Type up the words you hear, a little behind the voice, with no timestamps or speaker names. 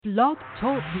Blog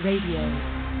Talk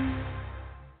Radio.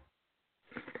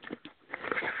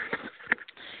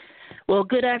 Well,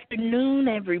 good afternoon,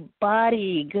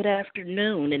 everybody. Good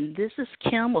afternoon. And this is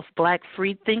Kim with Black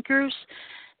Free Thinkers.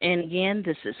 And again,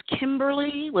 this is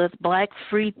Kimberly with Black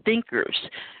Free Thinkers.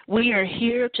 We are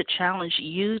here to challenge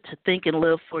you to think and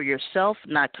live for yourself,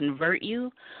 not convert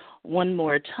you. One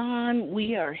more time,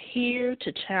 we are here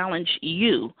to challenge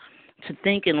you to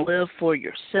think and live for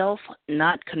yourself,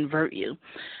 not convert you.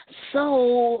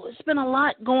 So it's been a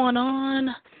lot going on,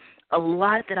 a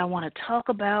lot that I want to talk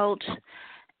about,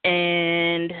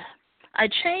 and I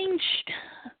changed,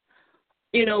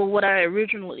 what I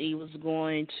originally was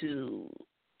going to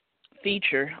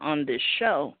feature on this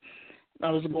show. I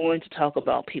was going to talk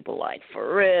about people like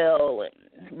Pharrell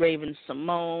and Raven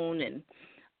Simone and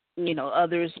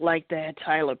others like that,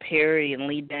 Tyler Perry and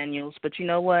Lee Daniels. But you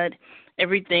know what?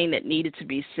 Everything that needed to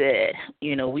be said,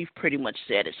 we've pretty much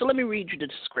said it. So let me read you the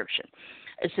description.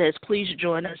 It says, please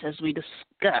join us as we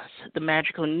discuss the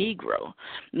magical Negro,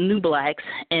 New Blacks,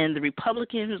 and the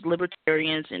Republicans,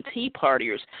 Libertarians, and Tea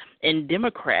Partiers, and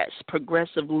Democrats,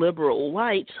 progressive liberal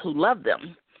whites who love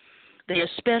them. They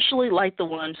especially like the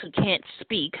ones who can't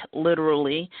speak,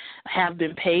 literally, have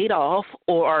been paid off,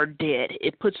 or are dead.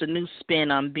 It puts a new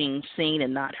spin on being seen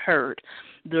and not heard.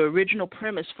 The original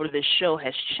premise for this show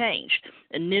has changed.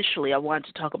 Initially, I wanted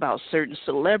to talk about certain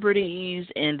celebrities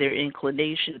and their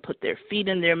inclination to put their feet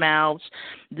in their mouths.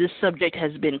 This subject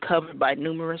has been covered by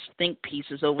numerous think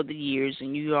pieces over the years,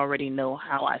 and you already know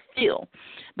how I feel.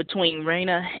 Between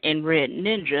Raina and Red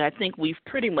Ninja, I think we've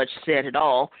pretty much said it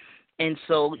all. And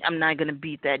so I'm not going to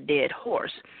beat that dead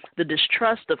horse. The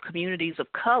distrust of communities of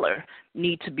color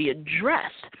need to be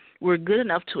addressed. We're good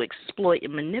enough to exploit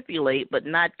and manipulate, but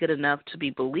not good enough to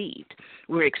be believed.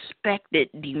 We're expected,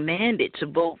 demanded to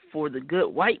vote for the good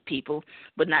white people,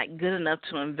 but not good enough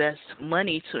to invest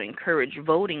money to encourage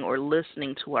voting or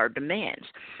listening to our demands.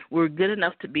 We're good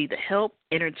enough to be the help,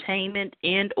 entertainment,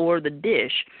 and or the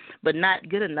dish, but not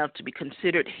good enough to be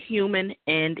considered human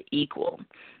and equal.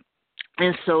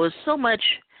 And so it's so much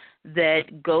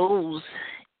that goes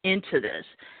into this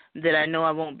that I know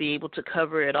I won't be able to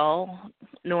cover it all,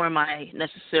 nor am I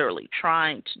necessarily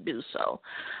trying to do so.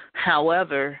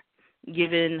 However,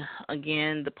 given,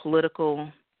 again, the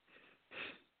political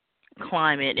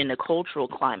climate and the cultural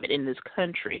climate in this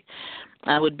country,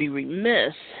 I would be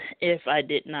remiss if I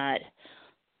did not,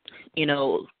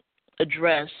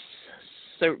 address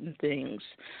certain things.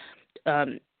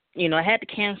 I had to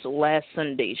cancel last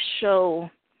Sunday's show,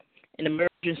 an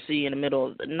emergency in the middle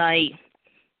of the night,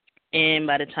 and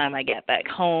by the time I got back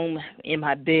home in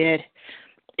my bed,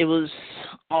 it was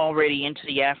already into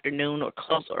the afternoon or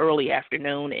close early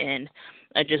afternoon, and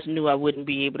I just knew I wouldn't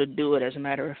be able to do it. As a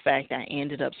matter of fact, I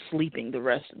ended up sleeping the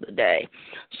rest of the day.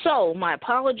 So my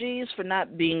apologies for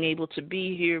not being able to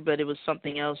be here, but it was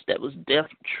something else that was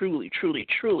truly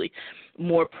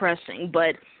more pressing.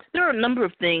 But there are a number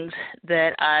of things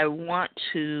that I want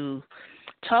to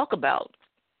talk about.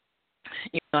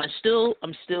 I'm still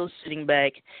sitting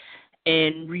back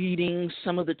and reading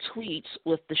some of the tweets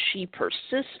with the "She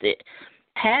Persisted"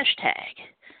 hashtag.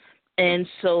 And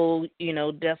so,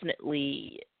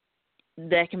 definitely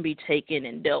that can be taken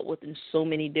and dealt with in so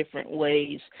many different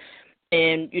ways.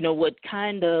 And, what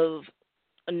kind of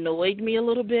annoyed me a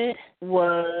little bit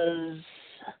was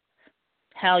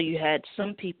how you had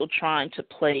some people trying to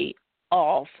play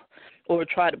off or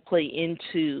try to play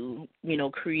into,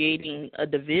 creating a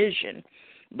division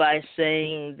by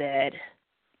saying that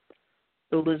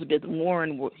Elizabeth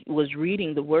Warren was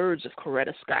reading the words of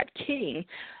Coretta Scott King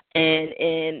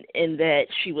and that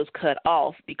she was cut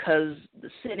off because the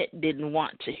Senate didn't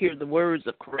want to hear the words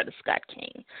of Coretta Scott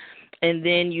King. And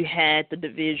then you had the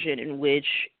division in which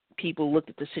people looked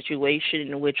at the situation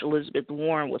in which Elizabeth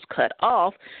Warren was cut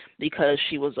off because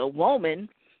she was a woman,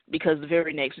 because the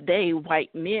very next day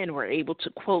white men were able to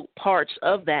quote parts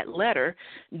of that letter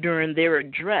during their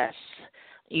address,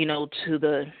 to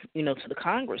the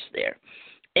Congress there.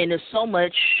 And there's so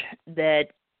much that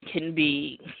can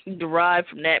be derived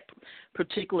from that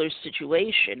particular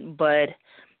situation, but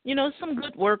some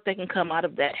good work that can come out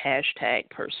of that hashtag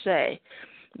per se.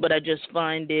 But I just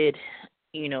find it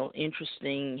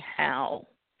interesting how,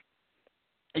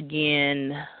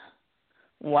 again,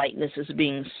 whiteness is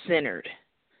being centered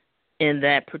in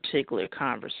that particular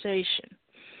conversation.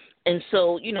 And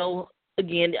so,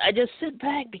 again, I just sit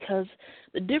back because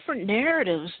the different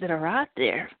narratives that are out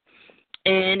there,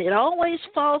 and it always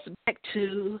falls back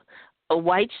to a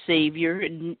white savior,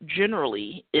 and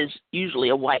generally is usually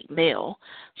a white male.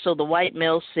 So the white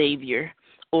male savior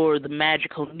or the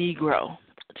magical Negro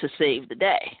to save the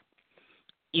day.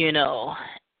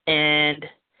 And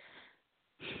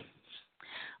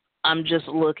I'm just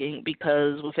looking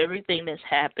because with everything that's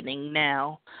happening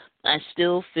now, I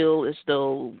still feel as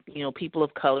though, people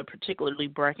of color, particularly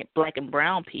black and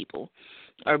brown people,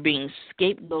 are being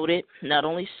scapegoated. Not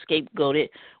only scapegoated,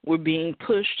 we're being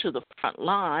pushed to the front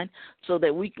line so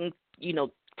that we can,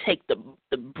 take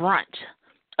the brunt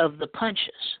of the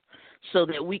punches, so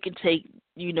that we can take,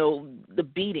 the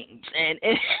beatings and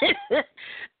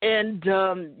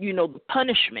the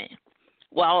punishment,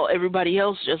 while everybody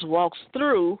else just walks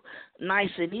through nice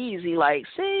and easy, like,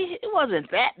 see, it wasn't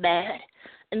that bad.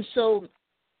 And so,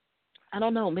 I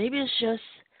don't know, maybe it's just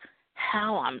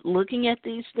how I'm looking at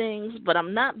these things, but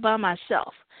I'm not by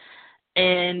myself.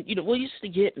 And, what used to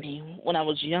get me when I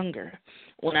was younger,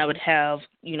 when I would have,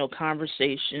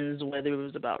 conversations, whether it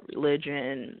was about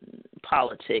religion,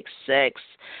 politics, sex,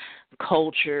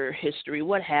 culture, history,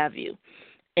 what have you.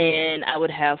 And I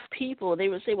would have people, they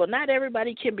would say, well, not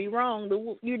everybody can be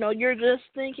wrong. You're just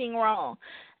thinking wrong.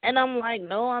 And I'm like,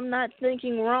 no, I'm not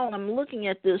thinking wrong. I'm looking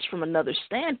at this from another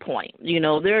standpoint.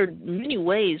 There are many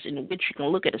ways in which you can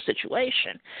look at a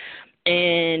situation.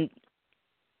 And,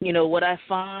 what I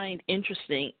find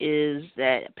interesting is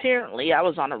that apparently I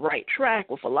was on the right track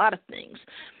with a lot of things,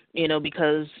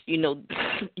 because,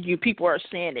 you people are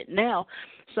saying it now.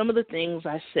 Some of the things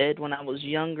I said when I was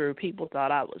younger, people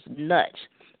thought I was nuts.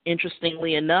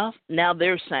 Interestingly enough, now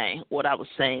they're saying what I was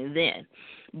saying then.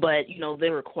 But,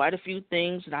 there were quite a few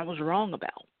things that I was wrong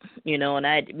about, and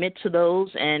I admit to those.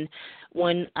 And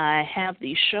when I have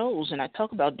these shows and I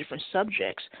talk about different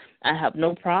subjects, I have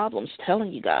no problems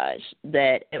telling you guys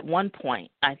that at one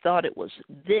point I thought it was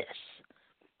this,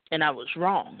 and I was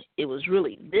wrong. It was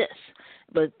really this.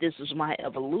 But this is my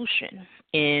evolution,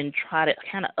 and try to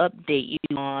kind of update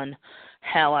you on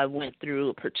how I went through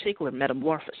a particular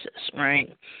metamorphosis,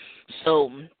 right?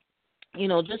 So,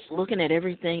 just looking at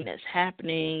everything that's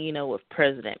happening, with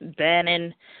President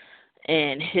Bannon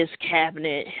and his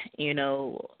cabinet,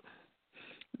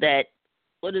 that,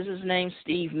 what is his name,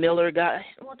 Steve Miller guy?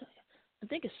 I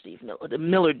think it's Steve Miller, the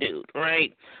Miller dude,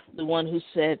 right? The one who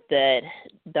said that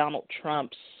Donald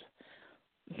Trump's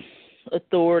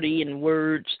authority and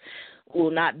words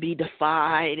will not be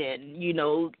defied, and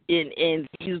and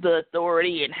he's the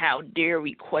authority, and how dare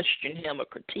we question him or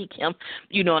critique him,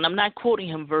 and I'm not quoting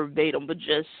him verbatim, but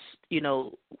just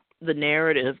the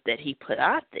narrative that he put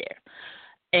out there.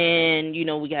 And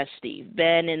we got Steve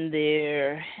Bannon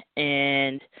there,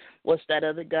 and what's that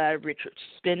other guy, Richard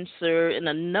Spencer, and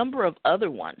a number of other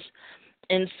ones.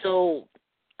 And so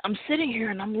I'm sitting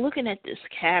here and I'm looking at this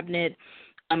cabinet.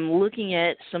 I'm looking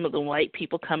at some of the white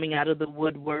people coming out of the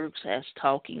woodworks as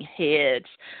talking heads,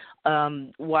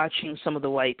 watching some of the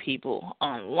white people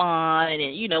online.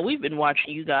 And, we've been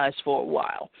watching you guys for a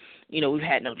while. We've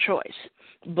had no choice.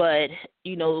 But,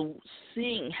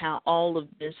 seeing how all of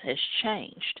this has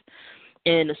changed,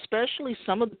 and especially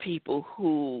some of the people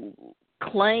who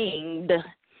claimed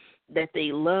that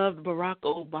they loved Barack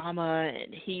Obama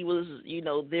and he was,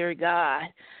 their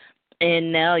guy,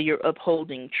 and now you're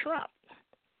upholding Trump,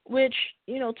 which,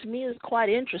 to me is quite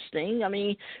interesting. I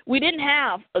mean, we didn't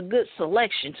have a good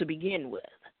selection to begin with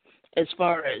as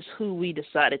far as who we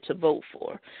decided to vote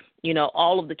for.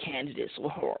 All of the candidates were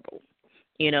horrible.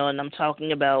 And I'm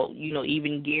talking about,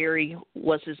 even Gary,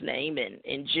 what's his name,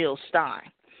 and Jill Stein.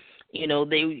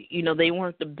 They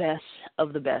weren't the best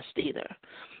of the best either.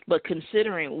 But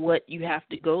considering what you have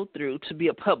to go through to be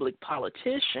a public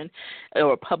politician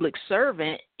or a public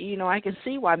servant, I can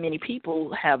see why many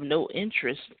people have no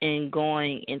interest in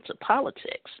going into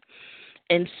politics.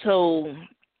 And so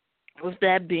with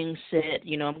that being said,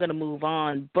 I'm going to move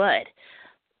on. But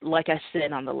like I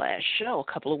said on the last show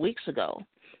a couple of weeks ago,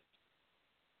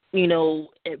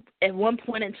 at one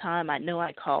point in time, I know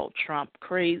I called Trump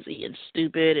crazy and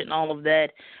stupid and all of that.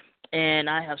 And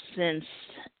I have since,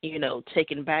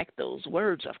 taken back those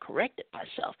words. I've corrected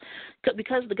myself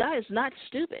because the guy is not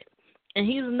stupid and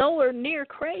he's nowhere near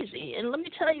crazy. And let me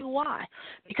tell you why.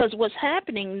 Because what's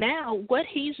happening now, what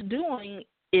he's doing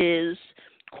is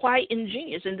quite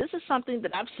ingenious. And this is something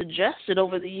that I've suggested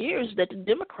over the years that the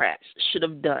Democrats should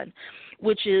have done,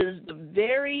 which is the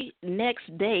very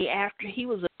next day after he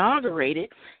was inaugurated,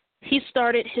 he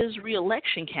started his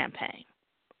reelection campaign.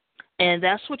 And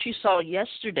that's what you saw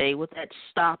yesterday with that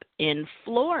stop in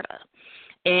Florida.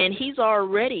 And he's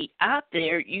already out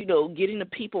there, getting the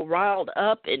people riled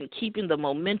up and keeping the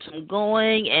momentum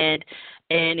going and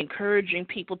encouraging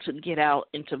people to get out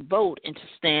and to vote and to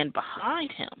stand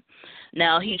behind him.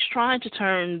 Now, he's trying to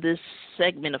turn this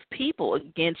segment of people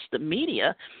against the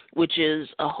media, which is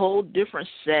a whole different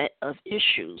set of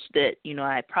issues that,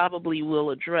 I probably will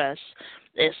address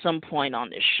at some point on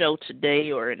this show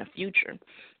today or in the future.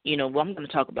 I'm going to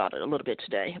talk about it a little bit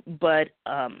today. But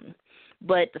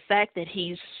the fact that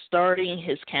he's starting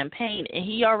his campaign, and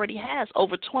he already has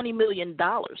over $20 million.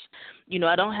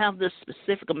 I don't have this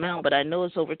specific amount, but I know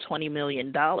it's over $20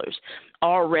 million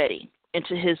already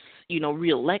into his,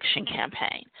 reelection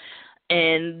campaign.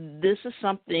 And this is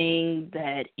something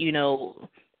that,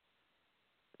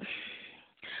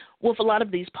 with a lot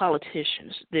of these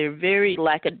politicians, they're very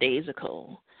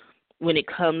lackadaisical when it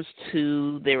comes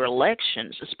to their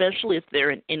elections, especially if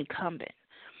they're an incumbent,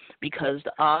 because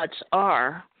the odds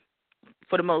are,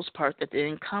 for the most part, that the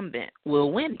incumbent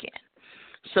will win again.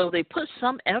 So they put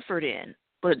some effort in,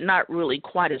 but not really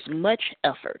quite as much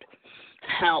effort.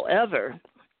 However,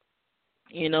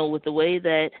 with the way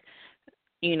that,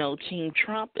 Team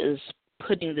Trump is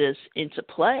putting this into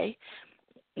play,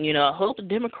 I hope the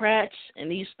Democrats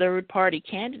and these third-party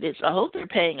candidates, I hope they're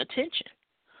paying attention,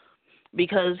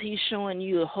 because he's showing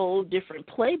you a whole different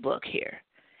playbook here.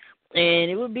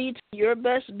 And it would be to your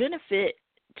best benefit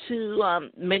to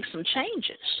make some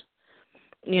changes.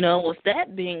 With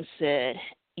that being said,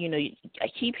 I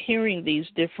keep hearing these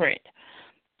different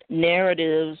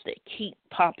narratives that keep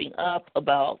popping up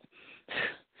about,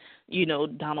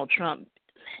 Donald Trump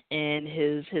and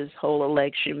his whole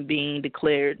election being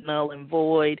declared null and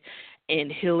void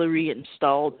and Hillary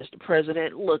installed as the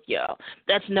president. Look, y'all,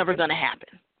 that's never going to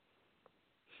happen.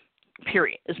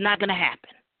 Period. It's not going to happen.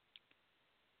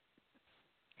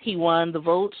 He won the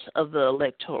votes of the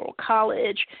Electoral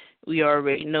College. We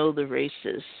already know the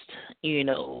racist,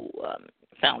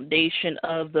 foundation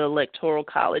of the Electoral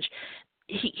College.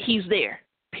 He's there,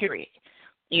 period.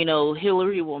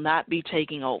 Hillary will not be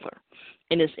taking over.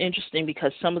 And it's interesting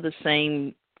because some of the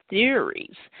same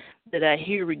theories that I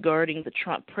hear regarding the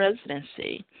Trump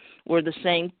presidency were the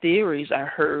same theories I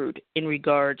heard in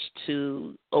regards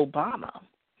to Obama.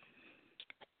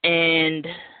 And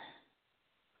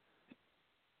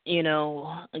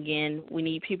again, we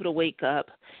need people to wake up,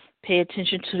 pay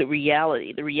attention to the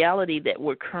reality that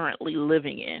we're currently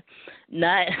living in,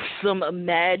 not some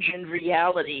imagined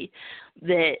reality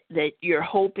that you're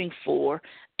hoping for,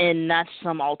 and not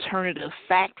some alternative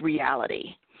fact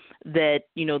reality that,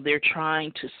 they're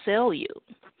trying to sell you.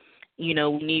 We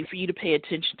need for you to pay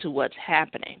attention to what's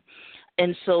happening.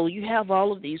 And so you have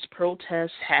all of these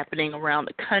protests happening around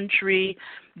the country.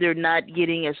 They're not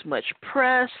getting as much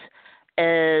press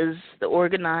as the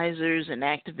organizers and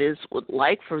activists would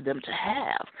like for them to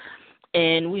have.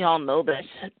 And we all know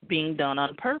that's being done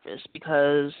on purpose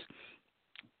because,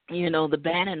 the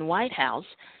Bannon White House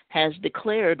has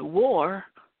declared war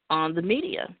on the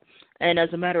media. And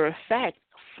as a matter of fact,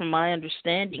 from my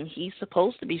understanding, he's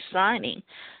supposed to be signing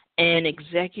an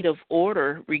executive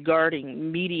order regarding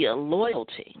media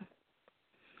loyalty.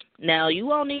 Now,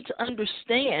 you all need to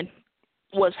understand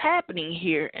what's happening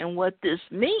here and what this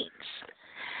means.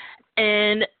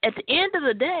 And at the end of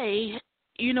the day,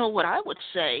 what I would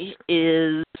say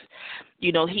is,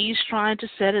 he's trying to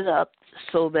set it up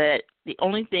so that the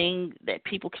only thing that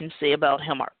people can say about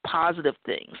him are positive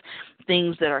things,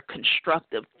 things that are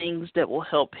constructive, things that will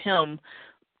help him,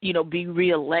 be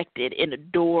reelected and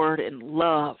adored and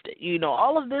loved,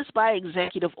 all of this by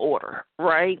executive order,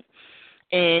 right?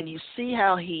 And you see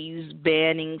how he's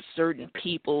banning certain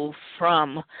people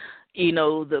from,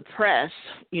 the press,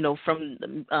 from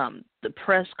the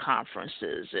press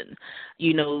conferences and,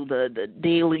 the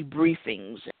daily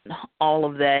briefings and all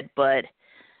of that. But,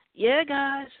 yeah,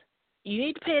 guys, you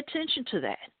need to pay attention to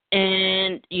that.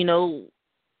 And,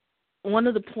 one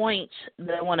of the points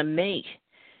that I want to make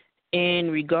in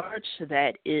regards to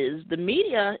that is the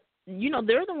media,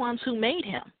 they're the ones who made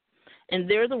him, and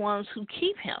they're the ones who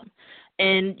keep him.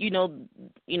 And,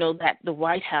 that the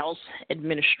White House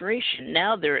administration,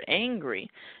 now they're angry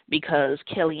because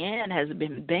Kellyanne has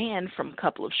been banned from a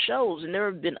couple of shows, and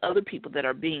there have been other people that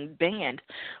are being banned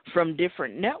from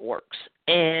different networks.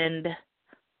 And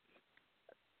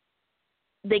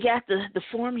they got the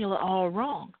formula all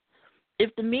wrong.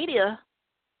 If the media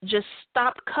just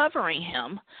stopped covering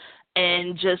him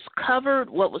and just covered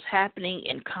what was happening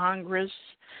in Congress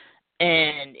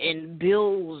and in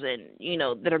bills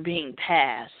and, that are being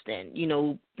passed and,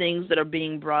 things that are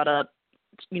being brought up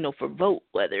for vote,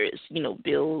 whether it's,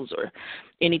 bills or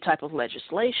any type of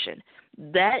legislation.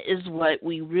 That is what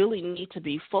we really need to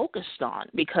be focused on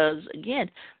because, again,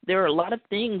 there are a lot of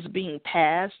things being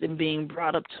passed and being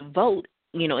brought up to vote,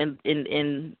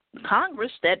 in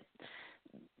Congress that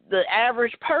the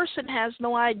average person has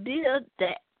no idea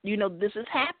that, this is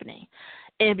happening.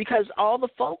 And because all the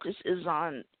focus is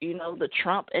on, the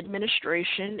Trump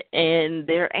administration and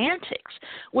their antics,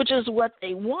 which is what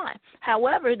they want.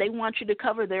 However, they want you to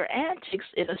cover their antics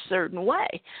in a certain way.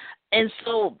 And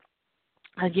so,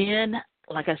 again,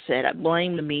 like I said, I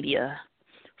blame the media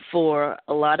for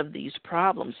a lot of these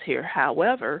problems here.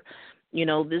 However,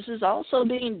 this is also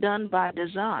being done by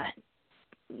design.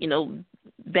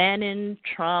 Bannon,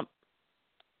 Trump,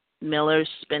 Miller,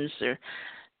 Spencer,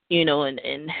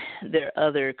 and their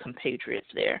other compatriots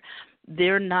there,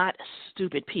 they're not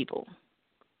stupid people.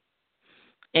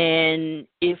 And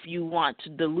if you want to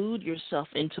delude yourself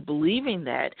into believing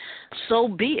that, so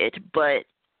be it, but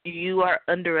you are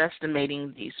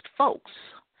underestimating these folks.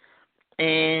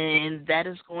 And that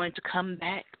is going to come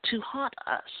back to haunt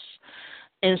us.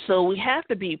 And so we have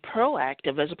to be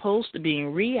proactive as opposed to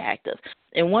being reactive.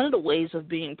 And one of the ways of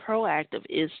being proactive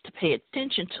is to pay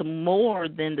attention to more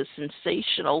than the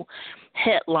sensational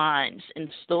headlines and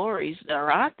stories that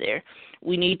are out there.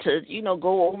 We need to,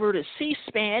 go over to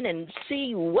C-SPAN and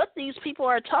see what these people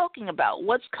are talking about,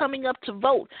 what's coming up to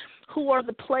vote, who are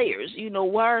the players,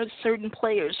 why are certain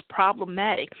players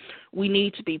problematic. We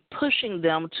need to be pushing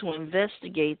them to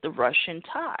investigate the Russian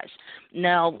ties.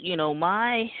 Now,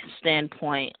 my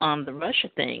standpoint on the Russia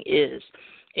thing is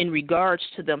in regards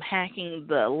to them hacking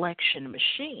the election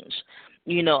machines.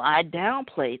 I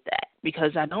downplayed that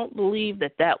because I don't believe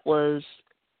that was,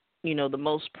 the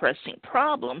most pressing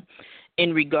problem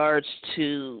in regards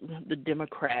to the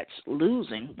Democrats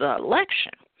losing the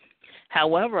election.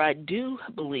 However, I do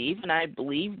believe, and I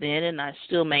believe then, and I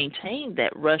still maintain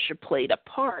that Russia played a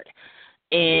part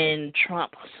in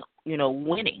Trump's,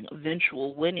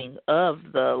 eventual winning of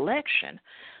the election.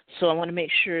 So I want to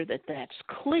make sure that that's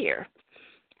clear.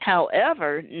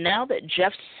 However, now that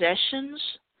Jeff Sessions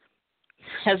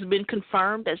has been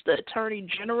confirmed as the Attorney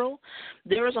General,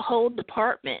 there is a whole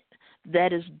department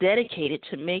that is dedicated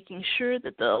to making sure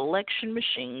that the election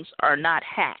machines are not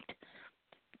hacked.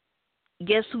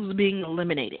 Guess who's being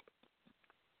eliminated?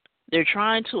 They're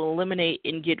trying to eliminate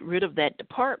and get rid of that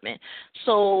department.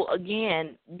 So,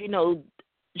 again,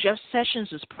 Jeff Sessions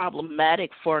is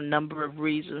problematic for a number of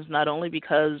reasons, not only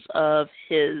because of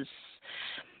his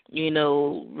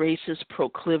racist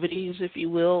proclivities, if you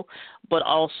will, but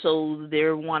also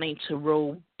they're wanting to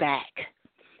roll back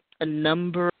a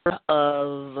number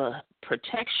of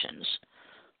protections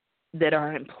that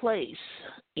are in place,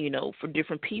 for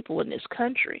different people in this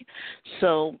country.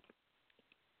 So,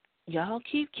 y'all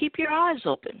keep your eyes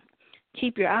open.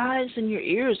 Keep your eyes and your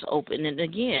ears open. And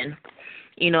again,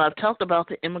 I've talked about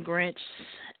the immigrants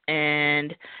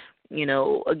and,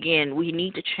 again, we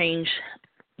need to change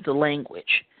the language.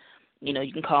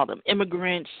 You can call them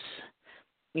immigrants,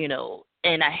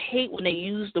 and I hate when they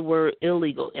use the word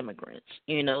illegal immigrants.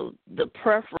 The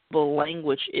preferable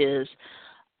language is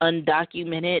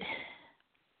undocumented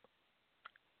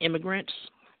immigrants,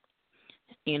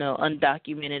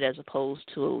 undocumented as opposed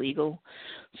to illegal.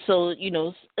 So,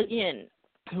 again,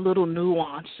 little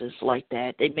nuances like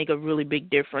that, they make a really big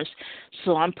difference.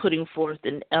 So I'm putting forth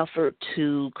an effort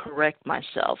to correct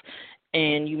myself.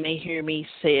 And you may hear me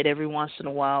say it every once in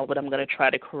a while, but I'm going to try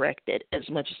to correct it as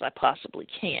much as I possibly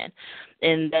can.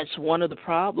 And that's one of the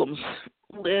problems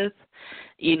with,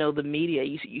 the media.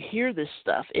 You hear this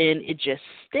stuff, and it just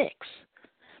sticks.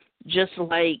 Just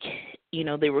like,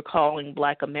 they were calling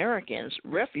Black Americans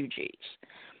refugees,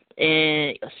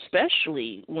 and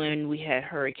especially when we had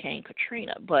Hurricane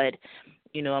Katrina. But,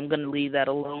 I'm going to leave that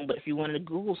alone. But if you wanted to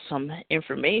Google some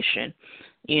information,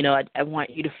 I want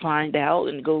you to find out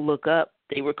and go look up.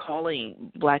 They were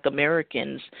calling Black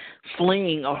Americans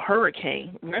fleeing a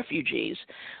hurricane refugees.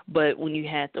 But when you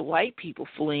had the white people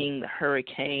fleeing the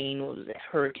hurricane, what was it,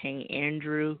 Hurricane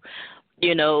Andrew,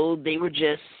 they were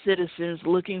just citizens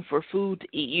looking for food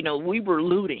to eat. We were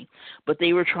looting, but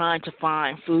they were trying to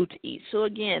find food to eat. So,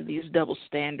 again, these double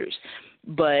standards.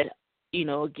 But,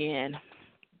 again,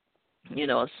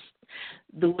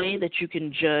 the way that you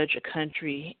can judge a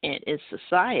country and its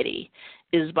society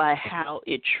is by how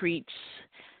it treats,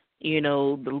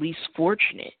 the least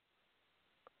fortunate,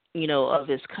 of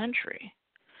its country.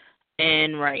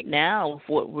 And right now,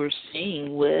 what we're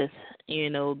seeing with,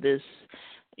 this,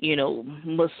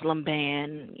 Muslim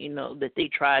ban, that they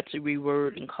tried to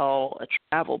reword and call a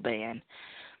travel ban.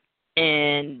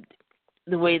 And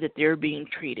the way that they're being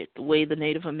treated, the way the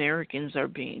Native Americans are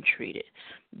being treated,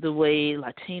 the way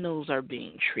Latinos are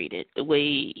being treated, the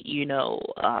way,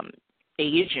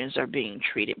 Asians are being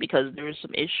treated, because there are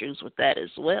some issues with that as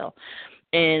well,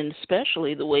 and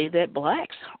especially the way that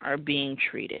blacks are being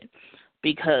treated,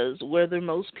 because whether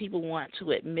most people want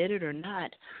to admit it or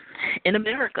not, in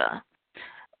America,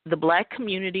 the black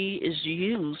community is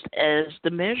used as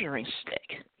the measuring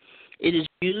stick. It is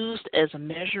used as a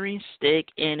measuring stick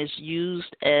and is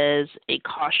used as a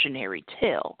cautionary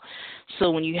tale.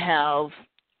 So when you have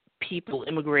people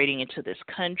immigrating into this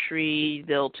country,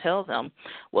 they'll tell them,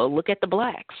 well, look at the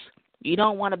blacks. You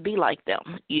don't want to be like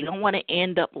them. You don't want to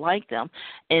end up like them.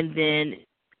 And then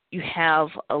you have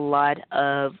a lot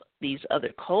of these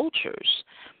other cultures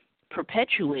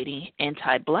perpetuating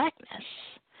anti-blackness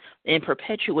and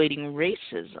perpetuating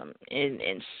racism and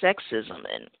sexism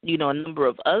and, a number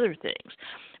of other things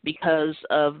because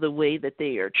of the way that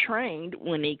they are trained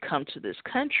when they come to this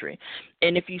country.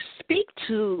 And if you speak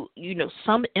to,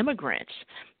 some immigrants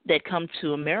that come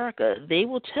to America, they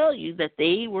will tell you that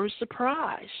they were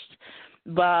surprised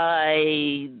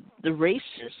by the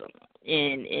racism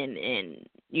and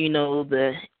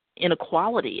the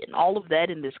inequality and all of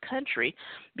that in this country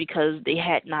because they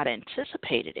had not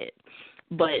anticipated it.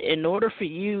 But in order for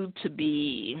you to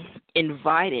be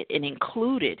invited and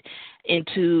included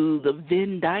into the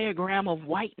Venn diagram of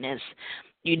whiteness,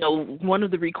 one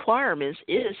of the requirements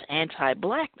is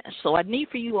anti-blackness. So I need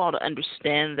for you all to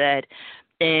understand that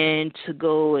and to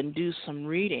go and do some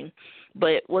reading.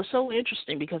 But what's so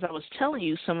interesting, because I was telling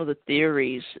you some of the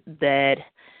theories that,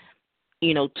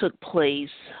 took place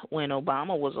when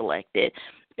Obama was elected.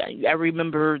 I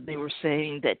remember they were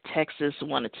saying that Texas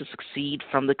wanted to succeed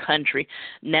from the country.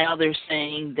 Now they're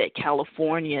saying that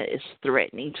California is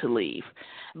threatening to leave.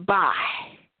 Bye.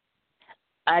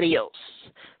 Adios.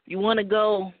 If you want to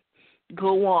go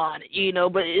on,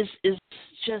 but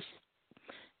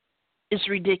it's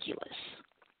ridiculous.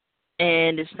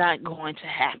 And it's not going to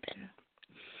happen.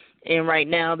 And right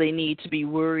now they need to be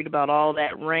worried about all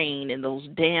that rain and those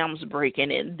dams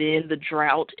breaking and then the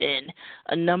drought and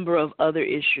a number of other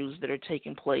issues that are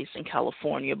taking place in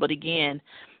California. But again,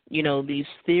 these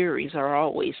theories are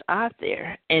always out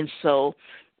there. And so,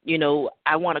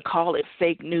 I want to call it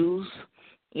fake news,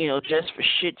 just for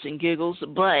shits and giggles,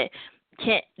 but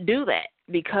can't do that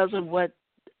because of what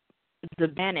the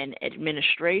Bannon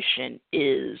administration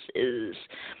is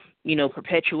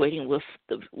perpetuating with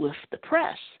the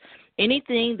press.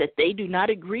 Anything that they do not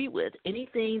agree with,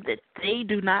 anything that they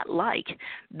do not like,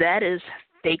 that is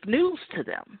fake news to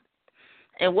them.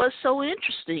 And what's so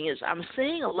interesting is I'm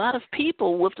seeing a lot of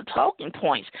people with the talking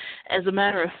points. As a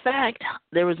matter of fact,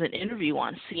 there was an interview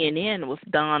on CNN with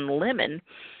Don Lemon,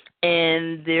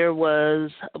 and there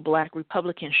was a black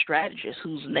Republican strategist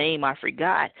whose name I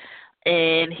forgot,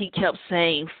 and he kept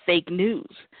saying fake news.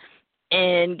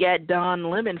 And got Don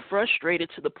Lemon frustrated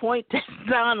to the point that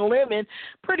Don Lemon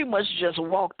pretty much just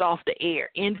walked off the air,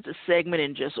 ended the segment,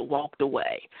 and just walked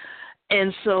away.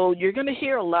 And so you're going to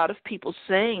hear a lot of people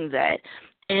saying that.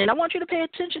 And I want you to pay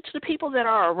attention to the people that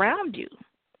are around you.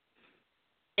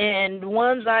 And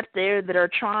ones out there that are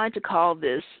trying to call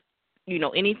this,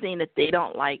 anything that they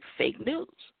don't like, fake news.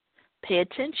 Pay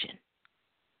attention.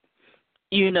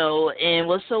 And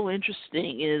what's so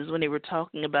interesting is when they were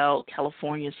talking about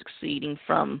California succeeding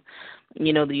from,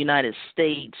 the United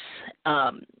States,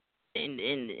 and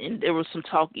there was some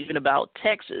talk even about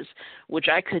Texas, which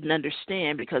I couldn't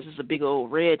understand because it's a big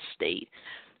old red state.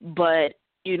 But,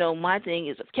 my thing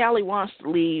is if Cali wants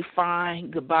to leave,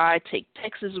 fine, goodbye, take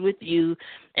Texas with you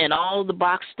and all the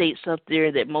box states up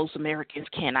there that most Americans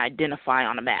can't identify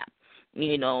on a map.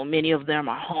 Many of them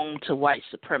are home to white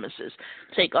supremacists.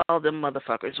 Take all them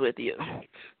motherfuckers with you,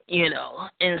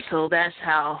 And so that's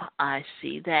how I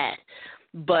see that.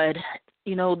 But,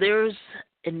 there's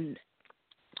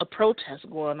a protest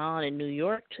going on in New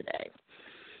York today.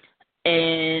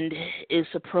 And it's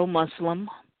a pro-Muslim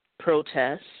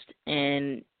protest.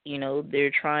 And,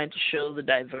 they're trying to show the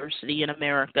diversity in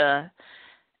America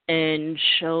and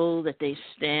show that they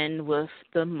stand with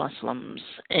the Muslims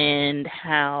and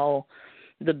how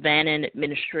the Bannon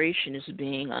administration is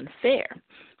being unfair.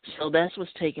 So that's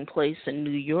what's taking place in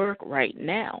New York right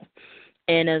now.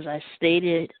 And as I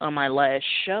stated on my last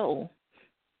show,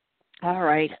 all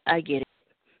right, I get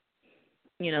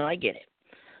it. I get it.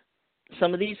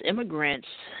 Some of these immigrants,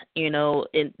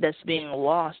 that's being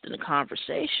lost in the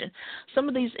conversation, some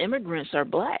of these immigrants are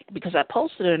black because I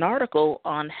posted an article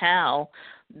on how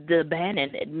the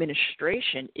Bannon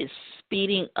administration is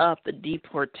speeding up the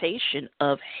deportation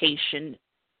of Haitian,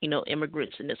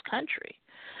 immigrants in this country.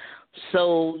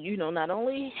 So, not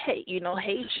only,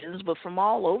 Haitians, but from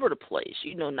all over the place,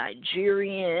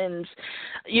 Nigerians,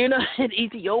 and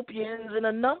Ethiopians, and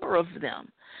a number of them.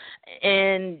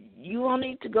 And you all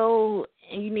need to go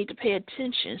and you need to pay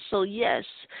attention. So, yes,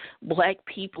 black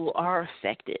people are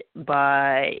affected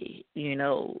by,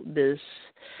 this,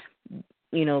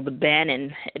 the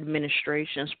Bannon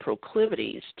administration's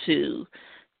proclivities to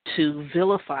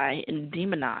vilify and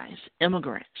demonize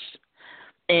immigrants.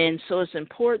 And so it's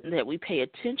important that we pay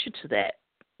attention to that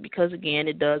because, again,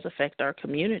 it does affect our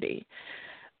community.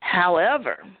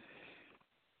 However,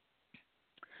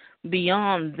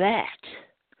 beyond that,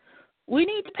 we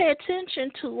need to pay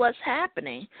attention to what's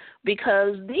happening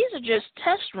because these are just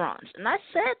test runs. And I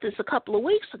said this a couple of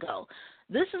weeks ago.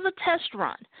 This is a test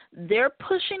run. They're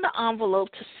pushing the envelope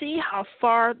to see how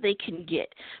far they can get.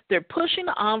 They're pushing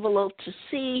the envelope to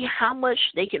see how much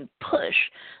they can push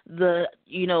the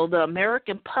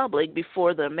American public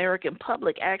before the American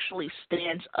public actually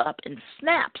stands up and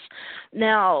snaps.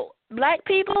 Now, black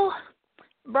people,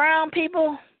 brown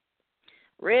people,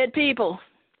 red people,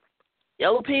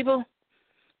 yellow people,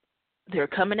 they're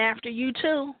coming after you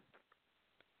too.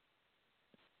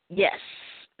 Yes.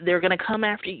 They're going to come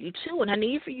after you, too. And I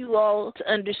need for you all to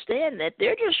understand that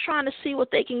they're just trying to see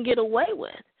what they can get away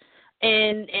with.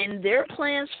 And their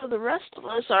plans for the rest of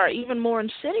us are even more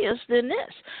insidious than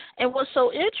this. And what's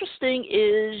so interesting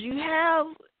is you have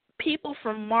people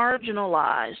from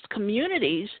marginalized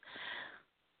communities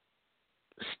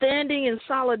standing in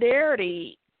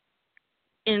solidarity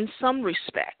in some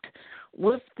respect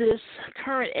with this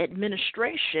current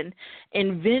administration,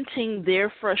 inventing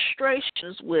their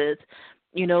frustrations with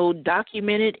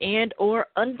documented and or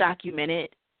undocumented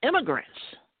immigrants.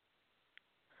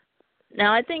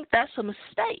 Now, I think that's a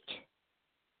mistake.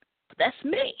 That's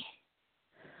me.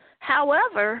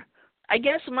 However, I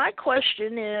guess my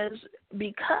question is,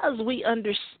 because we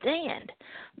understand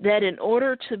that in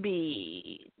order to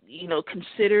be,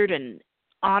 considered an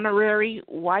honorary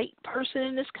white person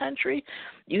in this country,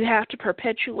 you have to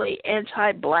perpetuate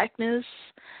anti-blackness.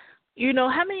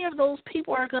 How many of those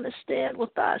people are going to stand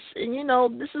with us? And,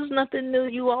 this is nothing new.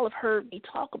 You all have heard me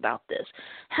talk about this.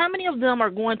 How many of them are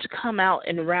going to come out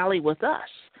and rally with us?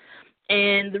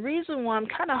 And the reason why I'm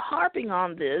kind of harping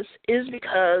on this is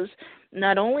because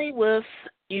not only with,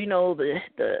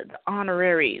 the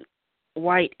honorary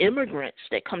white immigrants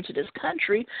that come to this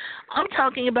country, I'm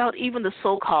talking about even the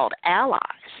so-called allies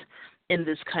in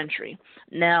this country.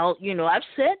 Now, I've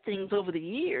said things over the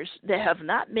years that have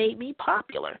not made me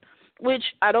popular, which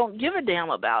I don't give a damn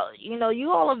about.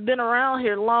 You all have been around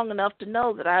here long enough to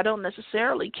know that I don't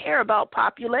necessarily care about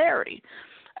popularity.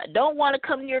 I don't want to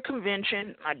come to your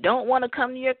convention. I don't want to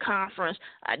come to your conference.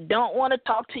 I don't want to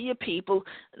talk to your people.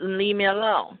 Leave me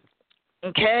alone,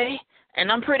 okay?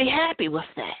 And I'm pretty happy with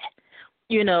that.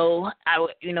 I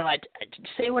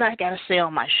say what I got to say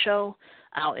on my show.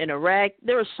 I'll interact.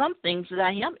 There are some things that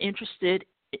I am interested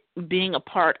in being a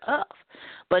part of.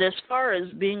 But as far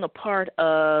as being a part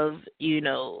of,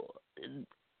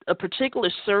 a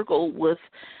particular circle with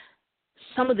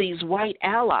some of these white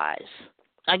allies,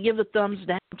 I give the thumbs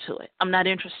down to it. I'm not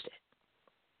interested,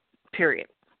 period.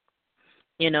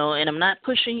 And I'm not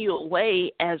pushing you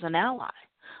away as an ally.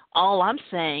 All I'm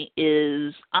saying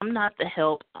is I'm not the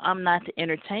help, I'm not the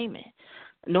entertainment,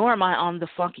 nor am I on the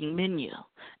fucking menu.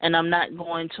 And I'm not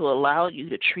going to allow you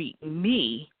to treat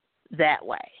me that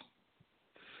way.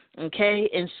 Okay?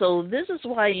 And so this is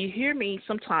why you hear me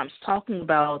sometimes talking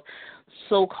about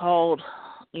so-called,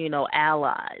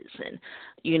 allies and,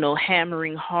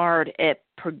 hammering hard at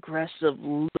progressive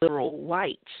liberal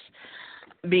whites.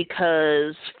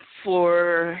 Because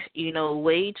for,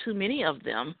 way too many of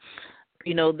them,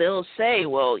 they'll say,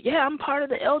 well, yeah, I'm part of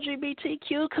the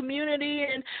LGBTQ community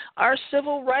and our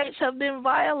civil rights have been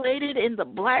violated and the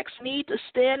blacks need to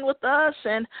stand with us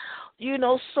and,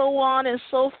 so on and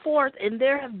so forth. And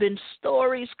there have been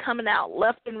stories coming out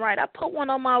left and right. I put one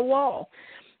on my wall,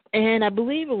 and I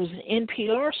believe it was an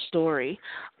NPR story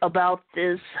about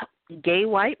this gay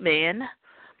white man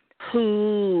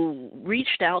who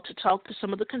reached out to talk to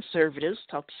some of the conservatives,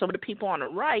 talk to some of the people on the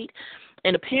right,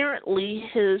 and apparently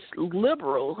his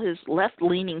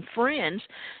left-leaning friends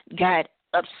got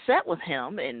upset with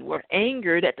him and were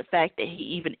angered at the fact that he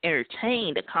even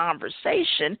entertained a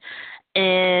conversation.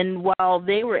 And while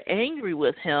they were angry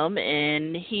with him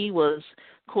and he was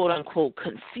quote-unquote,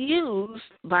 confused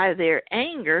by their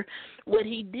anger, what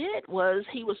he did was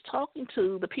he was talking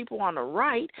to the people on the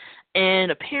right,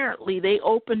 and apparently they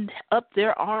opened up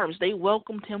their arms. They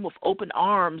welcomed him with open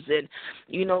arms and,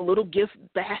 little gift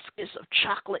baskets of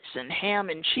chocolates and ham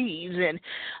and cheese. And,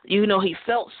 he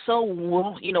felt so,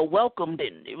 welcomed,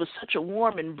 and it was such a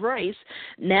warm embrace.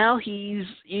 Now he's,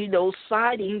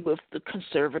 siding with the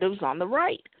conservatives on the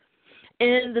right.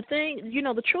 And the thing,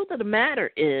 the truth of the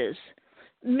matter is,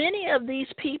 many of these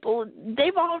people,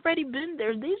 they've already been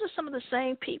there. These are some of the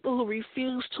same people who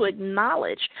refuse to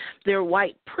acknowledge their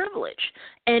white privilege.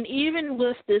 And even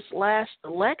with this last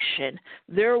election,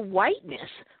 their whiteness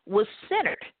was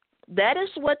centered. That is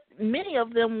what many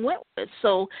of them went with.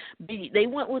 So they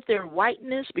went with their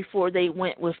whiteness before they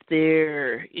went with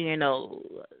their,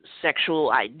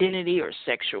 sexual identity or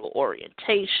sexual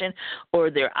orientation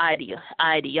or their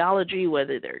ideology,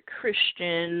 whether they're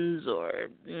Christians or,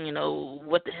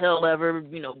 what the hell ever,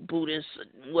 Buddhists,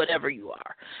 whatever you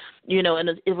are.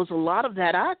 And it was a lot of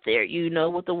that out there,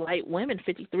 with the white women,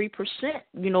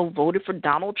 53%, voted for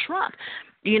Donald Trump.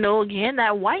 Again,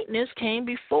 that whiteness came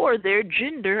before their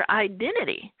gender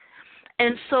identity.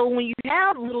 And so when you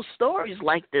have little stories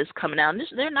like this coming out, and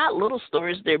they're not little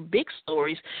stories, they're big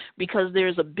stories because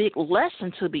there's a big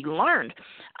lesson to be learned.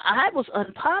 I was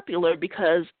unpopular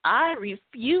because I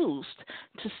refused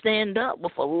to stand up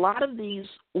with a lot of these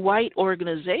white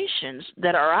organizations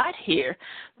that are out here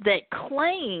that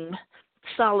claim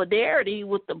solidarity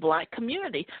with the black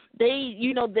community.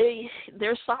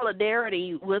 Their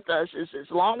solidarity with us is as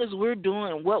long as we're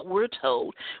doing what we're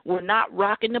told, we're not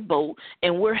rocking the boat,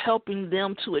 and we're helping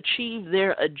them to achieve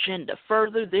their agenda,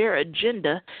 further their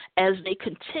agenda as they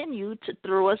continue to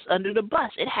throw us under the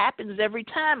bus. It happens every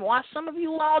time. Why some of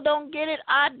you all don't get it,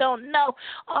 I don't know.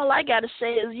 All I got to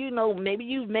say is, maybe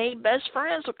you've made best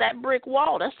friends with that brick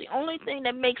wall. That's the only thing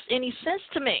that makes any sense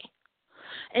to me.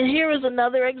 And here is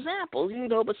another example,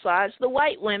 besides the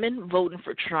white women voting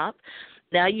for Trump,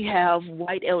 now you have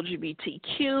white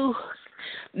LGBTQ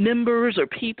members or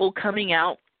people coming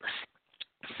out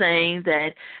saying that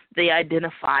they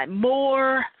identify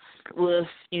more with,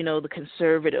 the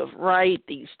conservative right,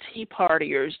 these Tea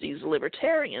Partiers, these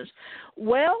libertarians.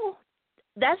 Well,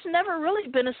 that's never really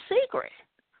been a secret.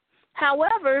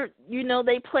 However,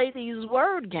 they play these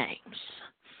word games,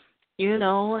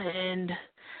 and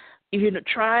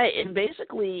try and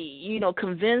basically,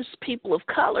 convince people of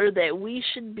color that we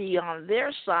should be on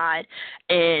their side,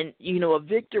 and, a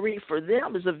victory for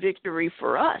them is a victory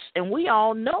for us. And we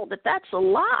all know that that's a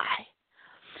lie.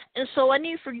 And so I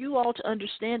need for you all to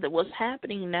understand that what's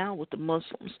happening now with the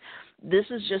Muslims, this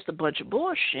is just a bunch of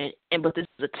bullshit, but this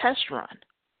is a test run.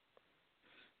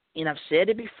 And I've said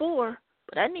it before,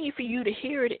 but I need for you to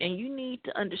hear it, and you need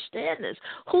to understand this.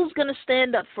 Who's going to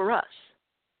stand up for us?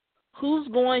 Who's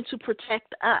going to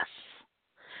protect us?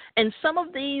 And some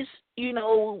of these,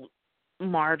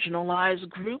 marginalized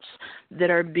groups that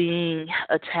are being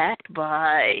attacked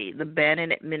by the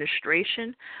Bannon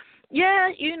administration,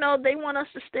 they want us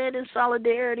to stand in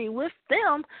solidarity with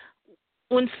them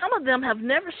when some of them have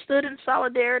never stood in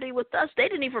solidarity with us. They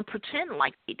didn't even pretend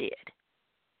like they did.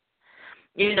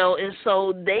 And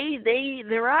so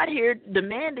they're out here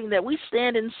demanding that we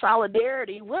stand in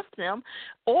solidarity with them,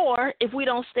 or if we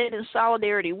don't stand in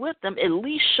solidarity with them, at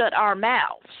least shut our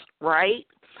mouths, right?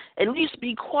 At least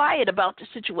be quiet about the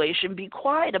situation, be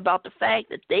quiet about the fact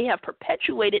that they have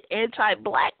perpetuated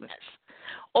anti-blackness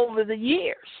over the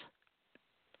years.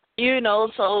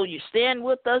 So you stand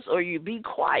with us or you be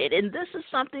quiet. And this is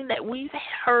something that we've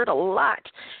heard a lot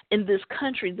in this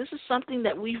country. This is something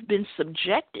that we've been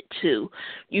subjected to,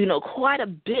 quite a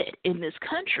bit in this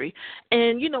country.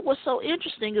 And, what's so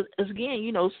interesting is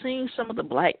again, seeing some of the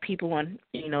black people in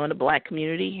the black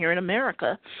community here in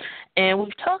America. And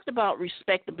we've talked about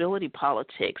respectability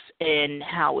politics and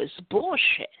how it's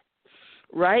bullshit.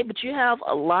 Right, but you have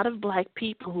a lot of black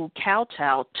people who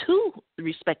kowtow to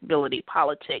respectability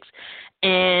politics,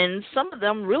 and some of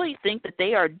them really think that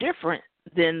they are different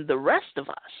than the rest of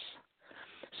us.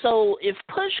 So if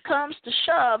push comes to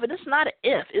shove, and it's not an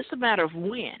if, it's a matter of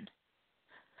when.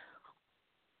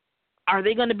 Are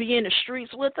they going to be in the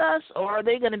streets with us, or are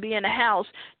they going to be in the house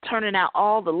turning out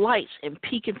all the lights and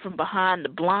peeking from behind the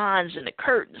blinds and the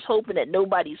curtains, hoping that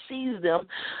nobody sees them,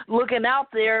 looking out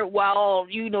there while,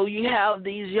 you have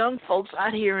these young folks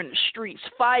out here in the streets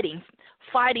fighting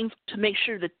to make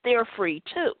sure that they're free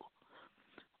too?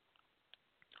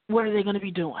 What are they going to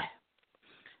be doing?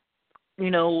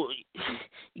 You're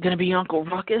going to be Uncle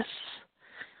Ruckus?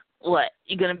 What,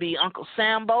 you going to be Uncle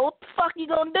Sambo? What the fuck you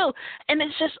going to do? And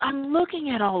it's just, I'm looking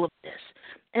at all of this,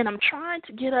 and I'm trying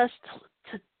to get us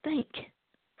to think,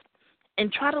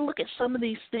 and try to look at some of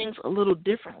these things a little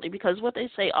differently, because what they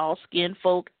say, all skin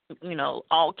folk,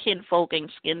 all kin folk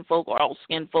ain't skin folk, or all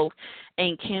skin folk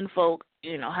ain't kin folk,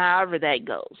 however that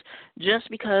goes. Just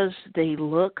because they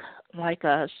look like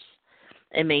us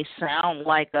and may sound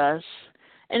like us,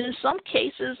 and in some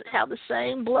cases have the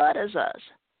same blood as us,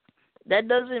 that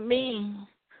doesn't mean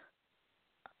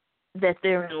that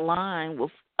they're in line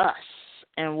with us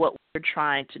and what we're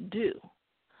trying to do.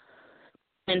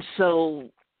 And so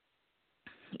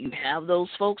you have those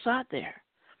folks out there.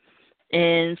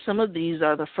 And some of these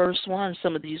are the first ones,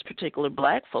 some of these particular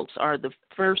black folks are the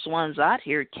first ones out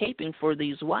here caping for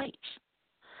these whites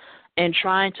and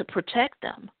trying to protect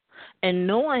them, and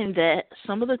knowing that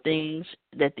some of the things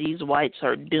that these whites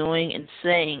are doing and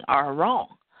saying are wrong.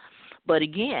 But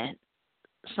again,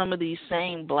 some of these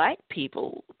same black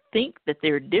people think that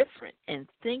they're different and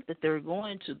think that they're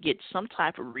going to get some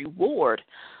type of reward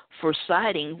for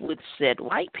siding with said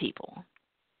white people.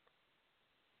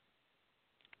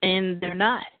 And they're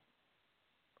not.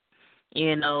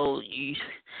 You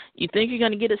think you're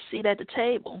going to get a seat at the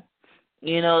table.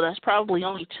 That's probably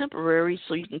only temporary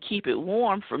so you can keep it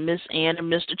warm for Miss Ann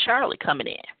and Mr. Charlie coming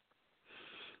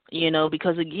in.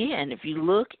 Because again, if you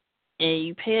look and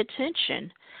you pay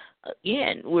attention,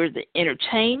 again, we're the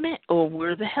entertainment or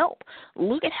we're the help.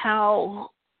 Look at how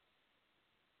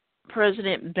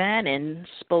President Bannon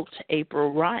spoke to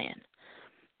April Ryan,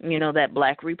 that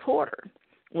black reporter,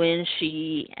 when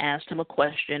she asked him a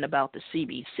question about the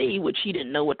CBC, which he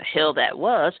didn't know what the hell that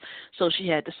was, so she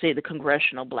had to say the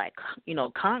Congressional Black,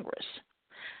 Congress,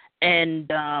 and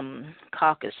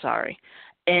caucus, sorry.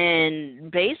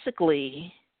 And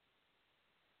basically,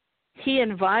 he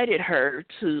invited her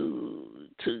to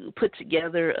put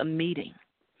together a meeting,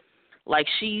 like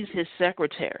she's his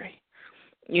secretary,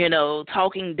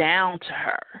 talking down to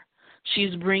her.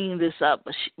 She's bringing this up,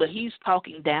 but he's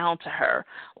talking down to her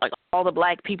like all the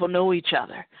black people know each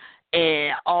other,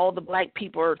 and all the black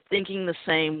people are thinking the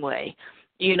same way.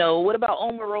 What about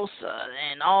Omarosa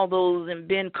and all those, and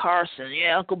Ben Carson,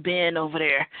 Uncle Ben over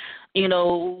there?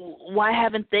 Why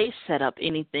haven't they set up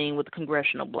anything with the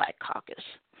Congressional Black Caucus?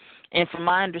 And from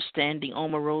my understanding,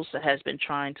 Omarosa has been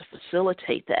trying to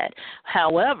facilitate that.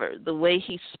 However, the way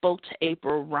he spoke to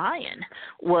April Ryan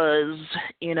was,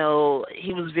 he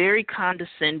was very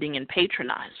condescending and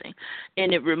patronizing.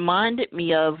 And it reminded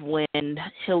me of when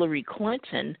Hillary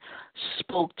Clinton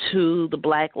spoke to the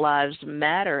Black Lives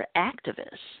Matter activists,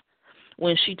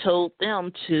 when she told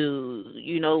them to,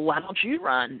 why don't you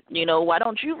run? Why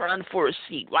don't you run for a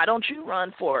seat? Why don't you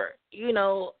run for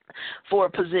a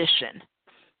position?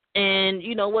 And,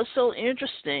 what's so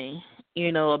interesting,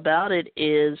 about it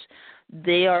is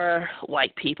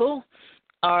white people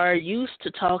are used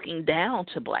to talking down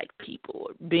to black people,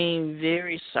 being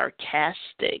very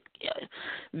sarcastic,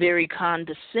 very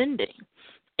condescending.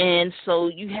 And so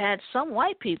you had some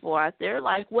white people out there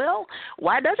like, well,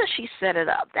 why doesn't she set it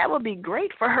up? That would be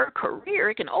great for her career.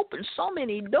 It can open so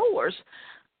many doors.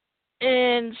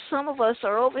 And some of us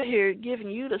are over here giving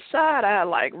you the side eye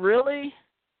like, really?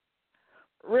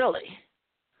 Really?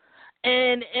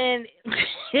 And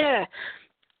yeah,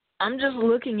 I'm just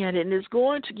looking at it, and it's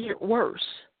going to get worse.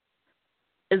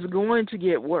 It's going to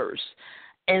get worse.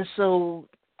 And so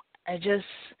I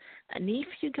need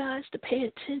for you guys to pay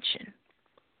attention.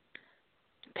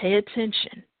 Pay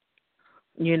attention.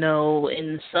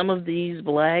 In some of these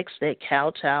blacks that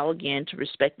kowtow again to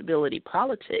respectability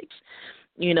politics,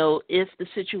 if the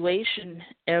situation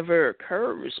ever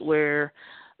occurs where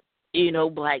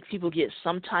black people get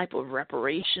some type of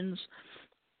reparations,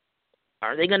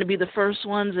 are they going to be the first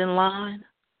ones in line?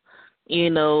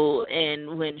 And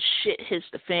when shit hits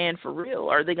the fan for real,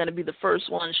 are they going to be the first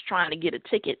ones trying to get a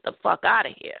ticket the fuck out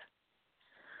of here?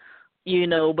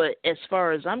 But as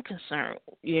far as I'm concerned,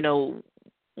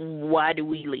 why do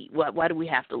we leave? Why do we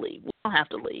have to leave? We don't have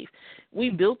to leave. We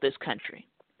built this country,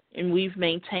 and we've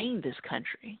maintained this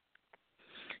country.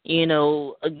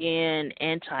 Again,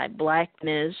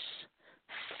 anti-blackness,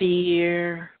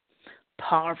 fear,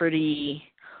 poverty,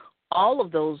 all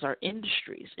of those are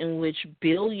industries in which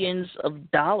billions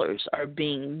of dollars are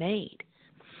being made.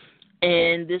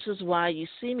 And this is why you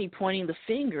see me pointing the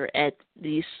finger at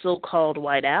these so-called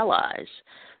white allies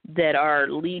that are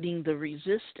leading the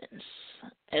resistance,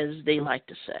 as they like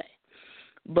to say.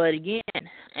 But again,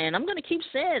 and I'm going to keep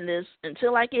saying this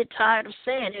until I get tired of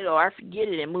saying it or I forget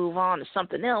it and move on to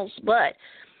something else, but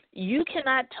you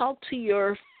cannot talk to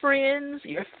your friends,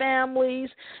 your families,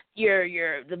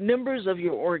 the members of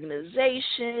your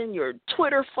organization, your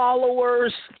Twitter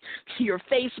followers, your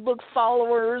Facebook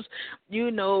followers,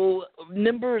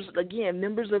 members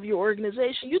of your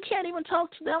organization. You can't even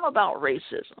talk to them about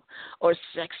racism or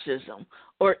sexism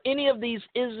or any of these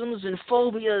isms and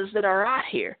phobias that are out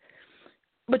here.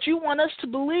 But you want us to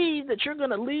believe that you're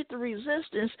going to lead the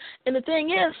resistance. And the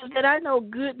thing is that I know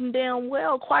good and damn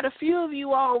well quite a few of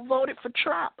you all voted for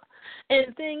Trump. And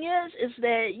the thing is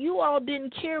that you all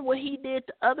didn't care what he did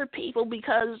to other people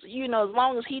because, as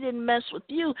long as he didn't mess with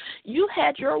you, you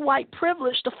had your white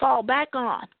privilege to fall back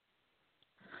on.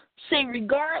 See,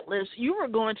 regardless, you were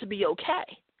going to be okay.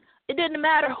 It didn't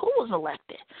matter who was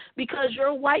elected because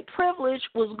your white privilege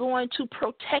was going to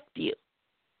protect you.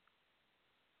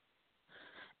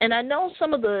 And I know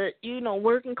some of the,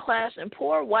 working class and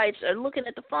poor whites are looking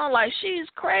at the phone like, she's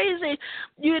crazy.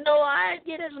 I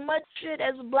get as much shit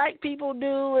as black people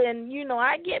do, and,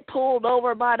 I get pulled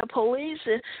over by the police,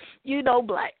 and,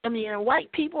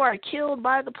 white people are killed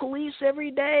by the police every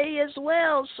day as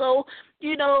well. So,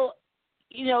 and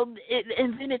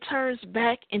then it turns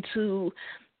back into,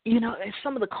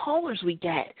 some of the callers we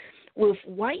get with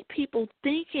white people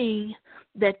thinking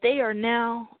that they are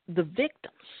now the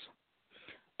victims.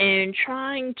 And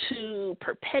trying to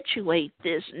perpetuate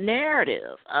this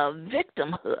narrative of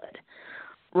victimhood,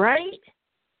 right?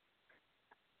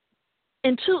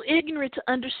 And too ignorant to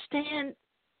understand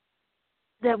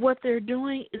that what they're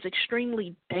doing is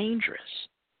extremely dangerous.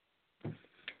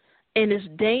 And it's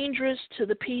dangerous to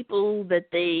the people that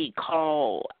they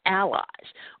call allies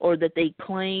or that they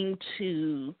claim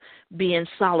to be in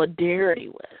solidarity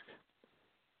with.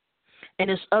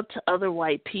 And it's up to other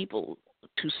white people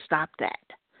to stop that,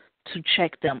 to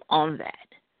check them on that.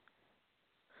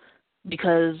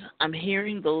 Because I'm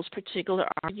hearing those particular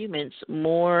arguments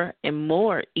more and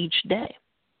more each day.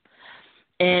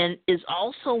 And it's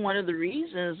also one of the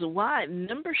reasons why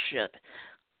membership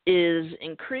is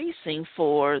increasing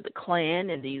for the Klan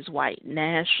and these white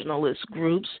nationalist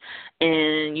groups.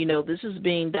 And, this is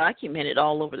being documented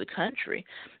all over the country.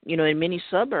 In many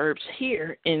suburbs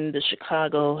here in the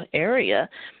Chicago area,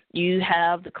 you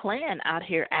have the Klan out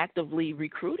here actively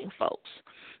recruiting folks,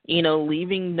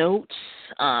 leaving notes,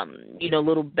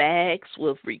 little bags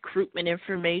with recruitment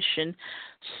information.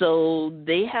 So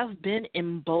they have been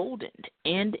emboldened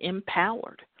and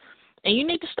empowered. And you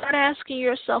need to start asking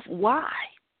yourself why.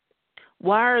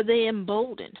 Why are they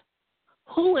emboldened?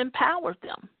 Who empowered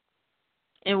them?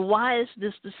 And why is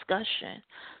this discussion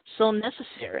so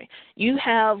necessary? You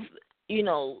have,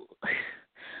 I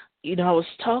was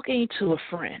talking to a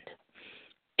friend,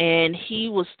 and he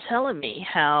was telling me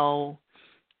how,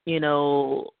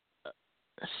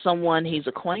 someone he's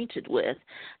acquainted with,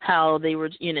 how they were,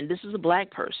 this is a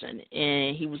black person,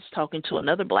 and he was talking to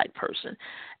another black person,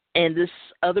 and this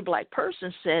other black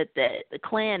person said that the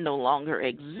Klan no longer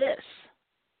exists.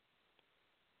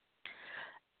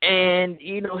 And,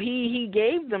 he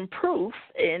gave them proof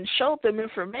and showed them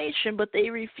information, but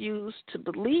they refused to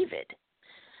believe it.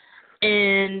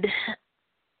 And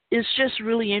it's just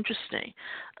really interesting,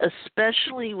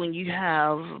 especially when you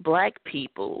have black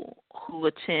people who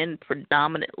attend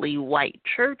predominantly white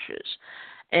churches,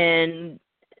 and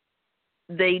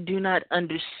they do not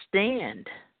understand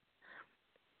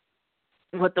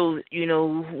what the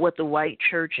white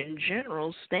church in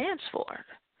general stands for.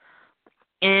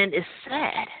 And it's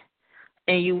sad.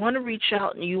 And you want to reach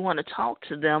out and you want to talk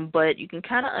to them, but you can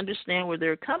kind of understand where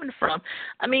they're coming from.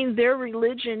 I mean, their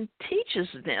religion teaches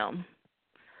them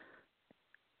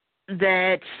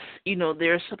that,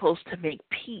 they're supposed to make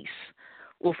peace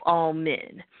with all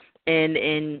men. And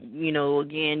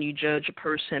again, you judge a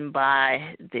person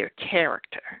by their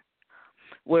character,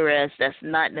 whereas that's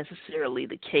not necessarily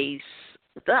the case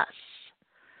with us.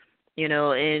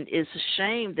 And it's a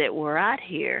shame that we're out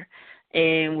here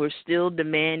and we're still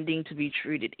demanding to be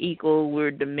treated equal.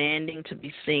 We're demanding to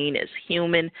be seen as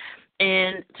human.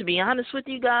 And to be honest with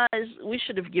you guys, we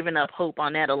should have given up hope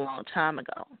on that a long time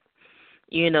ago.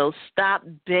 Stop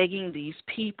begging these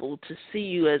people to see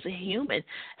you as a human.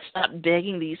 Stop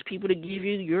begging these people to give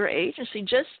you your agency.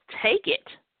 Just take it.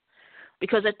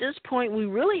 Because at this point, we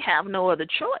really have no other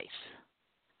choice.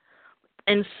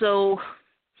 And so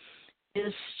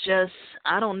it's just,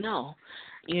 I don't know.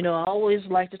 I always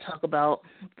like to talk about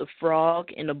the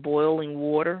frog in the boiling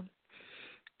water,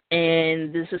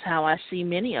 and this is how I see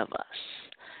many of us.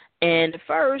 And at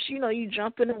first, you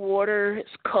jump in the water, it's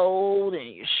cold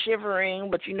and you're shivering,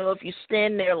 but if you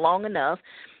stand there long enough,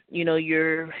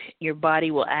 your body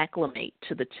will acclimate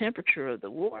to the temperature of the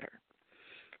water.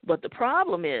 But the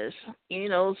problem is,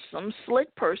 some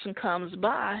slick person comes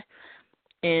by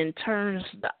and turns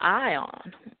the eye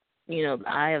on, the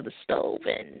eye of the stove,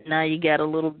 and now you got a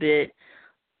little bit,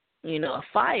 a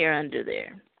fire under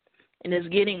there. And it's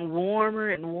getting warmer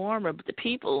and warmer, but the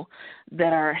people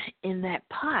that are in that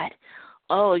pot,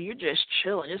 oh, you're just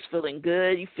chilling, just feeling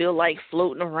good. You feel like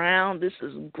floating around. This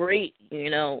is great,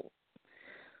 and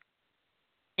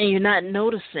you're not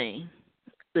noticing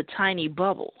the tiny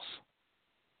bubbles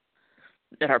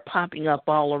that are popping up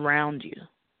all around you.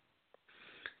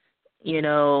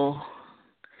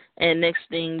 And next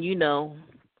thing you know,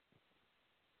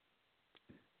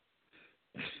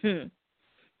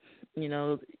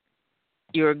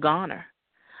 you're a goner.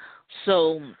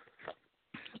 So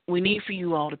we need for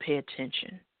you all to pay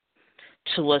attention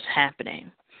to what's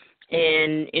happening.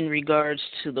 And in regards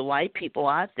to the white people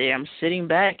out there, I'm sitting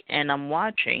back and I'm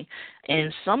watching,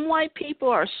 and some white people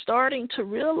are starting to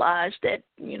realize that,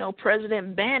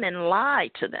 President Bannon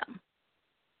lied to them.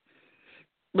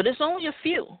 But it's only a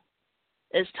few.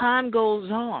 As time goes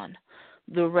on,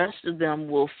 the rest of them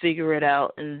will figure it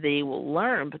out and they will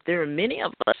learn. But there are many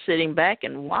of us sitting back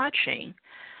and watching,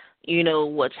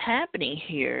 what's happening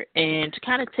here, and to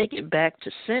kind of take it back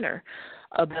to center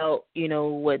about,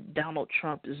 what Donald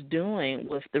Trump is doing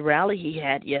with the rally he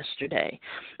had yesterday.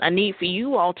 I need for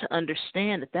you all to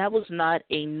understand that was not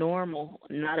a normal,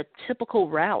 not a typical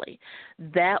rally.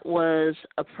 That was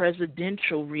a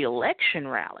presidential reelection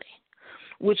rally,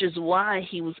 which is why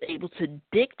he was able to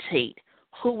dictate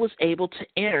who was able to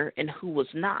enter and who was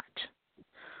not.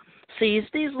 See,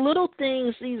 it's these little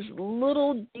things, these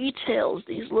little details,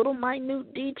 these little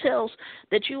minute details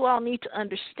that you all need to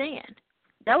understand.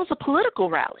 That was a political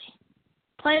rally,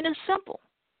 plain and simple.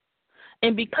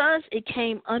 And because it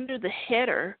came under the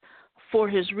header for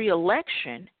his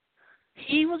reelection,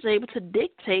 he was able to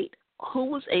dictate who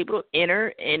was able to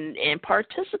enter and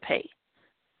participate.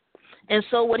 And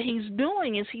so what he's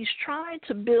doing is he's trying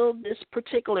to build this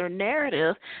particular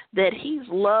narrative that he's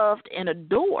loved and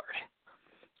adored.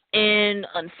 And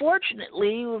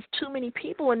unfortunately, with too many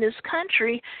people in this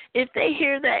country, if they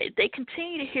hear that, if they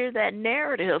continue to hear that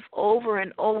narrative over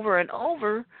and over and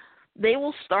over, they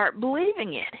will start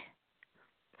believing it.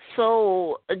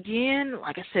 So again,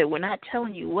 like I said, we're not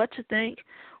telling you what to think.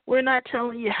 We're not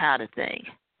telling you how to think.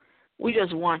 We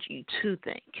just want you to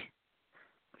think.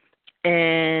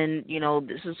 And,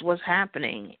 this is what's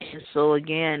happening. And so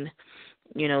again,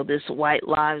 this White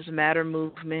Lives Matter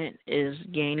movement is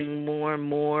gaining more and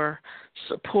more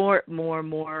support, more and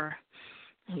more,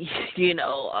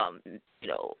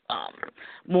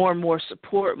 more and more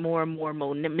support, more and more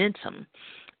momentum.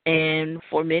 And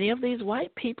for many of these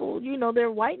white people,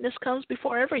 their whiteness comes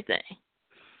before everything.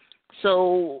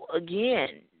 So again,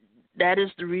 that is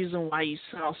the reason why you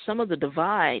saw some of the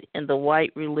divide in the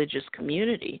white religious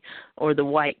community or the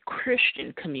white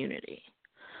Christian community,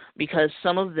 because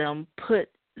some of them put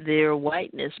their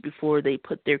whiteness before they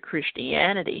put their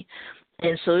Christianity.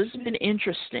 And so it's been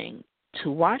interesting to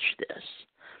watch this.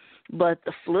 But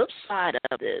the flip side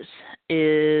of this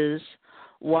is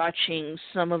watching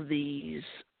some of these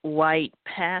white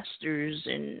pastors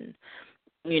and,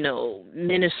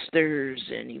 ministers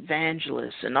and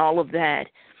evangelists and all of that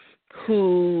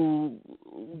who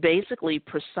basically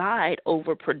preside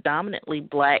over predominantly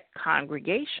black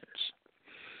congregations.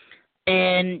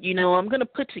 And, I'm going to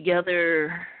put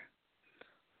together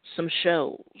some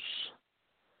shows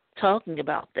talking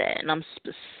about that. And I'm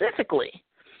specifically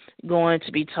going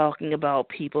to be talking about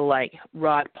people like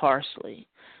Rod Parsley,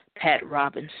 Pat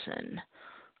Robinson,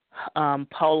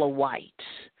 Paula White,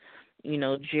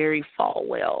 Jerry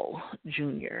Falwell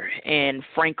Jr., and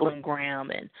Franklin Graham,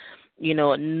 and,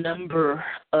 a number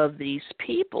of these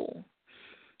people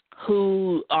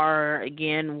who are,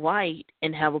 again, white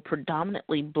and have a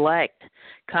predominantly black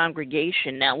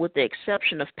congregation. Now, with the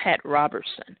exception of Pat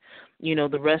Robertson,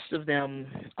 the rest of them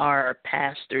are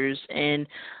pastors, and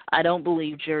I don't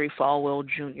believe Jerry Falwell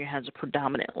Jr. has a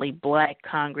predominantly black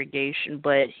congregation,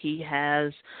 but he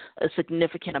has a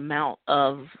significant amount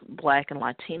of black and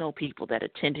Latino people that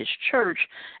attend his church,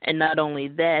 and not only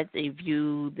that, they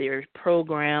view their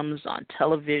programs on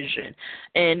television,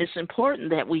 and it's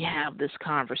important that we have this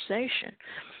conversation.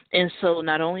 And so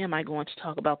not only am I going to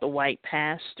talk about the white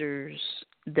pastors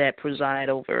that preside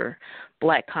over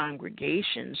black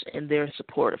congregations and their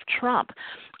support of Trump,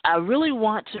 I really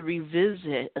want to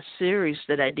revisit a series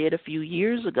that I did a few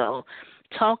years ago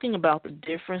talking about the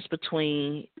difference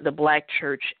between the black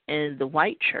church and the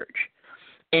white church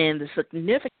and the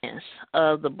significance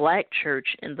of the black church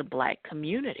in the black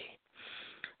community.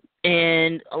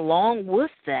 And along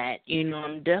with that,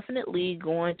 I'm definitely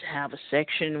going to have a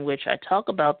section in which I talk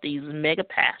about these mega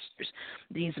pastors,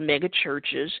 these mega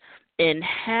churches, and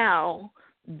how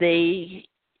they,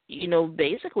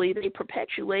 basically they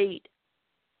perpetuate,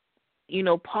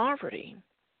 poverty.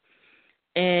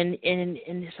 And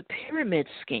it's a pyramid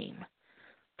scheme.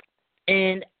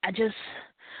 And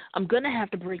I'm going to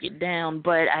have to break it down,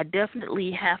 but I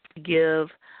definitely have to give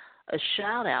a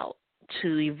shout out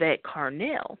to Yvette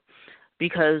Carnell,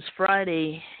 because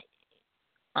Friday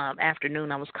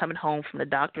afternoon I was coming home from the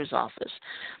doctor's office,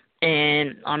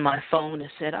 and on my phone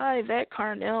it said, Yvette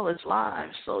Carnell is live.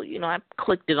 So, I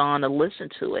clicked it on to listen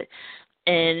to it.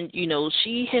 And,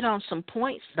 she hit on some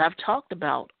points that I've talked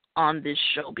about on this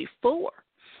show before.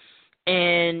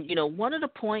 And, one of the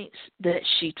points that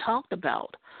she talked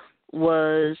about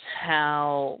was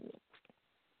how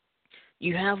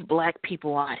you have black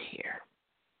people out here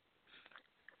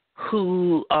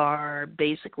who are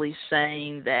basically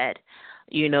saying that,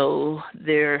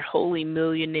 they're wholly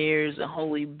millionaires and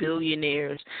wholly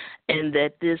billionaires, and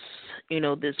that this,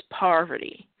 this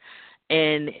poverty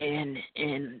and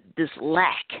this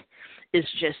lack is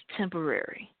just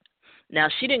temporary. Now,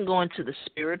 she didn't go into the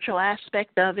spiritual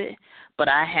aspect of it, but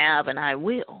I have and I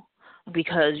will,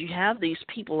 because you have these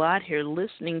people out here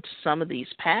listening to some of these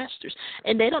pastors,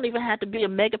 and they don't even have to be a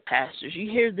mega pastors.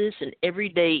 You hear this in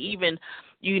everyday, even,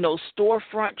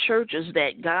 storefront churches,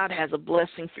 that God has a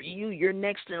blessing for you. You're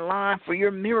next in line for your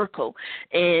miracle.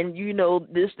 And,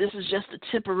 this is just a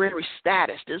temporary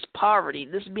status, this poverty,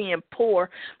 this being poor,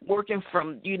 working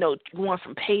from, going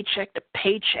from paycheck to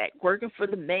paycheck, working for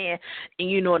the man,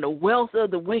 and, and the wealth of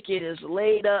the wicked is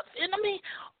laid up. And,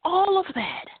 all of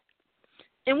that.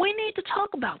 And we need to talk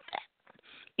about that.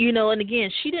 And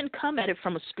again, she didn't come at it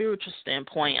from a spiritual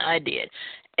standpoint. I did.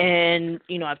 And,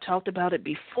 I've talked about it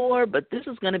before, but this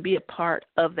is going to be a part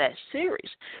of that series.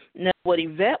 Now, what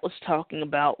Yvette was talking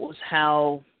about was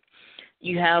how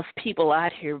you have people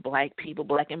out here, black people,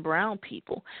 black and brown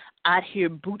people, out here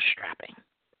bootstrapping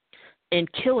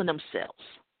and killing themselves.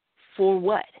 For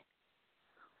what?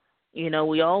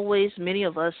 Many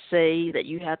of us say that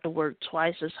you have to work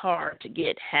twice as hard to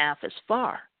get half as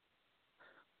far.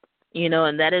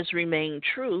 And that has remained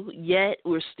true, yet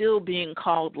we're still being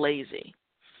called lazy.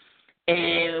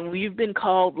 And we've been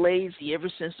called lazy ever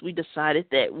since we decided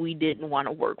that we didn't want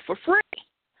to work for free.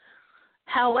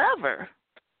 However,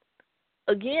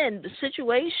 again, the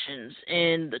situations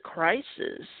and the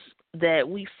crisis that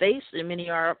we face in many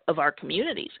of our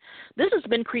communities, this has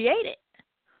been created.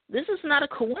 This is not a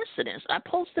coincidence. I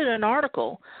posted an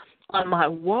article on my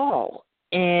wall,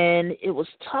 and it was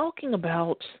talking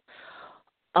about,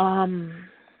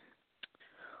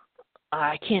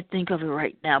 I can't think of it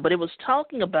right now, but it was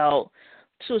talking about,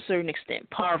 to a certain extent,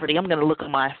 poverty. I'm going to look at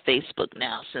my Facebook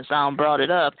now since I brought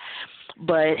it up.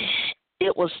 But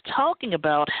it was talking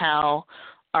about how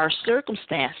our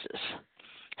circumstances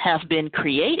have been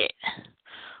created,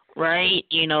 right?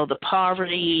 The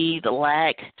poverty, the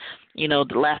lack, the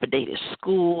dilapidated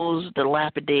schools, the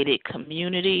dilapidated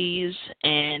communities,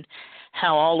 and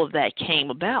how all of that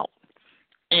came about.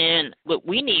 And what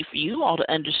we need for you all to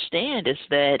understand is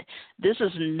that this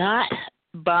is not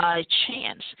by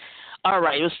chance. All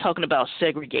right, it was talking about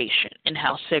segregation and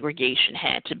how segregation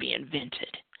had to be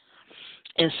invented.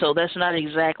 And so that's not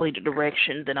exactly the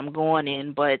direction that I'm going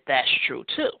in, but that's true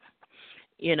too.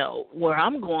 Where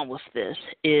I'm going with this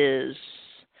is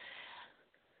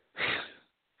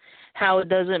how it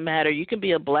doesn't matter. You can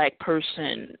be a black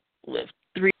person with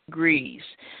 3 degrees,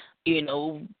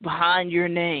 behind your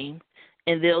name,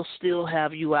 and they'll still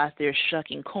have you out there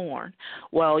shucking corn,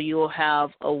 while you'll have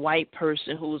a white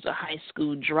person who's a high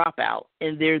school dropout,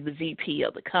 and they're the VP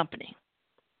of the company.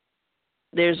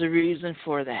 There's a reason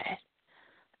for that.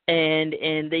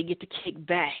 And they get to kick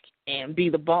back and be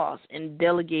the boss and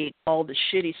delegate all the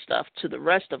shitty stuff to the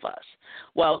rest of us,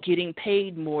 while getting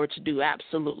paid more to do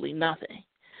absolutely nothing.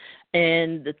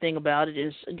 And the thing about it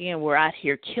is, again, we're out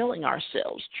here killing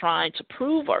ourselves, trying to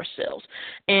prove ourselves,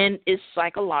 and it's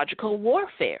psychological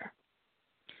warfare.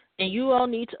 And you all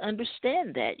need to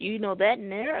understand that. That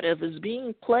narrative is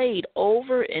being played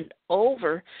over and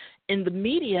over in the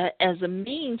media as a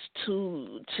means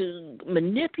to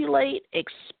manipulate,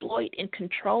 exploit, and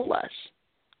control us.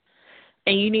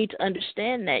 And you need to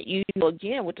understand that.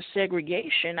 Again, with the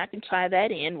segregation, I can tie that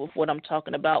in with what I'm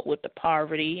talking about with the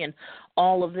poverty and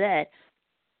all of that.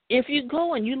 If you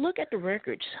go and you look at the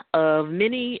records of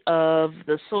many of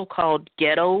the so-called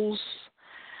ghettos,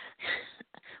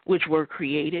 which were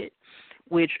created,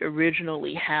 which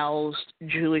originally housed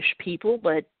Jewish people,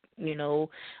 but,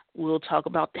 we'll talk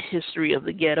about the history of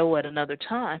the ghetto at another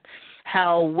time,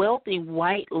 how wealthy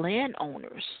white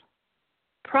landowners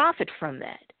profit from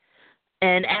that.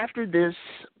 And after this,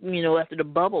 after the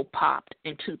bubble popped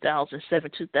in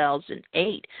 2007,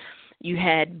 2008, You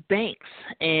had banks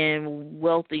and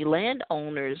wealthy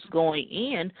landowners going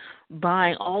in,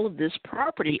 buying all of this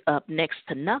property up next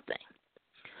to nothing.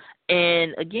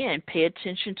 And again, pay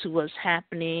attention to what's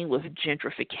happening with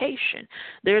gentrification.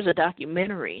 There's a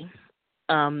documentary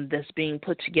that's being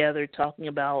put together talking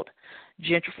about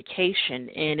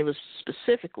gentrification, and it was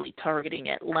specifically targeting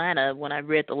Atlanta when I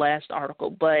read the last article,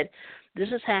 but this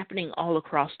is happening all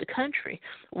across the country.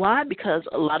 Why? Because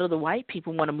a lot of the white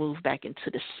people want to move back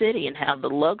into the city and have the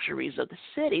luxuries of the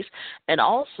cities, and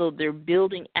also they're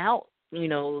building out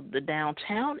the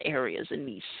downtown areas in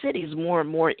these cities. More and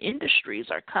more industries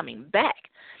are coming back.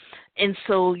 And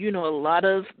so, a lot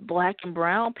of black and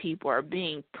brown people are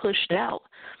being pushed out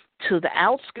to the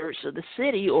outskirts of the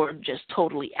city or just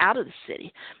totally out of the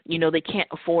city. They can't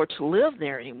afford to live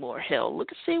there anymore. Hell, look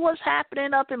and see what's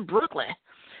happening up in Brooklyn.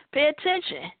 Pay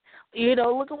attention.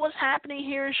 Look at what's happening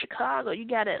here in Chicago. You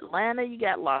got Atlanta, you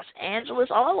got Los Angeles,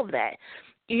 all of that.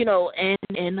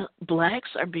 And blacks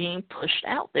are being pushed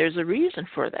out. There's a reason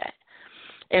for that.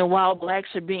 And while blacks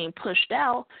are being pushed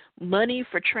out, money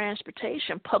for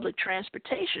transportation, public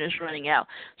transportation, is running out.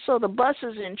 So the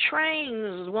buses and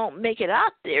trains won't make it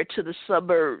out there to the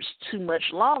suburbs too much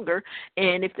longer.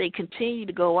 And if they continue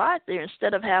to go out there,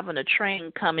 instead of having a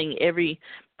train coming every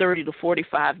 30 to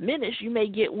 45 minutes, you may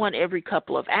get one every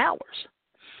couple of hours.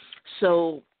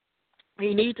 So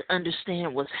you need to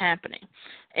understand what's happening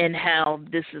and how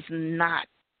this is not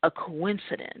a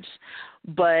coincidence.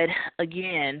 But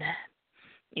again,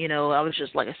 I was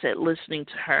just, like I said, listening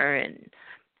to her, and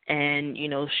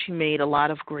she made a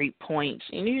lot of great points.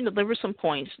 And, there were some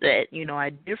points that,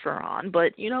 I differ on,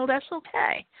 but, that's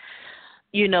okay.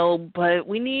 But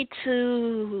we need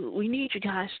you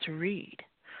guys to read.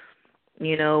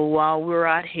 While we're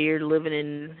out here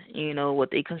living in,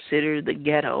 what they consider the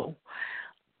ghetto,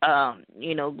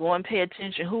 go and pay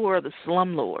attention. Who are the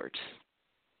slumlords?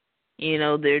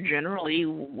 They're generally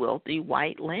wealthy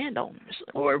white landowners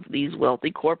or these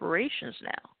wealthy corporations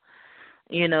now.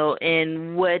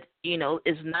 And what,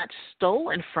 is not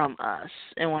stolen from us.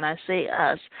 And when I say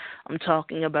us, I'm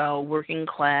talking about working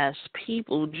class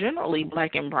people, generally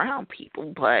black and brown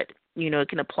people, but, it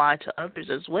can apply to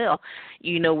others as well.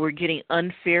 We're getting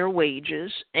unfair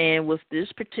wages, and with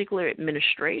this particular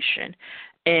administration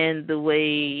and the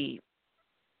way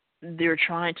they're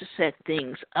trying to set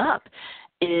things up,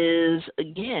 is,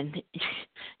 again,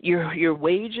 your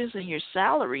wages and your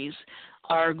salaries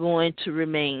are going to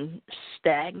remain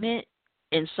stagnant,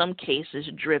 in some cases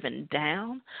driven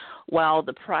down, while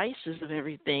the prices of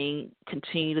everything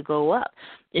continue to go up.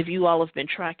 If you all have been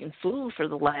tracking food for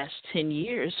the last 10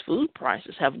 years, food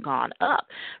prices have gone up.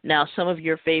 Now, some of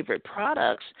your favorite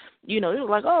products, you're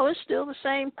like, oh, it's still the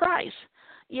same price.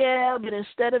 Yeah, but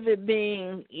instead of it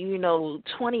being,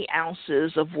 20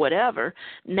 ounces of whatever,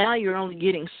 now you're only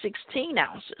getting 16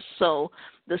 ounces. So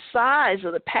the size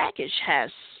of the package has,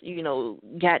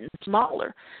 gotten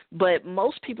smaller. But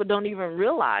most people don't even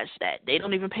realize that. They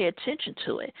don't even pay attention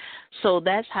to it. So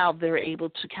that's how they're able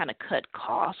to kind of cut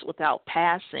costs without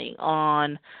passing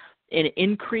on an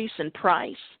increase in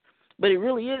price. But it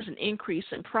really is an increase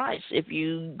in price if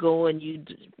you go and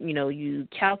you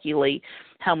calculate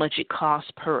how much it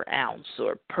costs per ounce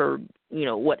or per,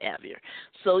 whatever.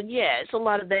 So, yeah, it's a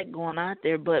lot of that going out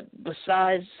there. But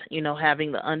besides,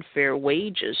 having the unfair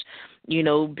wages,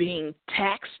 being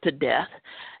taxed to death,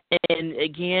 and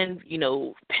again,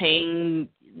 paying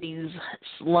these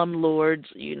slumlords,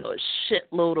 a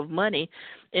shitload of money.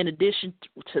 In addition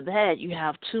to that, you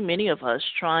have too many of us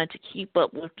trying to keep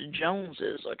up with the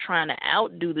Joneses or trying to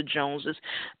outdo the Joneses.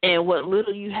 And what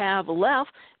little you have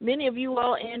left, many of you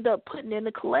all end up putting in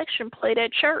the collection plate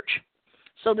at church.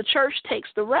 So the church takes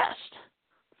the rest.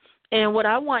 And what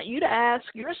I want you to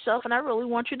ask yourself, and I really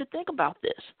want you to think about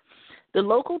this, the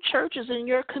local churches in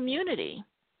your community,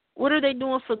 what are they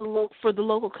doing for the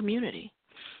local community?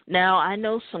 Now, I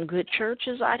know some good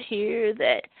churches out here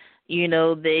that,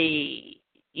 they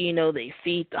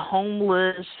feed the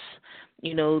homeless,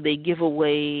 they give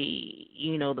away,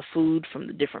 the food from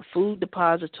the different food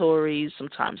depositories.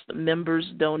 Sometimes the members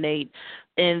donate,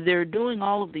 and they're doing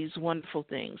all of these wonderful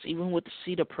things, even with the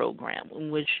CETA program,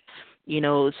 in which,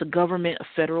 it's a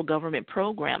federal government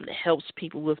program that helps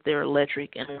people with their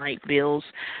electric and light bills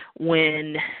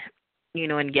when,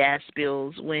 and gas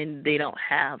bills when they don't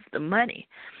have the money.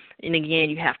 And again,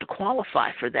 you have to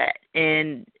qualify for that.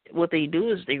 And what they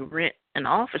do is they rent an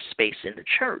office space in the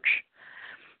church.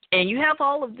 And you have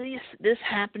all of this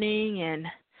happening,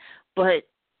 but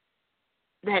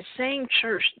that same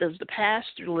church, does the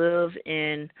pastor live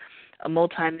in a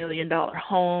multi-million-dollar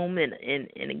home in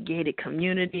a gated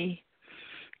community?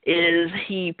 Is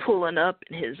he pulling up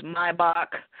in his Maybach,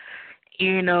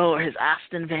 or his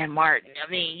Aston Van Martin? I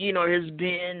mean, his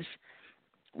Benz,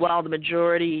 while the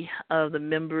majority of the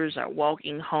members are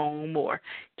walking home or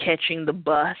catching the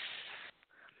bus.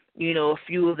 A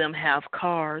few of them have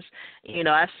cars.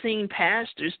 I've seen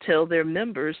pastors tell their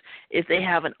members if they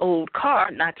have an old car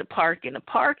not to park in a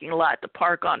parking lot, to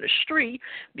park on the street,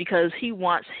 because he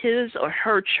wants his or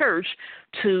her church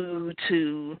to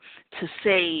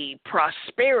say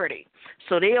prosperity.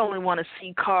 So they only want to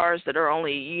see cars that are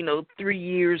only, 3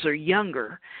 years or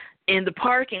younger in the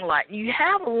parking lot. You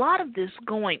have a lot of this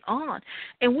going on,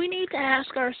 and we need to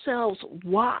ask ourselves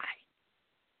why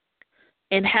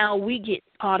and how we get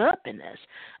caught up in this.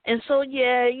 And so,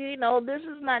 this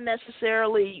is not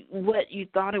necessarily what you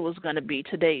thought it was going to be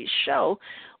today's show,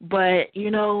 but,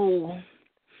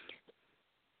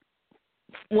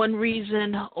 one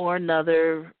reason or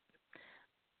another,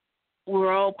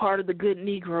 we're all part of the good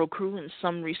Negro crew in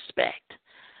some respect,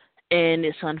 and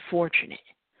it's unfortunate.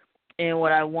 And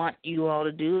what I want you all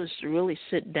to do is to really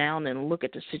sit down and look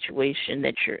at the situation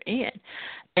that you're in.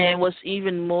 And what's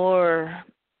even more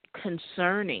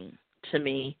concerning to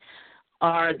me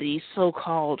are the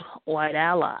so-called white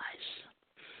allies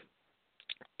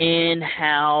and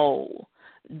how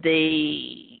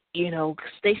they,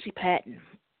 Stacey Patton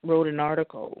wrote an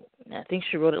article. I think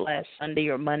she wrote it last Sunday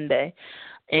or Monday,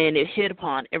 and it hit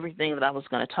upon everything that I was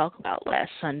going to talk about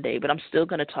last Sunday, but I'm still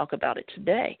going to talk about it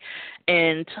today.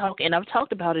 And I've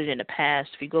talked about it in the past.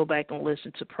 If you go back and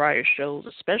listen to prior shows,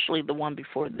 especially the one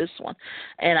before this one,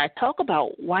 and I talk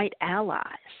about white allies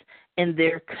and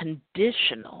their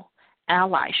conditional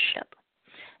allyship,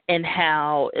 and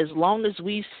how as long as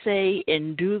we say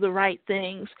and do the right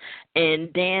things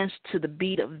and dance to the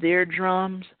beat of their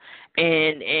drums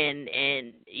and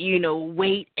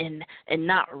wait and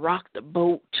not rock the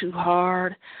boat too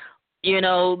hard,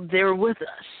 they're with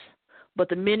us. But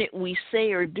the minute we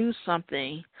say or do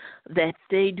something that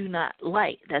they do not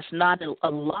like, that's not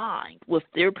aligned with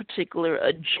their particular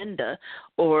agenda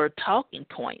or talking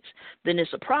points, then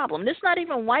it's a problem. And it's not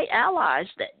even white allies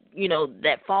that,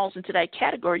 that falls into that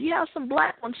category. You have some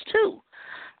black ones too.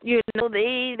 They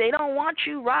don't want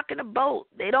you rocking a boat.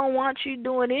 They don't want you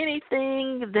doing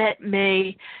anything that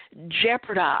may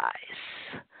jeopardize,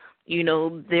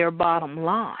 their bottom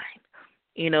line.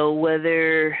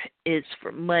 Whether it's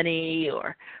for money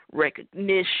or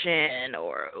recognition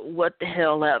or what the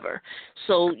hell ever.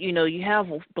 So, you have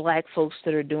black folks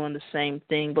that are doing the same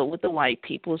thing, but with the white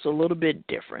people, it's a little bit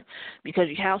different because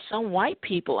you have some white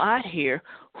people out here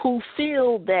who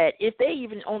feel that if they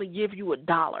even only give you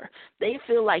 $1, they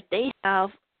feel like they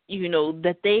have,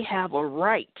 that they have a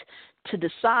right to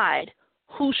decide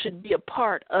who should be a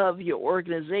part of your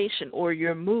organization or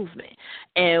your movement.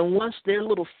 And once their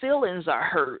little feelings are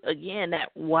hurt, again,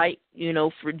 that white,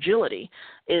 fragility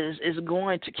is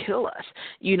going to kill us.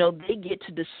 They get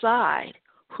to decide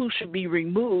who should be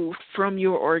removed from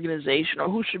your organization or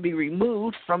who should be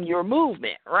removed from your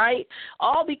movement, right?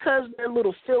 All because their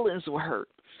little feelings were hurt.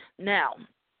 Now,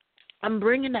 I'm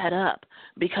bringing that up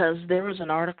because there was an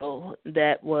article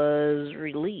that was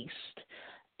released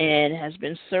and has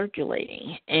been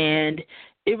circulating, and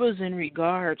it was in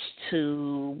regards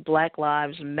to Black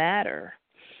Lives Matter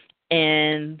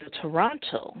and the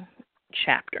Toronto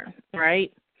chapter,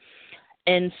 right?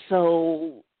 And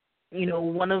so,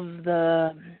 one of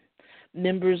the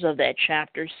members of that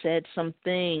chapter said some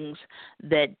things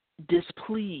that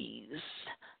displeased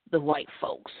the white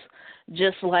folks,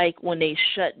 just like when they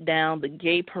shut down the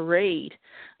gay parade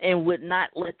and would not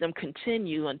let them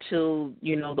continue until,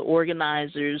 the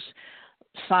organizers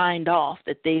signed off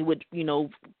that they would,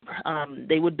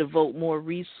 they would devote more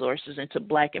resources into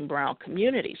black and brown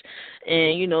communities.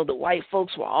 And, the white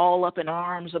folks were all up in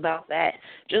arms about that,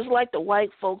 just like the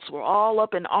white folks were all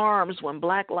up in arms when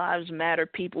Black Lives Matter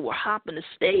people were hopping the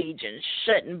stage and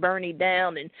shutting Bernie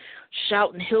down and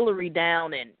shouting Hillary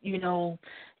down and,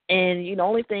 And, the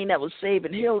only thing that was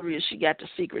saving Hillary is she got the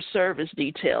Secret Service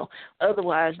detail.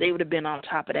 Otherwise, they would have been on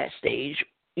top of that stage,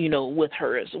 with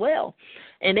her as well.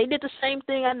 And they did the same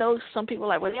thing. I know some people are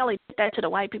like, well, they only did that to the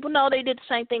white people. No, they did the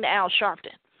same thing to Al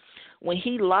Sharpton. When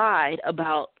he lied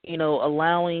about,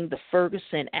 allowing the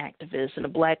Ferguson activists and the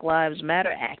Black Lives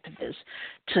Matter activists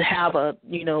to have a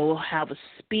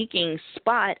speaking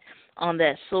spot on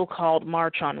that so-called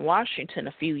March on Washington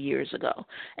a few years ago.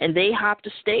 And they hopped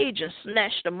the stage and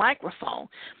snatched the microphone.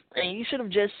 And you should have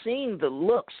just seen the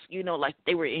looks, like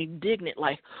they were indignant,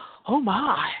 like, oh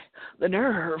my, the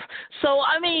nerve. So,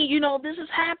 this is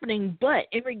happening. But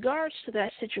in regards to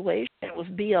that situation with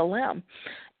BLM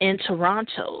in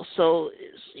Toronto, so,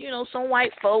 some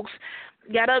white folks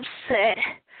got upset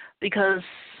because,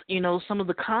 some of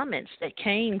the comments that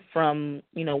came from,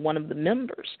 one of the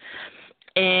members.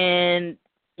 And,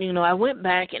 I went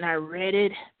back and I read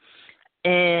it,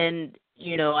 and,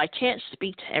 I can't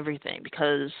speak to everything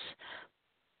because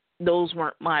those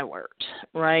weren't my words,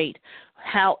 right?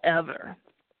 However,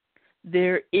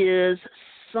 there is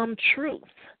some truth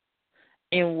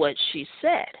in what she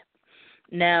said.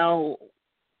 Now,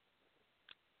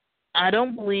 I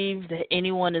don't believe that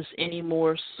anyone is any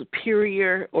more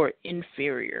superior or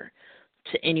inferior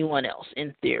to anyone else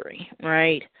in theory,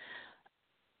 right?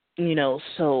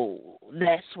 So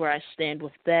that's where I stand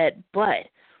with that. But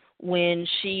when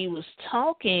she was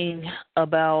talking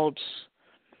about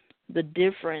the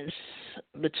difference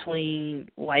between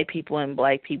white people and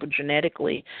black people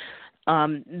genetically,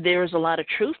 there's a lot of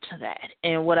truth to that.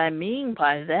 And what I mean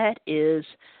by that is,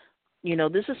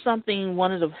 this is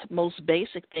one of the most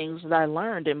basic things that I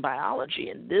learned in biology,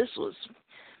 and this was,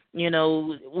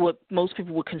 what most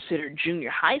people would consider junior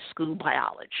high school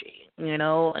biology,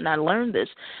 and I learned this.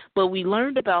 But we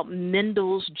learned about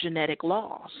Mendel's genetic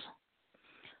laws.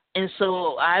 And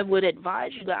so I would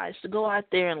advise you guys to go out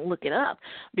there and look it up,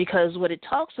 because what it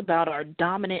talks about are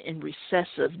dominant and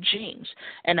recessive genes.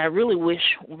 And I really wish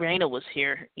Raina was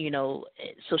here,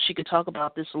 so she could talk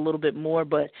about this a little bit more,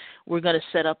 but we're going to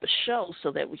set up a show so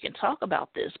that we can talk about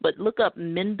this. But look up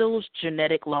Mendel's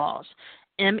genetic laws,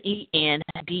 Mendel,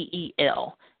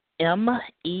 Mendel,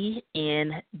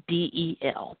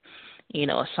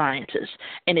 a scientist.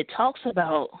 And it talks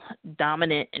about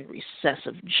dominant and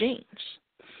recessive genes.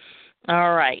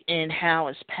 All right, and how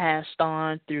it's passed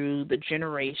on through the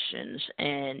generations,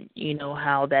 and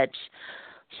how that's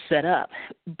set up.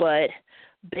 But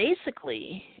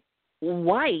basically,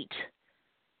 white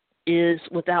is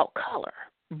without color,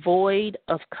 void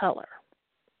of color.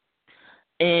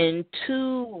 And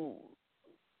two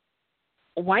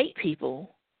white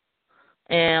people,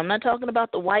 and I'm not talking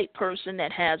about the white person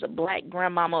that has a black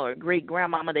grandmama or a great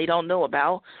grandmama they don't know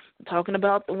about. I'm talking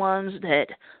about the ones that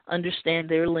understand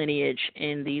their lineage,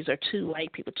 and these are two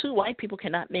white people. Two white people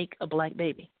cannot make a black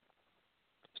baby.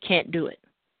 Can't do it.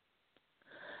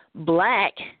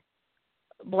 Black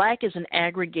is an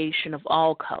aggregation of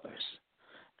all colors,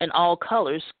 and all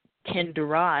colors can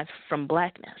derive from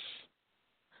blackness.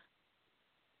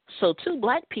 So two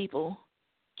black people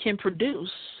can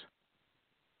produce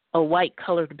a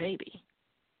white-colored baby.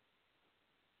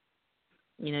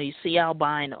 You see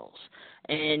albinos,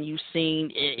 and you've seen,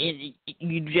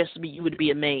 you would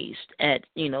be amazed at,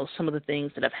 some of the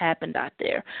things that have happened out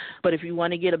there. But if you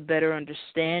want to get a better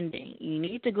understanding, you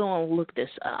need to go and look this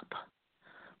up,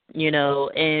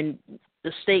 and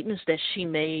the statements that she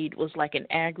made was like an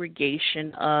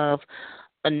aggregation of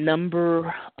a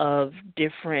number of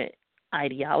different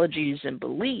ideologies and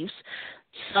beliefs.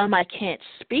 Some I can't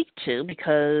speak to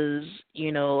because,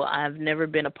 I've never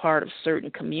been a part of certain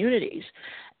communities.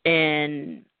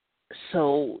 And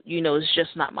so, it's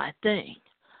just not my thing.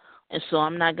 And so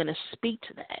I'm not going to speak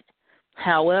to that.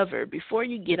 However, before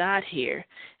you get out here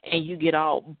and you get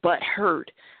all butthurt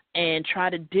and try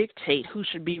to dictate who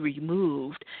should be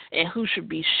removed and who should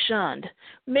be shunned,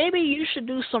 maybe you should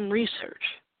do some research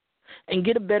and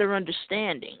get a better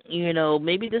understanding.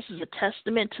 Maybe this is a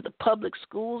testament to the public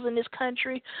schools in this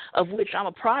country, of which I'm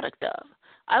a product of.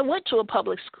 I went to a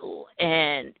public school,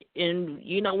 and in,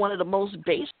 one of the most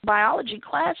basic biology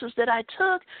classes that I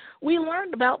took, we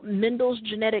learned about Mendel's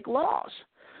genetic laws.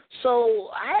 So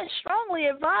I strongly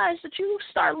advise that you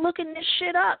start looking this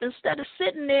shit up instead of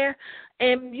sitting there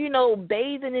and,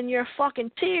 bathing in your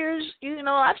fucking tears.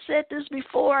 I've said this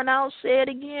before, and I'll say it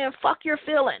again. Fuck your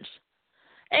feelings.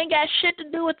 Ain't got shit to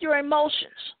do with your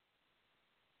emotions.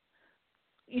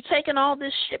 You're taking all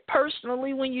this shit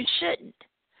personally when you shouldn't.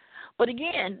 But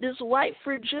again, this white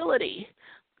fragility,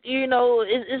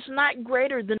 it's not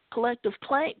greater than the collective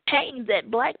pain that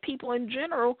black people in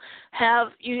general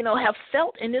have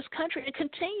felt in this country and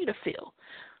continue to feel.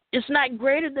 It's not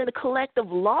greater than the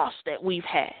collective loss that we've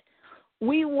had.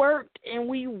 We worked and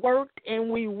we worked and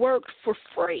we worked for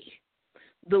free.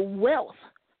 The wealth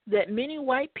that many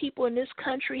white people in this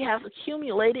country have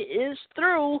accumulated is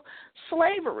through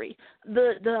slavery.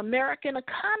 The American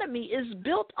economy is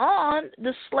built on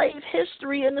the slave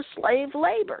history and the slave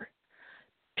labor,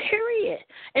 period.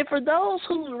 And for those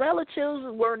whose relatives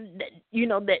were,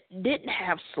 that didn't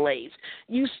have slaves,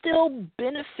 you still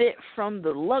benefit from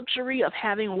the luxury of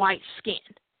having white skin,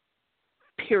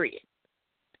 period.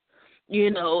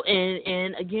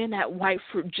 And again, that white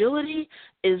fragility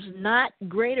is not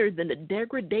greater than the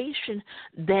degradation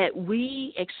that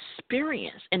we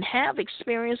experience and have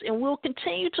experienced and will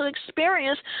continue to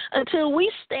experience until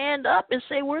we stand up and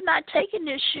say we're not taking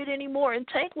this shit anymore and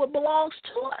take what belongs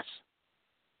to us.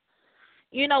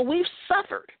 We've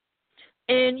suffered.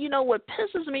 And, what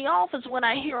pisses me off is when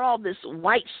I hear all this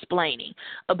white-splaining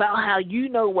about how you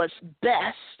know what's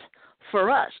best for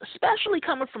us, especially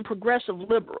coming from progressive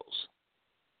liberals.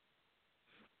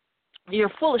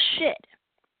 You're full of shit.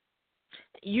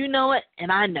 You know it,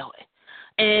 and I know it.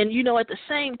 And, at the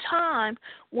same time,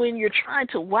 when you're trying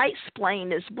to white-splain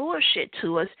this bullshit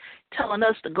to us, telling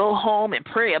us to go home and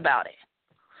pray about it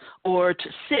or to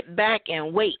sit back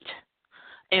and wait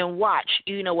and watch,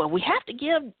 we have to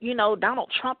give,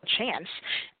 Donald Trump a chance,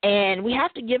 and we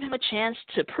have to give him a chance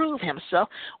to prove himself.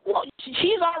 Well,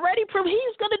 he's already proved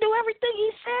he's going to do everything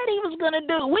he said he was going to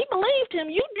do. We believed him.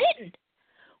 You didn't.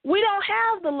 We don't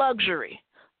have the luxury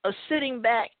of sitting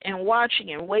back and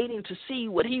watching and waiting to see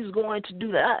what he's going to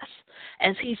do to us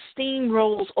as he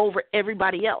steamrolls over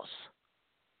everybody else.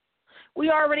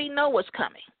 We already know what's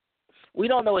coming. We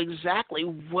don't know exactly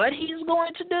what he's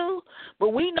going to do, but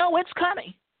we know it's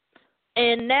coming.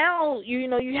 And now,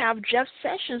 you have Jeff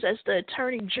Sessions as the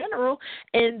Attorney General,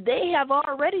 and they have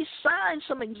already signed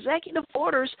some executive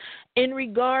orders in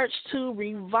regards to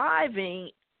reviving,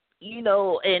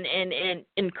 and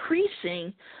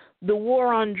increasing the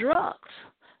war on drugs,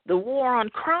 the war on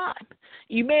crime.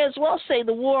 You may as well say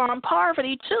the war on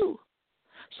poverty, too.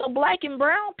 So black and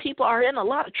brown people are in a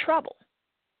lot of trouble.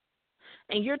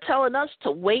 And you're telling us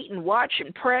to wait and watch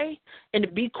and pray and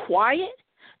to be quiet?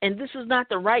 And this is not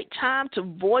the right time to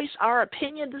voice our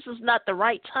opinion. This is not the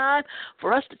right time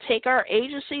for us to take our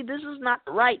agency. This is not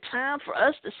the right time for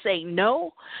us to say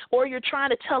no, or you're trying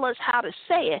to tell us how to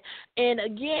say it. And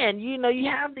again, you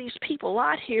have these people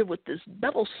out here with this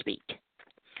doublespeak.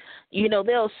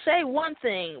 They'll say one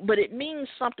thing, but it means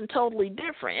something totally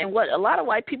different. And what a lot of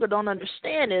white people don't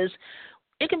understand is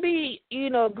it can be,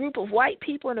 a group of white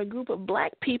people and a group of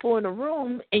black people in a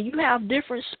room, and you have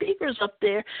different speakers up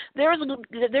there. There's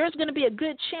going to be a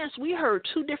good chance we heard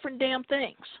two different damn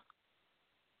things.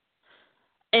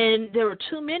 And there are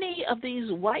too many of these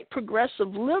white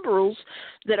progressive liberals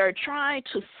that are trying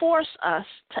to force us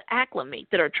to acclimate,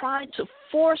 that are trying to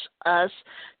force us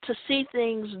to see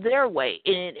things their way.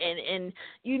 And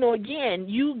again,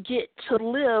 you get to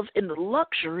live in the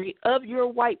luxury of your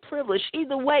white privilege.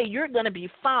 Either way, you're going to be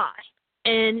fine.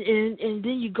 And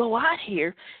then you go out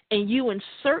here and you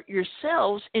insert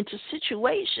yourselves into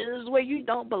situations where you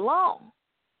don't belong.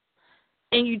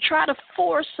 And you try to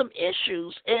force some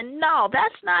issues. And no,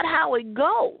 that's not how it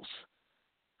goes.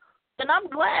 And I'm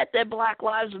glad that Black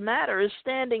Lives Matter is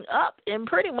standing up and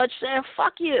pretty much saying,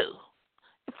 fuck you.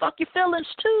 And fuck your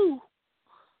feelings too.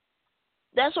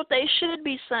 That's what they should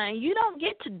be saying. You don't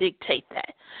get to dictate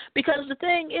that. Because the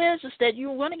thing is that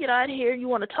you want to get out here, you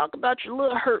want to talk about your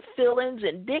little hurt feelings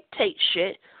and dictate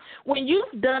shit when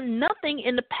you've done nothing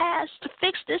in the past to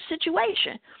fix this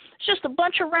situation. It's just a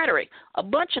bunch of rhetoric, a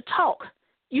bunch of talk.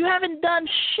 You haven't done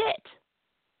shit.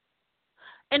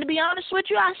 And to be honest with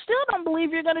you, I still don't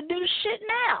believe you're going to do shit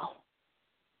now.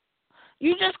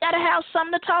 You just got to have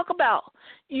something to talk about.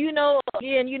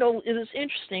 Again, it was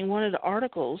interesting. One of the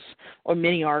articles, or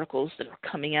many articles that are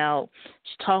coming out,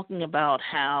 is talking about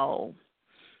how,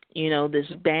 this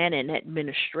Bannon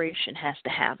administration has to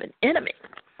have an enemy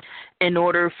in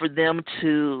order for them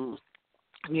to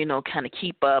kind of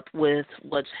keep up with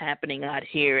what's happening out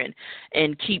here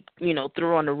and keep,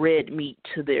 throwing the red meat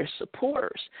to their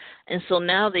supporters. And so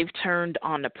now they've turned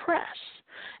on the press.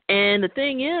 And the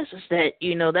thing is that,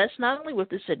 that's not only with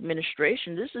this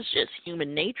administration, this is just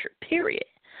human nature, period.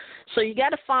 So you got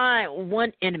to find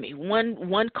one enemy,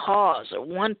 one cause or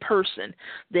one person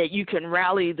that you can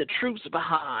rally the troops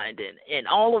behind and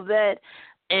all of that,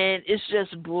 and it's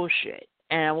just bullshit.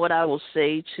 And what I will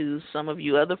say to some of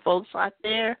you other folks out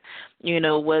there,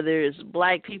 whether it's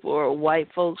black people or white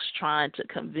folks trying to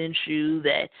convince you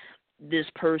that this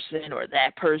person or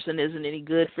that person isn't any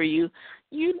good for you,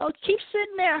 keep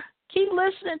sitting there. Keep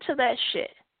listening to that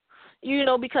shit.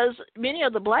 Because many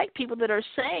of the black people that are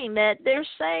saying that, they're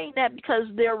saying that because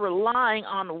they're relying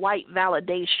on white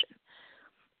validation.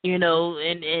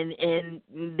 And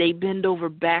they bend over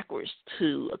backwards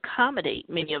to accommodate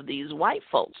many of these white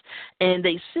folks. And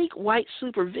they seek white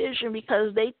supervision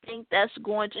because they think that's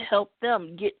going to help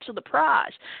them get to the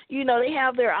prize. They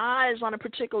have their eyes on a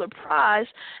particular prize,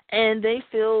 and they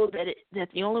feel that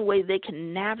the only way they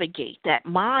can navigate that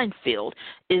minefield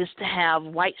is to have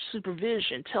white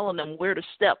supervision telling them where to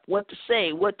step, what to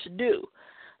say, what to do.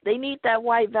 They need that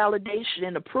white validation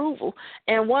and approval.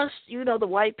 And once, the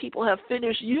white people have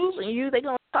finished using you, they're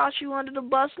going to toss you under the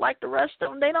bus like the rest of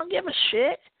them. They don't give a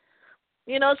shit.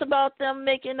 It's about them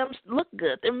making them look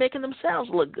good. They're making themselves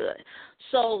look good.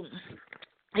 So,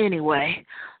 anyway,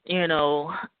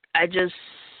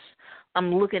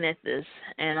 I'm looking at this,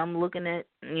 and I'm looking at,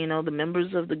 the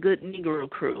members of the good Negro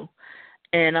crew,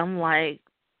 and I'm like,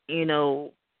 the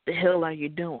hell are you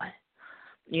doing?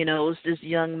 It's this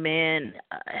young man,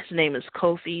 his name is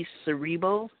Kofi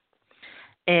Cerebo,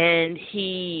 and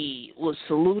he was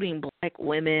saluting black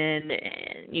women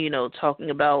and, talking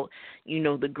about,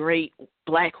 the great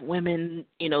black women,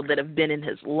 that have been in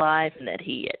his life and that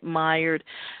he admired.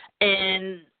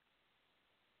 And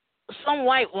some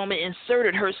white woman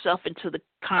inserted herself into the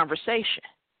conversation.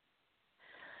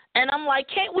 And I'm like,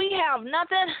 can't we have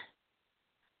nothing?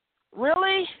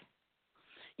 Really?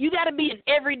 You got to be in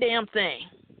every damn thing.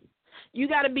 You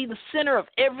got to be the center of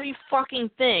every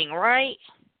fucking thing, right?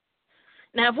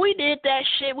 Now, if we did that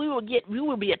shit, we would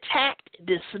be attacked,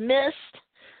 dismissed,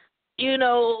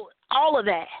 all of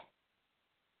that.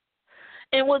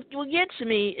 And what gets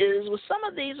me is with some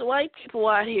of these white people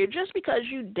out here, just because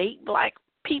you date black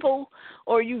people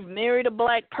or you've married a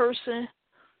black person,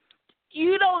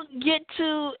 you don't get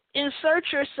to insert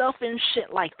yourself in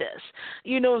shit like this.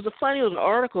 It was an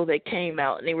article that came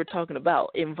out, and they were talking about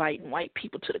inviting white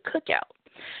people to the cookout.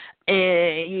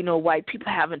 And, white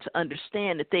people having to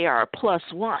understand that they are a plus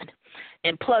one.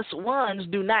 And plus ones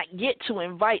do not get to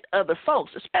invite other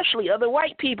folks, especially other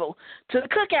white people, to the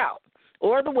cookout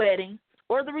or the wedding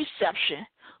or the reception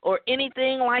or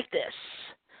anything like this.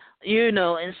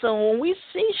 And so when we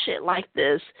see shit like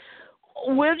this,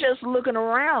 we're just looking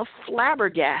around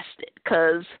flabbergasted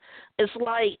because it's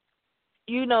like,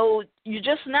 you're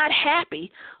just not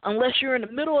happy unless you're in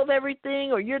the middle of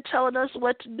everything or you're telling us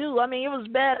what to do. I mean, it was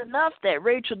bad enough that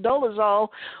Rachel Dolezal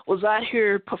was out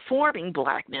here performing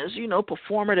blackness,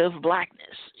 performative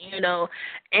blackness,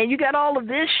 and you got all of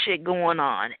this shit going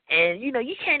on. And, you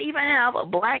can't even have a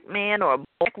black man or a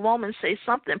black woman say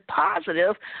something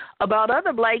positive about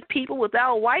other black people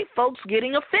without white folks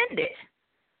getting offended.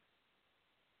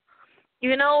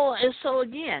 And so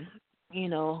again,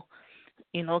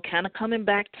 kind of coming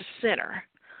back to center,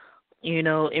 in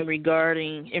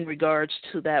regards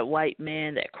to that white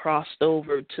man that crossed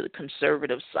over to the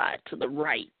conservative side, to the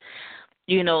right.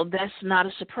 That's not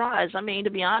a surprise. I mean, to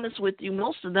be honest with you,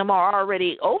 most of them are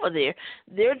already over there.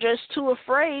 They're just too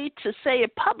afraid to say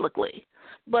it publicly.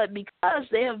 But because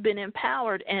they have been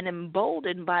empowered and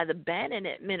emboldened by the Bannon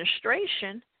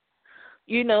administration,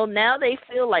 now they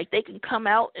feel like they can come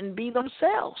out and be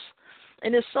themselves.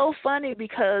 And it's so funny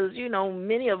because,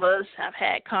 many of us have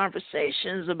had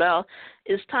conversations about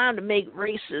it's time to make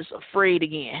racists afraid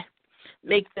again,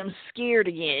 make them scared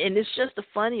again. And it's just the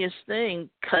funniest thing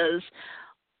because,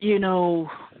 many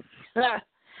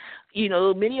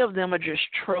of them are just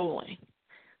trolling.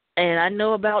 And I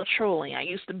know about trolling. I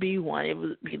used to be one. It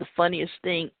would be the funniest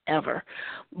thing ever.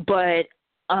 But,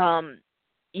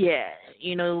 yeah,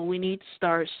 we need to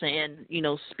start saying,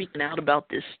 speaking out about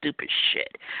this stupid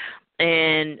shit.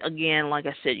 And again, like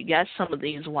I said, you got some of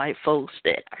these white folks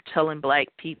that are telling black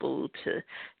people to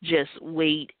just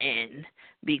wait and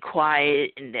be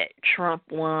quiet and that Trump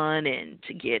won and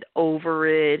to get over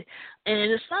it.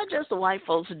 And it's not just the white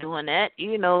folks doing that.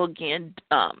 Again,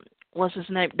 what's his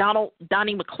name?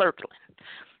 Donnie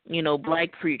McClurkin,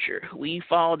 black preacher. We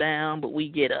fall down, but we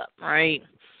get up, right?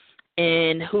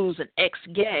 And who's an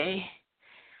ex-gay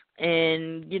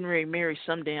and getting ready to marry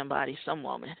some damn body, some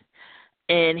woman.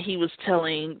 And he was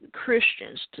telling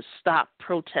Christians to stop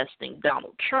protesting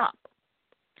Donald Trump,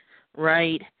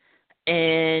 right?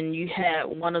 And you had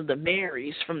one of the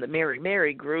Marys from the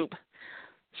Mary group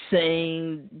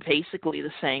saying basically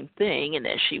the same thing, and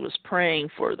that she was praying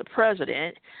for the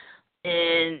president.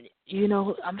 And,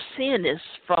 I'm seeing this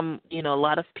from, a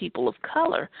lot of people of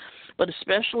color, but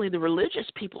especially the religious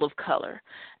people of color.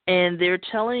 And they're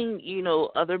telling,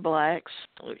 other blacks,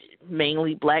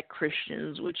 mainly black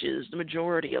Christians, which is the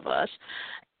majority of us,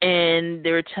 and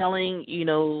they're telling,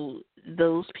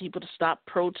 those people to stop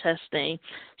protesting,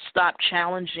 stop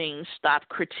challenging, stop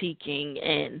critiquing,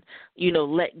 and,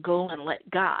 let go and let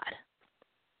God.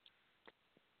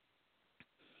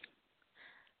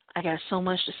 I got so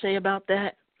much to say about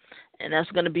that, and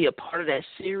that's going to be a part of that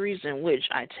series in which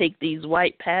I take these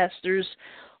white pastors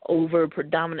over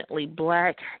predominantly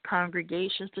black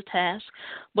congregations to task.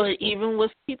 But even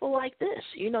with people like this,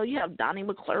 you have Donnie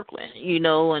McClurkin,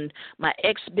 and my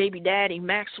ex-baby daddy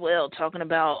Maxwell talking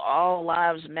about all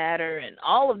lives matter and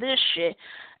all of this shit.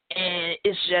 And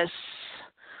it's just,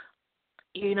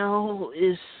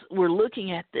 is we're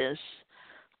looking at this,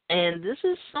 and this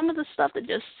is some of the stuff that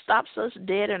just stops us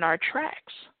dead in our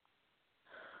tracks.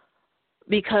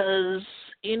 Because,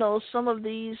 some of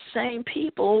these same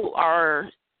people are,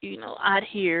 out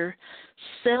here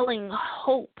selling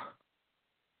hope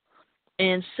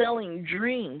and selling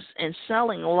dreams and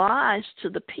selling lies to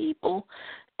the people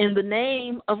in the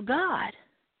name of God.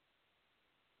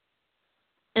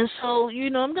 And so,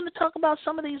 I'm going to talk about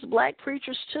some of these black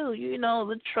preachers too.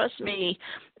 Trust me,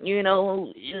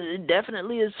 it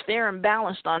definitely is fair and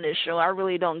balanced on this show. I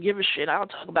really don't give a shit. I'll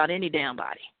talk about any damn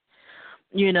body.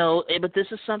 But this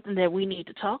is something that we need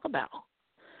to talk about.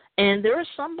 And there are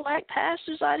some black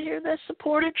pastors out here that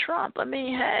supported Trump. I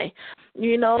mean, hey,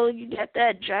 you got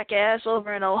that jackass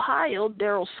over in Ohio,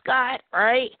 Daryl Scott,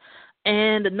 right?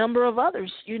 And a number of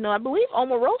others. I believe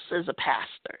Omarosa is a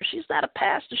pastor. She's not a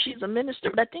pastor, she's a minister,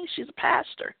 but I think she's a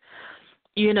pastor.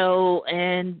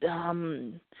 And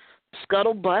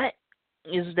scuttlebutt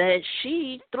is that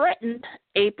she threatened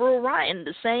April Ryan,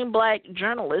 the same black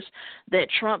journalist that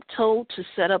Trump told to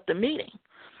set up the meeting.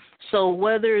 So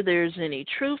whether there's any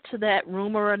truth to that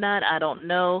rumor or not, I don't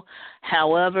know.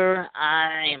 However,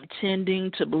 I am tending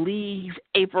to believe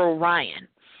April Ryan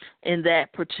in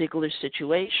that particular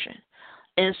situation.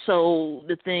 And so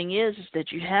the thing is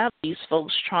that you have these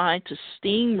folks trying to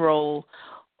steamroll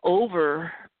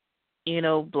over,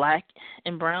 black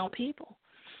and brown people.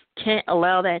 Can't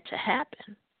allow that to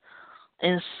happen.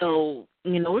 And so,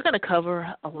 we're going to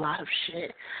cover a lot of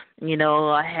shit.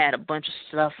 I had a bunch of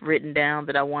stuff written down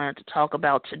that I wanted to talk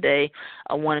about today.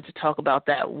 I wanted to talk about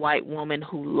that white woman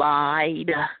who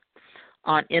lied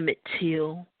on Emmett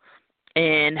Till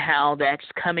and how that's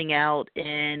coming out,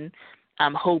 and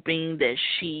I'm hoping that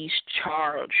she's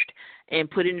charged and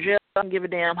put in jail. I don't give a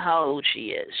damn how old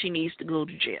she is. She needs to go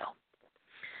to jail.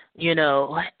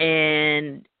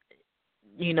 And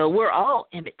we're all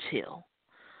Emmett Till.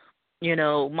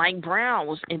 Mike Brown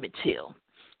was Emmett Till.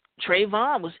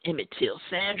 Trayvon was Emmett Till.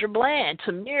 Sandra Bland,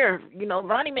 Tamir,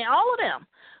 Ronnie Mae, all of them.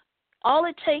 All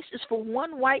it takes is for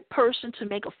one white person to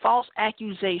make a false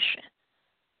accusation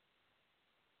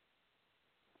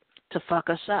to fuck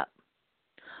us up.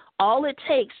 All it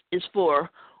takes is for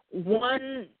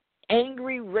one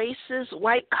angry, racist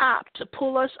white cop to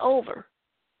pull us over,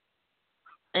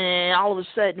 and all of a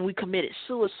sudden we committed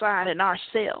suicide in our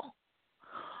cell.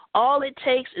 All it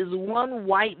takes is one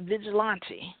white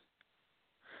vigilante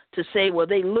to say, well,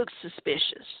 they look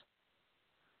suspicious,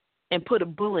 and put a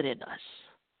bullet in us.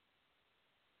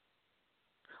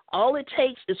 All it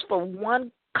takes is for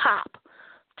one cop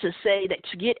to say that,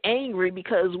 to get angry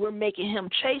because we're making him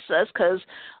chase us, because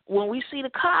when we see the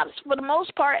cops, for the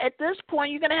most part, at this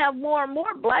point, you're going to have more and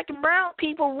more black and brown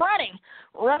people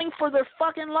running for their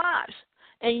fucking lives.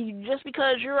 And just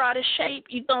because you're out of shape,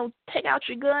 you're going to take out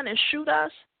your gun and shoot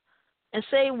us and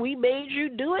say we made you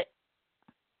do it?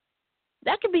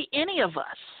 That could be any of us.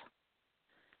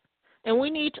 And we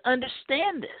need to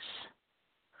understand this.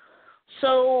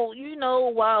 So,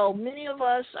 while many of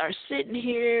us are sitting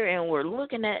here and we're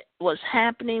looking at what's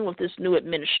happening with this new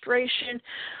administration,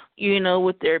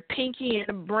 with their pinky in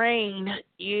the brain,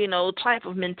 type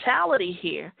of mentality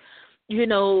here,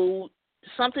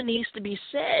 something needs to be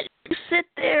said. You sit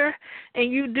there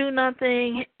and you do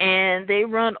nothing and they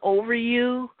run over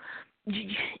you.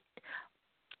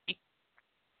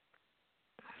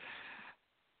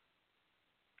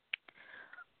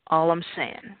 All I'm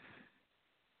saying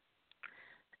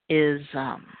is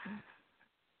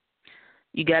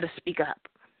you got to speak up.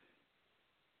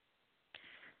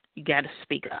 You got to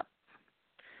speak up.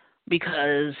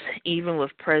 Because even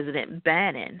with President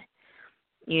Bannon,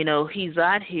 he's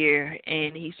out here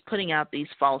and he's putting out these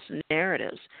false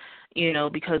narratives,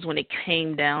 because when it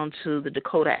came down to the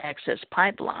Dakota Access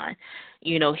Pipeline,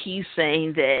 he's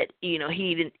saying that, he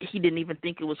didn't even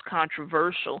think it was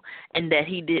controversial, and that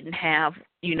he didn't have,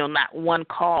 not one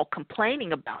call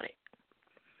complaining about it.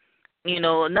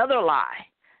 Another lie.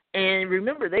 And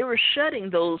remember, they were shutting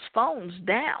those phones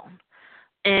down.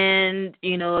 And,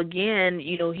 again,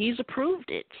 he's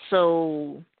approved it.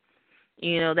 So,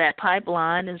 that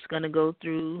pipeline is going to go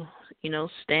through,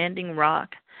 Standing Rock.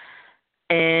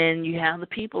 And you have the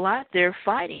people out there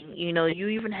fighting. You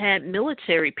even had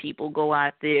military people go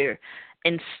out there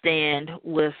and stand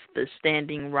with the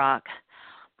Standing Rock,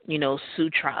 Sioux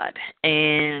tribe.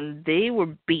 And they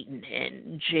were beaten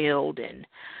and jailed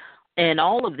and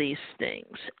all of these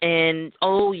things. And,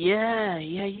 oh, yeah.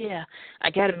 I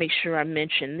got to make sure I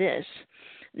mention this.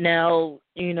 Now,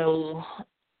 the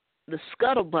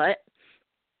scuttlebutt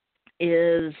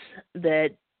is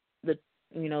that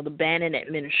the Bannon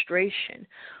administration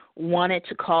wanted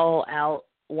to call out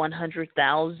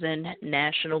 100,000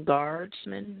 National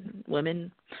Guardsmen,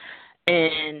 women,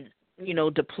 and,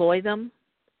 deploy them.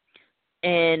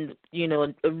 And,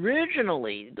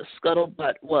 originally the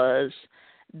scuttlebutt was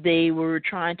they were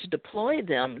trying to deploy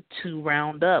them to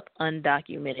round up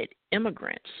undocumented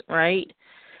immigrants, right?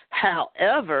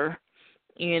 However,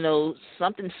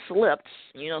 something slipped,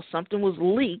 something was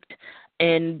leaked,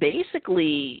 and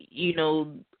basically,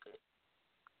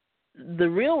 the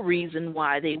real reason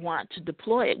why they want to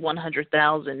deploy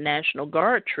 100,000 National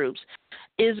Guard troops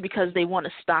is because they want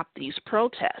to stop these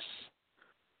protests.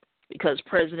 Because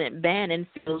President Bannon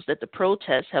feels that the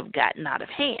protests have gotten out of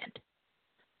hand.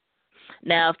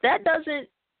 Now, if that doesn't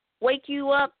wake you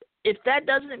up, if that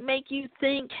doesn't make you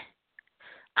think,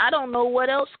 I don't know what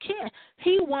else can.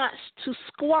 He wants to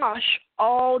squash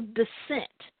all dissent.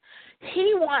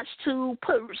 He wants to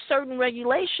put certain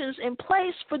regulations in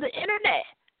place for the Internet.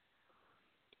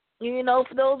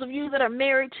 For those of you that are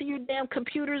married to your damn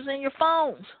computers and your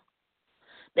phones.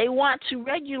 They want to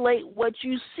regulate what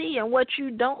you see and what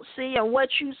you don't see and what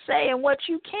you say and what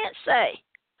you can't say.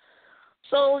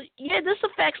 So, yeah, this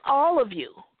affects all of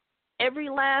you, every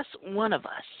last one of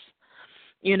us,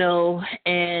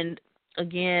 and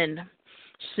again,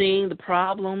 seeing the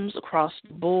problems across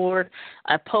the board.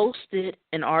 I posted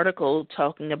an article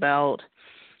talking about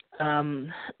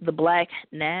the black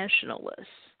nationalists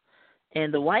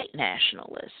and the white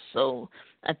nationalists. So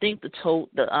I think the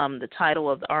title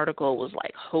of the article was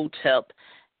like Hotep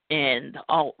and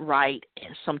alt-right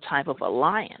and some type of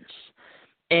alliance.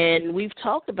 And we've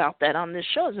talked about that on this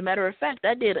show. As a matter of fact,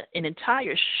 I did an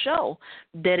entire show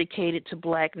dedicated to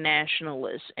black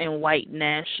nationalists and white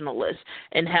nationalists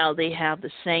and how they have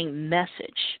the same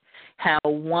message, how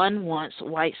one wants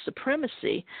white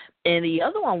supremacy and the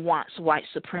other one wants white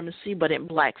supremacy but in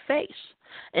blackface.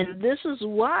 And this is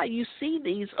why you see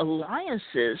these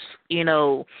alliances,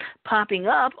 popping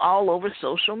up all over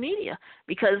social media,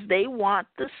 because they want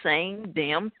the same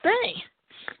damn thing.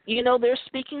 They're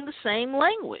speaking the same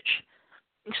language,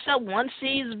 except one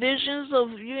sees visions of,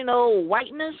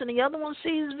 whiteness and the other one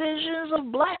sees visions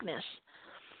of blackness.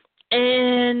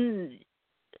 And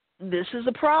this is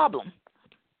a problem.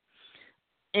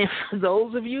 And for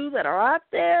those of you that are out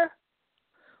there,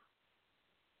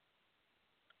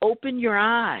 open your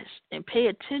eyes and pay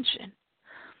attention.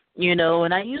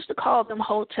 And I used to call them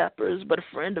Hotepers, but a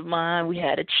friend of mine, we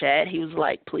had a chat, he was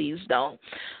like, please don't.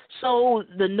 So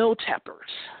the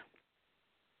no-teppers.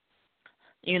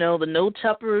 The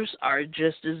no-teppers are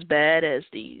just as bad as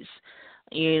these,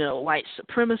 white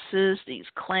supremacists, these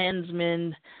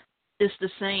Klansmen. It's the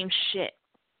same shit.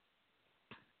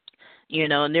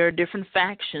 And there are different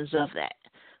factions of that,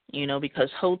 because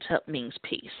Hotep means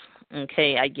peace.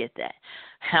 Okay, I get that.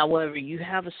 However, you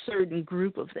have a certain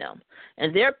group of them,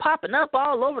 and they're popping up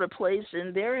all over the place,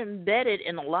 and they're embedded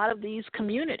in a lot of these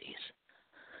communities.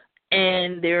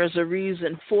 And there's a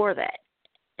reason for that.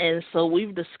 And so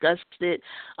we've discussed it.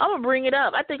 I'm going to bring it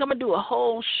up. I think I'm going to do a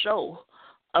whole show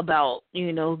about,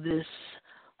 this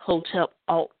Hotep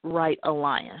alt-right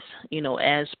alliance,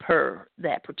 as per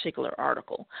that particular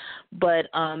article. But,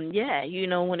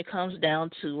 when it comes down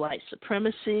to white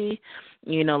supremacy,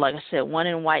 like I said, one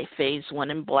in white face, one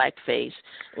in black face.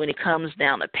 When it comes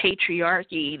down to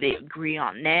patriarchy, they agree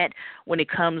on that. When it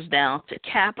comes down to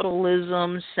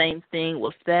capitalism, same thing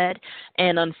with that.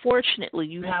 And unfortunately,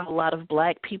 you have a lot of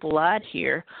black people out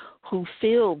here who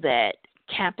feel that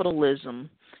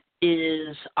capitalism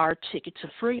is our ticket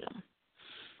to freedom.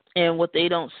 And what they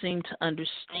don't seem to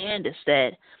understand is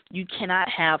that you cannot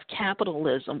have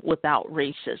capitalism without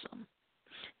racism.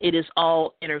 It is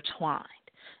all intertwined.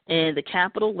 And the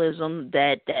capitalism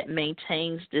that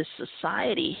maintains this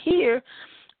society here,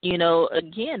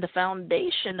 again, the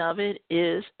foundation of it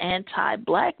is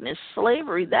anti-blackness,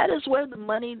 slavery. That is where the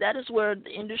money, that is where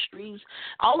the industries,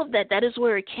 all of that is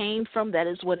where it came from. That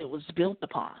is what it was built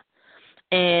upon.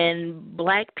 And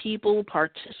black people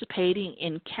participating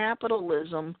in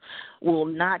capitalism will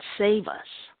not save us.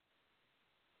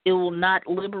 It will not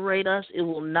liberate us. It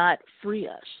will not free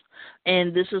us.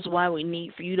 And this is why we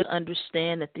need for you to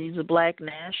understand that these are black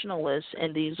nationalists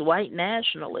and these white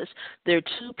nationalists, they're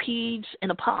two peas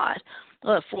in a pod.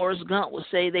 Forrest Gump would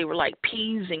say they were like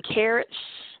peas and carrots,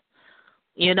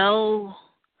 and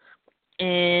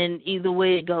either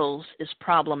way it goes, it's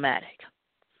problematic.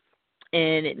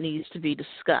 And it needs to be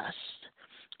discussed.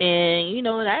 And,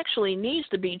 it actually needs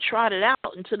to be trotted out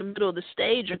into the middle of the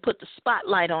stage and put the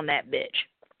spotlight on that bitch.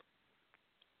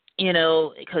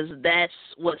 Because that's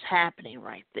what's happening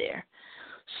right there.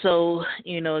 So,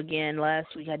 again,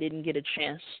 last week I didn't get a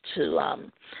chance to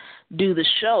do the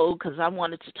show because I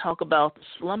wanted to talk about the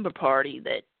slumber party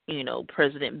that,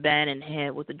 President Bannon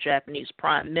had with the Japanese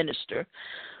Prime Minister.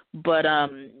 But,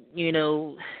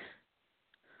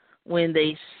 when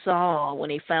they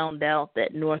found out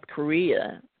that North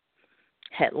Korea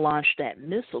had launched that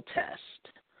missile test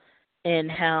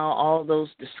and how all those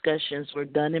discussions were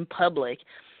done in public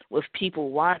with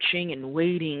people watching and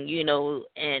waiting,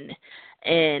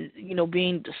 and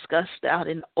being discussed out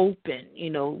in open,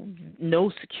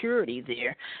 no security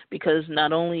there, because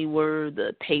not only were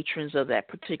the patrons of that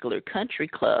particular country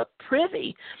club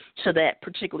privy to that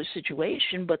particular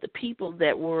situation, but the people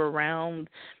that were around,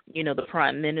 the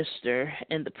prime minister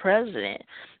and the president,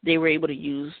 they were able to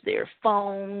use their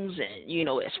phones and,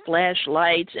 as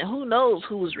flashlights, and who knows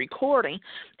who was recording.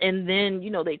 And then,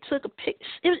 they took a pic.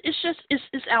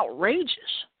 It's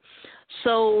outrageous.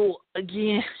 So,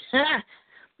 again, I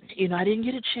didn't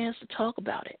get a chance to talk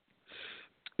about it,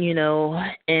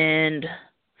 and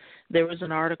there was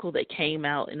an article that came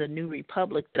out in the New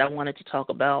Republic that I wanted to talk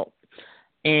about,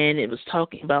 and it was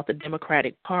talking about the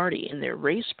Democratic Party and their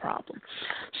race problem.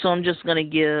 So I'm just going to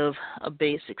give a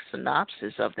basic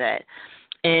synopsis of that,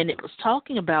 and it was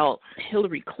talking about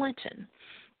Hillary Clinton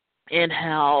and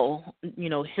how,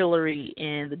 Hillary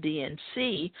and the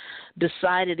DNC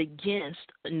decided against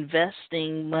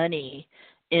investing money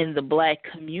in the black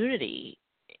community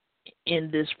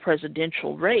in this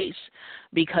presidential race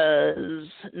because,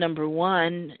 number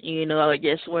one, I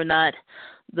guess we're not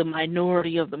the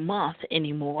minority of the month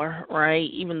anymore, right?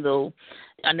 Even though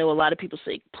I know a lot of people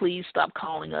say, please stop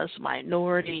calling us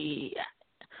minority,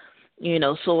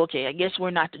 so, okay, I guess we're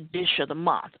not the dish of the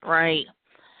month, right?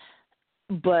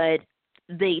 But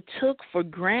they took for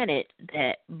granted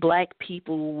that black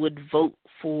people would vote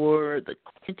for the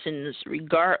Clintons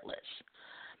regardless.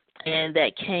 And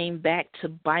that came back to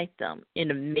bite them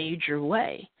in a major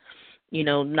way.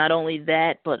 Not only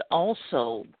that, but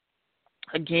also,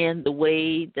 again, the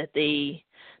way that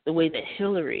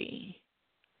Hillary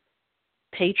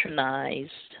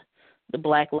patronized the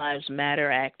Black Lives Matter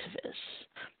activists.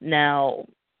 Now,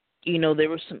 there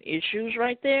were some issues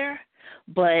right there,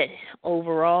 but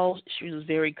overall, she was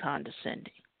very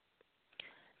condescending.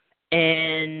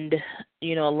 And,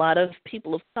 a lot of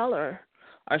people of color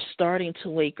are starting to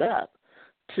wake up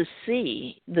to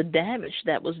see the damage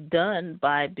that was done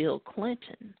by Bill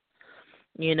Clinton,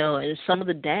 and some of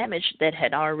the damage that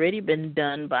had already been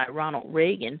done by Ronald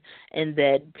Reagan, and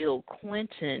that Bill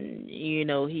Clinton,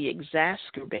 he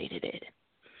exacerbated it.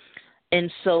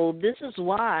 And so this is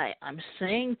why I'm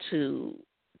saying to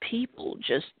people,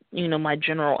 just, my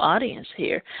general audience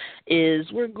here, is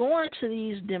we're going to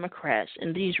these Democrats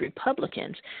and these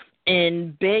Republicans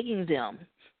and begging them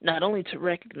not only to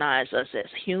recognize us as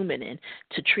human and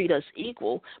to treat us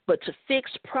equal, but to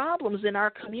fix problems in our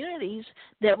communities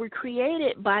that were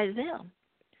created by them,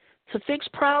 to fix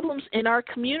problems in our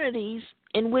communities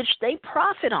in which they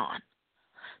profit on.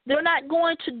 They're not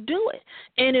going to do it.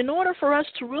 And in order for us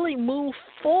to really move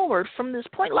forward from this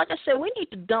point, like I said, we need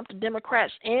to dump the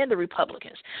Democrats and the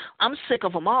Republicans. I'm sick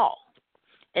of them all.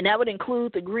 And that would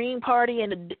include the Green Party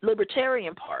and the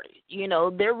Libertarian Party.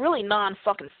 They're really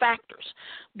non-fucking factors.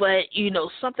 But,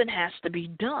 something has to be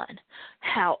done.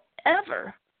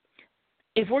 However,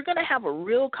 if we're going to have a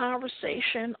real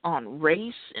conversation on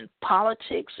race and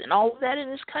politics and all of that in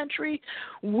this country,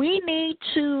 we need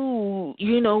to,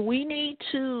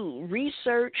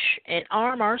 research and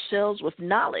arm ourselves with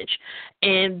knowledge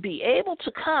and be able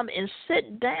to come and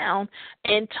sit down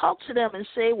and talk to them and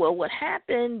say, well, what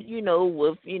happened,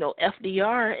 with,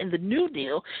 FDR and the New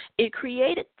Deal, it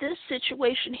created this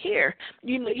situation here.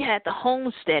 You had the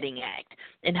Homesteading Act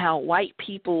and how white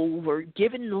people were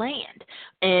given land.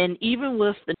 And even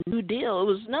with the New Deal, it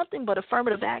was nothing but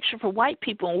affirmative action for white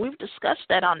people, and we've discussed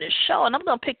that on this show, and I'm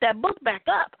going to pick that book back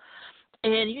up.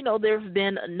 And, there have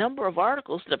been a number of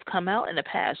articles that have come out in the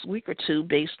past week or two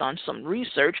based on some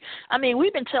research. I mean,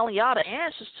 we've been telling y'all the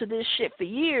answers to this shit for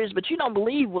years, but you don't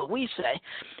believe what we say.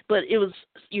 But it was,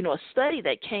 a study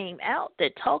that came out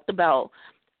that talked about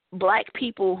black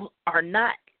people are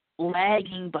not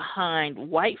lagging behind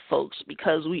white folks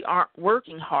because we aren't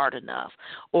working hard enough,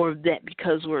 or that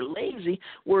because we're lazy.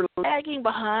 We're lagging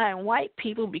behind white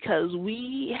people because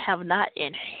we have not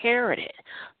inherited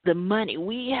the money.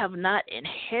 We have not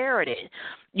inherited,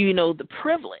 the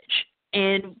privilege.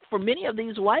 And for many of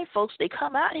these white folks, they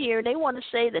come out here and they want to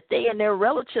say that they and their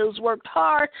relatives worked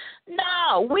hard.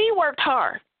 No, we worked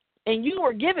hard, and you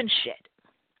were given shit.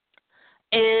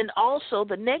 And also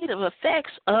the negative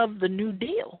effects of the New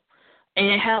Deal.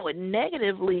 and how it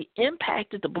negatively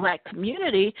impacted the black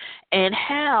community and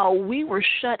how we were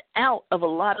shut out of a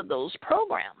lot of those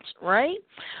programs, right?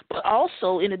 But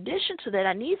also, in addition to that,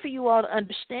 I need for you all to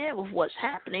understand with what's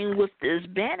happening with this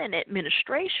Bannon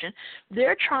administration.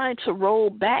 They're trying to roll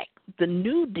back the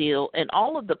New Deal and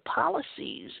all of the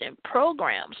policies and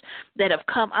programs that have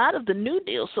come out of the New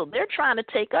Deal. So they're trying to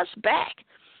take us back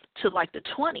to like the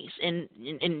 20s in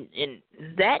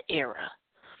that era.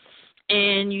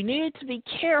 And you need to be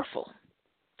careful,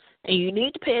 and you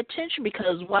need to pay attention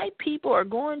because white people are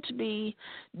going to be,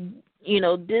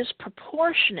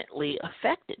 disproportionately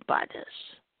affected by this.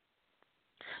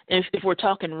 If we're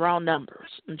talking raw numbers,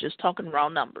 I'm just talking raw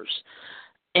numbers.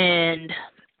 And,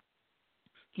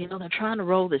 they're trying to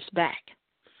roll this back,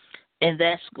 and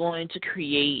that's going to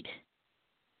create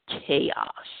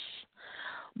chaos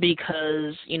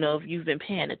because, if you've been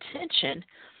paying attention,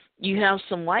 you have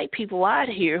some white people out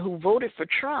here who voted for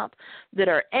Trump that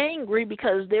are angry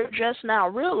because they're just now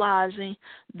realizing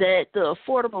that the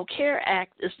Affordable Care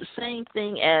Act is the same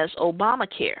thing as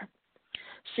Obamacare.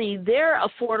 See, their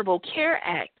Affordable Care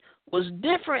Act was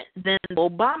different than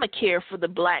Obamacare for the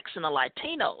blacks and the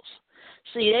Latinos.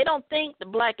 See, they don't think the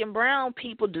black and brown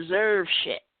people deserve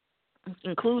shit.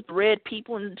 Include the red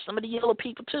people and some of the yellow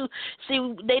people too.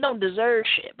 See, they don't deserve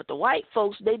shit, but the white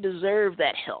folks, they deserve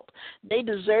that help. They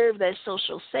deserve that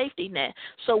social safety net.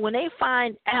 So when they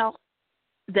find out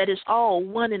that it's all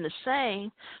one and the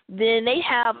same, then they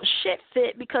have a shit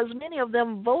fit because many of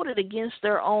them voted against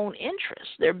their own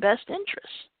interests, their best interests,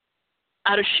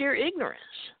 out of sheer ignorance.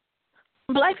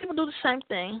 Black people do the same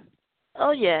thing.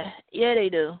 Oh, yeah, they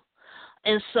do.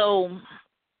 And so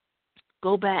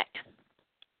go back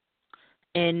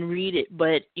and read it.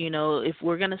 But, if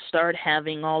we're going to start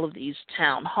having all of these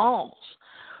town halls,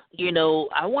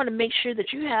 I want to make sure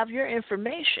that you have your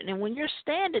information. And when you're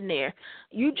standing there,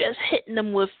 you just hitting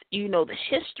them with, the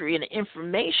history and the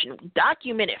information,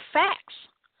 documented facts.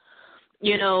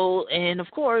 And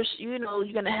of course, you're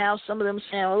going to have some of them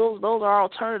saying, oh, those are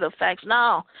alternative facts.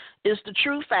 No, it's the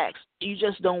true facts. You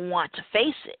just don't want to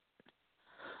face it.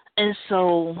 And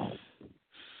so,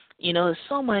 there's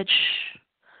so much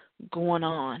going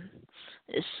on.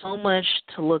 There's so much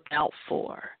to look out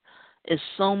for. There's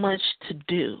so much to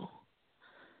do.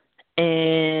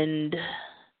 And,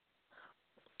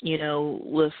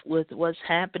 with what's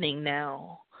happening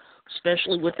now,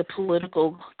 especially with the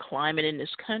political climate in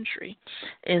this country,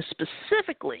 and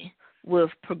specifically with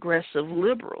progressive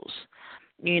liberals,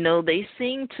 they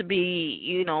seem to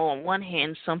be, on one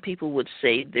hand, some people would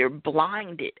say they're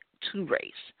blinded to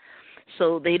race,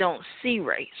 so they don't see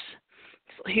race.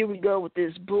 So here we go with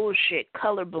this bullshit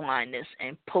colorblindness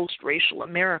and post-racial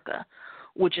America,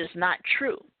 which is not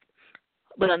true.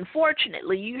 But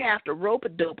unfortunately, you have to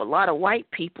rope-a-dope a lot of white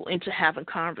people into having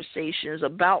conversations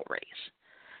about race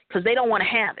because they don't want to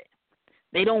have it.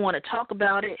 They don't want to talk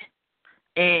about it,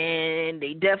 and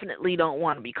they definitely don't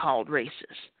want to be called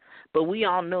racist. But we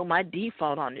all know my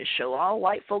default on this show. All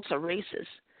white folks are racist,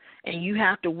 and you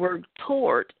have to work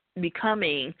toward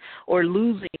becoming or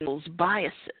losing those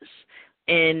biases,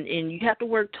 and you have to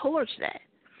work towards that.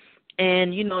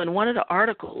 And, in one of the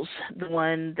articles, the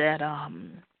one that,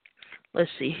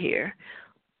 let's see here,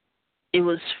 it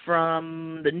was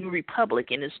from the New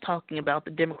Republic, and it's talking about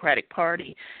the Democratic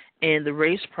Party and the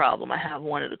race problem. I have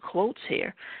one of the quotes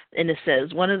here, and it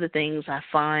says, one of the things I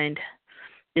find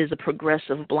is a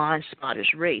progressive blind spot is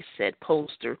race, said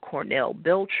pollster Cornell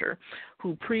Belcher,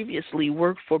 who previously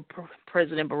worked for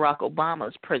President Barack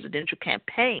Obama's presidential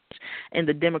campaigns and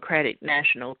the Democratic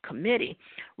National Committee.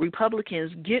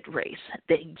 Republicans get race.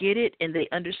 They get it, and they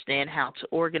understand how to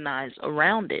organize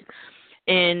around it.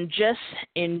 And just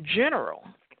in general,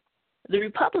 the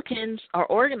Republicans are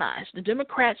organized. The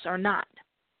Democrats are not,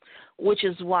 which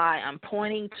is why I'm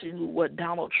pointing to what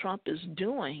Donald Trump is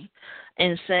doing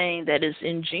and saying that it's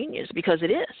ingenious, because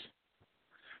it is.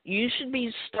 You should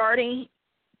be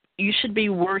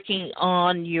working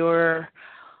on your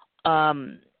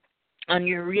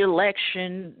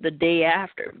reelection the day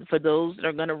after for those that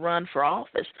are going to run for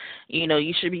office.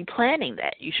 You should be planning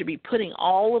that. You should be putting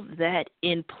all of that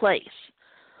in place.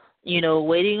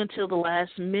 Waiting until the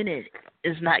last minute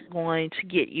is not going to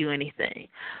get you anything.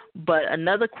 But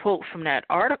another quote from that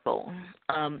article,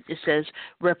 it says,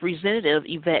 Representative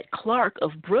Yvette Clarke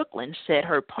of Brooklyn said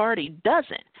her party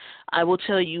doesn't. I will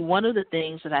tell you, one of the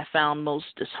things that I found most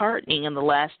disheartening in the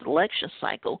last election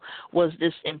cycle was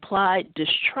this implied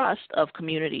distrust of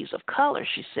communities of color,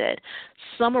 she said.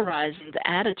 Summarizing the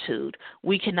attitude,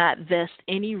 we cannot vest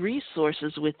any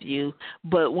resources with you,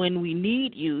 but when we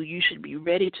need you, you should be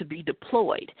ready to be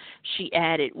deployed. She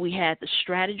added, we had the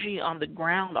strategy on the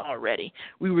ground already.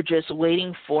 We were just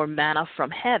waiting for manna from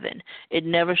heaven. It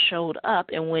never showed up,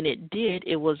 and when it did,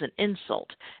 it was an insult.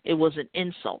 It was an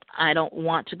insult. I don't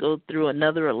want to go through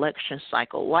another election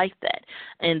cycle like that.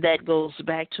 And that goes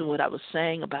back to what I was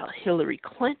saying about Hillary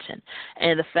Clinton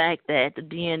and the fact that the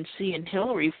DNC and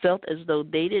Hillary felt as though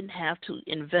they didn't have to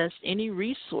invest any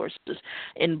resources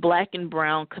in black and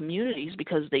brown communities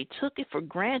because they took it for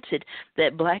granted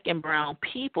that black and brown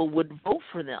people would vote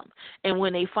for them. And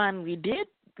when they finally did,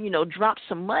 drop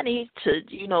some money to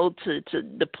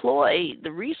deploy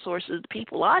the resources, the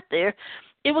people out there,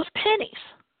 it was pennies.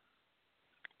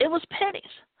 It was pennies.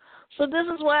 So this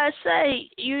is why I say,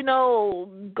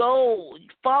 go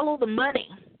follow the money.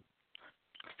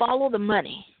 Follow the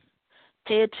money.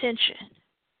 Pay attention.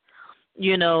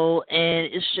 And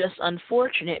it's just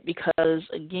unfortunate because,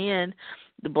 again,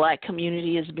 the black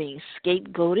community is being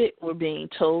scapegoated. We're being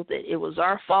told that it was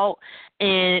our fault,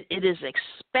 and it is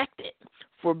expected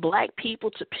for black people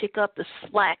to pick up the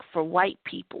slack for white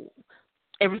people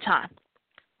every time.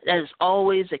 That is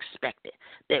always expected,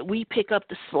 that we pick up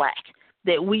the slack,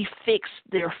 that we fix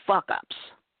their fuck-ups,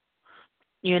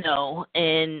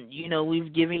 and,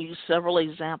 we've given you several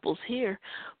examples here,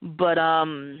 but,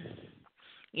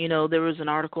 there was an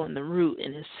article in the Revue,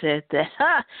 and it said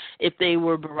that if they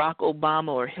were Barack Obama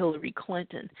or Hillary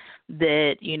Clinton,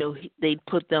 that, they'd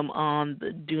put them on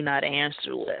the do not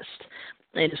answer list.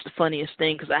 And it's the funniest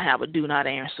thing because I have a do not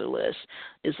answer list.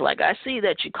 It's like, I see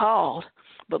that you called,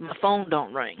 but my phone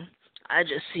don't ring. I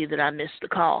just see that I missed the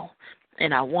call,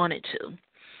 and I wanted to.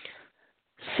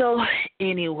 So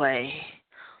anyway,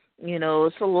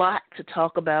 it's a lot to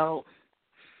talk about.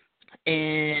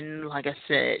 And like I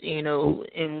said,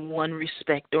 in one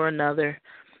respect or another,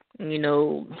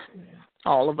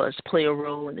 all of us play a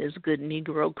role in this good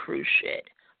Negro cruise shit.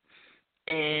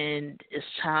 And it's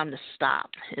time to stop.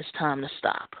 It's time to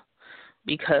stop.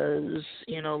 Because,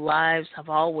 lives have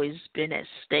always been at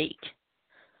stake.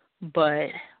 But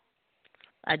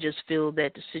I just feel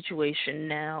that the situation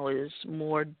now is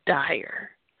more dire.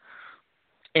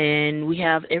 And we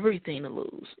have everything to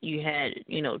lose. You had,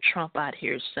 Trump out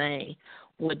here saying,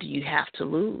 what do you have to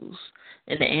lose?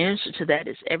 And the answer to that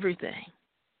is everything.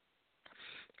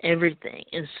 Everything.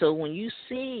 And so when you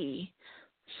see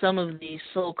some of these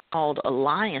so-called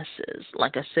alliances,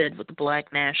 like I said, with the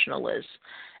black nationalists,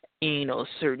 a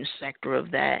certain sector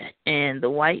of that, and the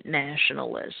white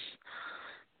nationalists,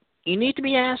 you need to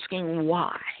be asking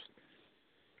why.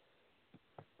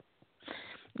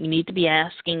 You need to be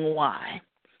asking why.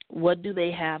 What do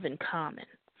they have in common?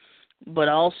 But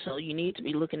also, you need to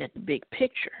be looking at the big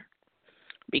picture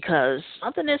because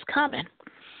something is coming.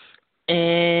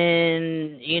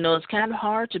 And, it's kind of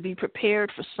hard to be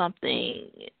prepared for something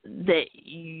that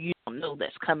you don't know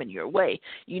that's coming your way.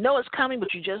 You know it's coming,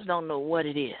 but you just don't know what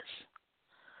it is.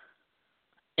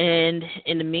 And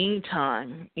in the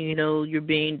meantime, you're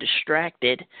being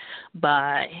distracted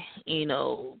by,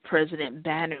 President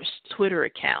Bannon's Twitter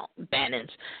account,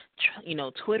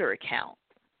 Twitter account,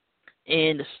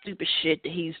 and the stupid shit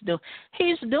that he's doing.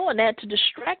 He's doing that to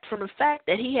distract from the fact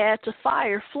that he had to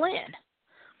fire Flynn.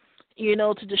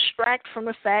 To distract from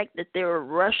the fact that there are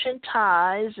Russian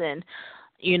ties and,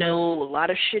 a lot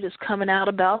of shit is coming out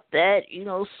about that.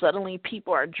 Suddenly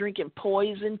people are drinking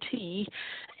poison tea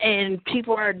and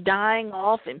people are dying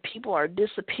off and people are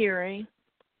disappearing.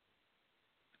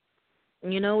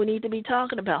 We need to be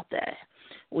talking about that.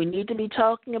 We need to be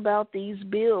talking about these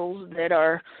bills that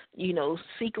are,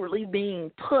 secretly being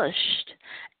pushed.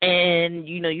 And,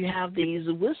 you have these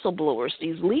whistleblowers,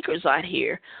 these leakers out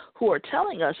here who are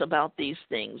telling us about these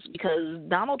things because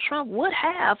Donald Trump would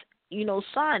have,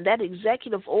 signed that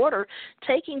executive order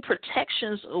taking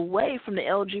protections away from the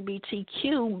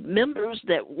LGBTQ members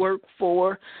that work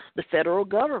for the federal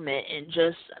government and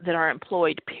just that are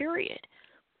employed, period.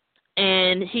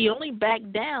 And he only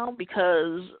backed down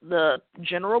because the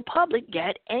general public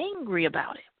got angry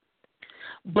about it.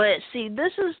 But see,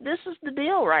 this is the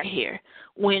deal right here.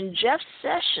 When Jeff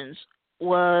Sessions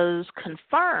was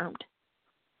confirmed,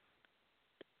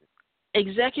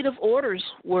 executive orders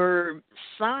were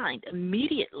signed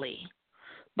immediately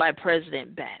by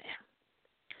President Bannon.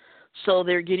 So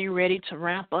they're getting ready to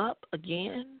ramp up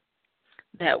again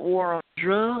that war on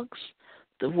drugs,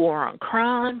 the war on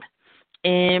crime,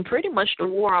 and pretty much the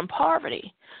war on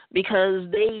poverty, because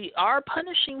they are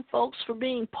punishing folks for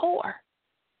being poor.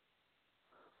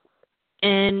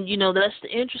 And, that's the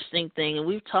interesting thing. And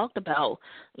we've talked about,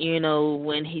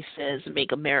 when he says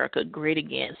make America great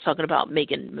again, it's talking about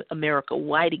making America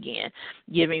white again,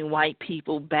 giving white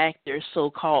people back their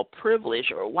so-called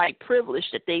privilege or white privilege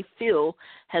that they feel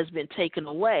has been taken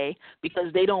away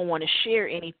because they don't want to share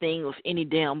anything with any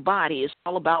damn body. It's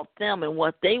all about them and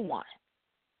what they want.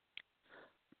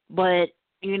 But,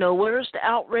 where's the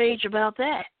outrage about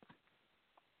that?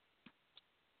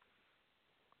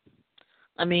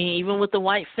 I mean, even with the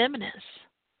white feminists,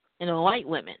 white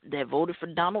women that voted for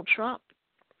Donald Trump,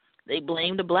 they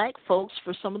blamed the black folks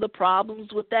for some of the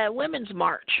problems with that women's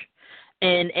march,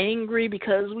 and angry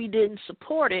because we didn't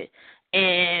support it,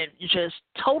 and just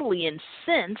totally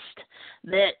incensed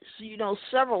that,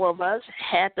 several of us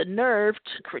had the nerve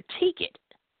to critique it.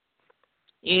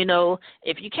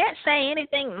 If you can't say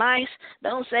anything nice,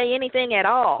 don't say anything at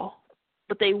all.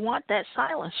 But they want that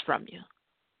silence from you.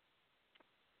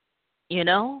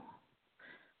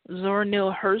 Zora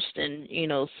Neale Hurston,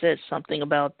 said something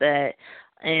about that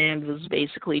and was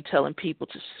basically telling people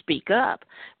to speak up,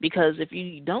 because if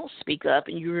you don't speak up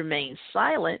and you remain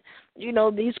silent,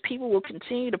 these people will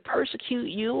continue to persecute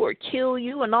you or kill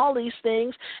you and all these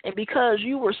things, and because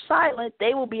you were silent,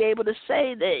 they will be able to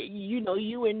say that,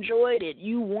 you enjoyed it,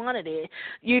 you wanted it,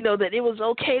 that it was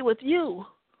okay with you.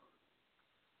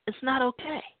 It's not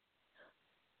okay.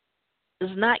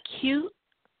 It's not cute.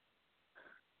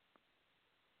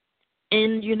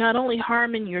 And you're not only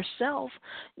harming yourself,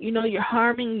 you're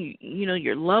harming,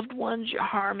 your loved ones, you're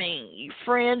harming your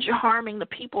friends, you're harming the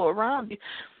people around you.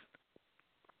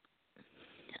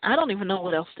 I don't even know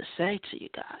what else to say to you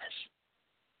guys.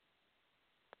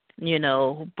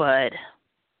 But,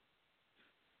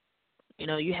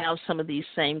 you have some of these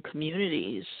same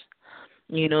communities,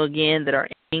 again, that are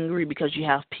angry because you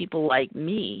have people like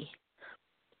me,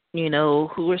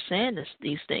 who are saying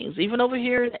these things. Even over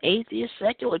here in the atheist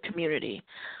secular community,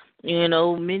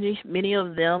 many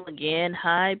of them, again,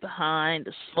 hide behind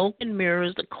the smoke and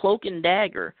mirrors, the cloak and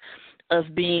dagger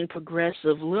of being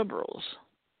progressive liberals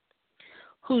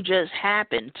who just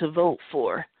happen to vote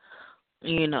for,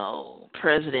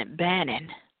 President Bannon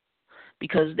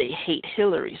because they hate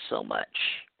Hillary so much,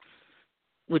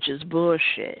 which is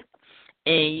bullshit.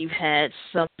 And you've had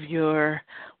some of your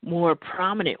more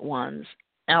prominent ones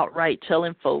outright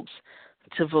telling folks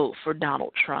to vote for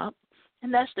Donald Trump,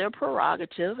 and that's their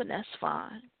prerogative, and that's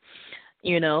fine,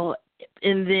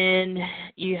 And then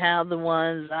you have the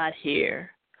ones out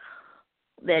here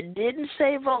that didn't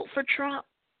say vote for Trump,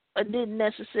 or didn't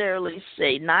necessarily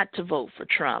say not to vote for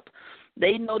Trump.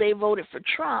 They know they voted for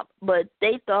Trump, but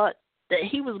they thought that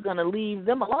he was going to leave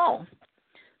them alone.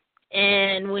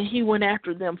 And when he went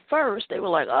after them first, they were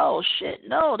like, oh, shit,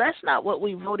 no, that's not what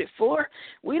we voted for.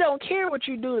 We don't care what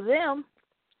you do to them.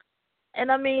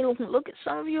 And, I mean, look at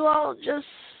some of you all it's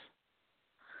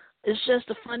just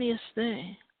the funniest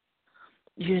thing,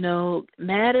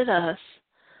 mad at us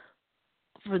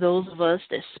for those of us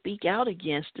that speak out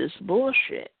against this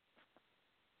bullshit,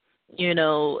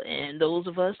 and those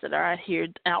of us that are out here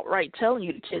outright telling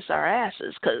you to kiss our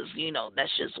asses because,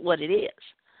 that's just what it is.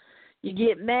 You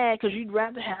get mad because you'd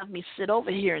rather have me sit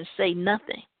over here and say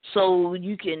nothing. So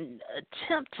you can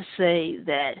attempt to say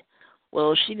that,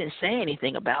 well, she didn't say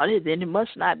anything about it, then it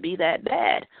must not be that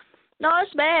bad. No,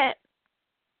 it's bad.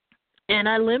 And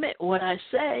I limit what I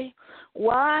say.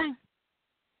 Why?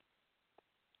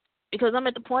 Because I'm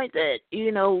at the point that,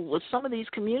 with some of these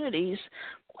communities,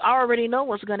 I already know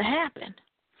what's going to happen.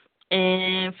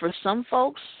 And for some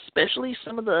folks, especially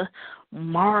some of the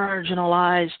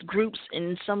marginalized groups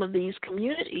in some of these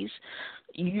communities,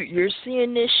 you're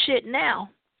seeing this shit now.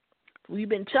 We've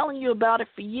been telling you about it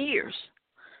for years.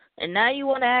 And now you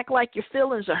want to act like your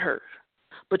feelings are hurt.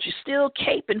 But you're still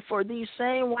caping for these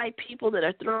same white people that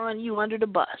are throwing you under the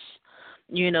bus.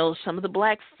 Some of the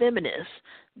black feminists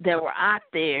that were out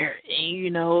there,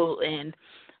 and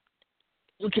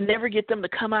we can never get them to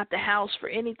come out the house for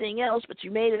anything else, but you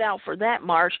made it out for that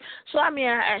march. So, I mean,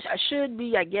 I should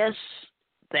be, I guess,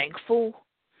 thankful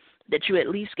that you at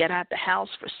least got out the house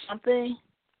for something,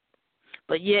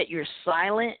 but yet you're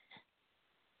silent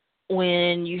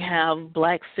when you have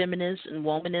black feminists and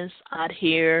womanists out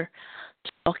here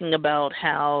talking about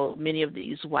how many of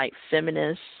these white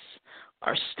feminists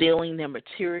are stealing their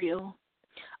material.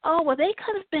 oh, well, they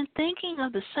could have been thinking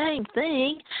of the same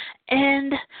thing.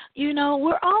 And,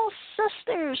 we're all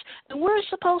sisters, and we're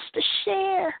supposed to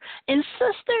share. And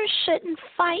sisters shouldn't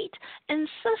fight, and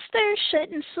sisters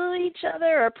shouldn't sue each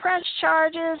other or press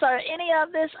charges or any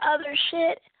of this other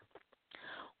shit.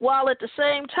 While at the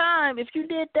same time, if you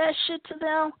did that shit to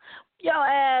them, your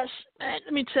ass, man,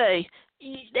 let me tell you,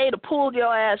 they'd have pulled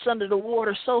your ass under the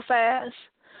water so fast.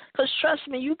 Because trust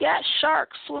me, you got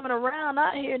sharks swimming around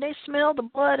out here, and they smell the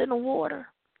blood in the water.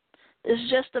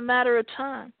 It's just a matter of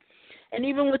time. And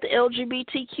even with the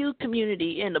LGBTQ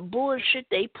community and the bullshit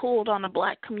they pulled on the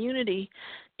black community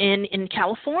in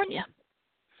California.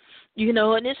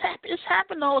 And it's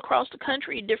happened all across the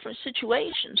country in different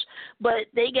situations. But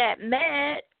they got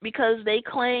mad because they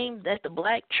claimed that the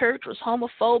black church was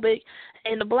homophobic,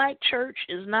 and the black church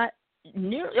is not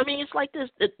it's like this.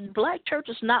 The black church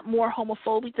is not more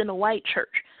homophobic than the white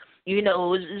church.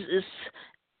 It's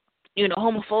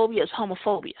homophobia is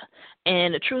homophobia.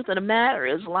 And the truth of the matter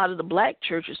is a lot of the black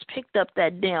churches picked up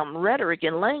that damn rhetoric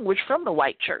and language from the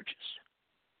white churches.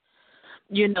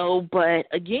 But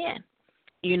again,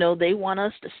 they want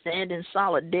us to stand in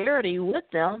solidarity with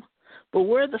them, but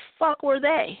where the fuck were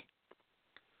they?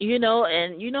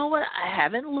 And you know what? I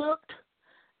haven't looked,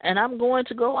 and I'm going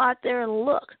to go out there and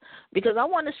look because I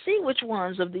want to see which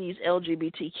ones of these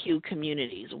LGBTQ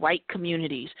communities, white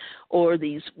communities, or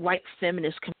these white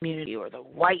feminist community, or the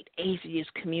white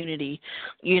atheist community,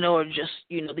 or just,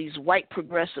 these white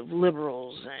progressive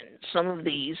liberals and some of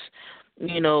these,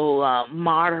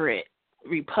 moderate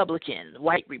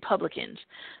white Republicans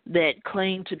that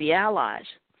claim to be allies.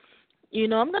 I'm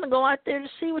going to go out there to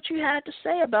see what you had to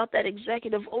say about that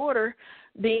executive order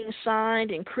being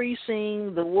signed,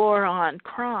 increasing the war on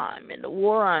crime and the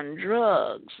war on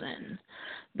drugs and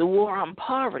the war on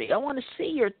poverty. I want to see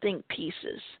your think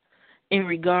pieces in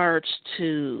regards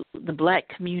to the black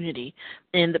community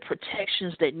and the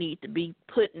protections that need to be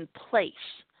put in place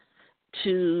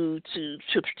to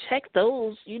protect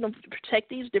those, to protect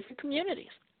these different communities.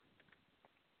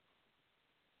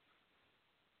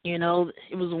 It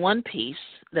was one piece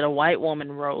that a white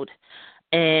woman wrote,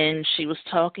 and she was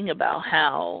talking about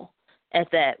how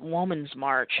at that woman's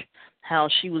march, how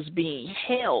she was being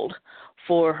held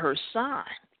for her sign.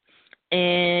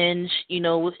 And,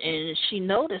 and she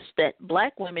noticed that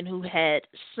black women who had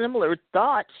similar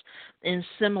thoughts and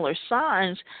similar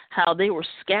signs, how they were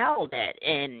scowled at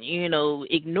and,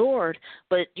 ignored,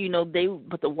 but,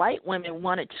 but the white women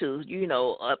wanted to,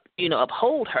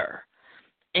 uphold her.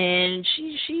 And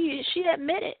she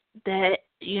admitted that,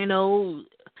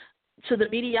 to the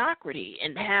mediocrity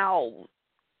and how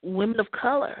women of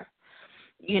color,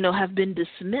 have been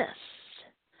dismissed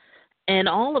and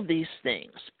all of these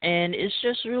things. And it's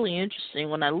just really interesting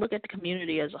when I look at the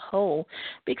community as a whole,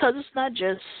 because it's not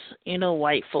just,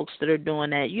 white folks that are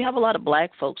doing that. You have a lot of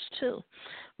black folks too,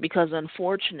 because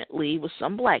unfortunately with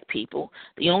some black people,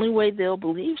 the only way they'll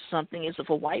believe something is if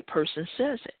a white person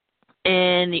says it.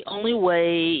 And the only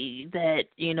way that,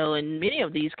 in many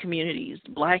of these communities,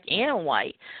 black and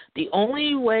white, the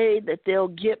only way that they'll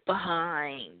get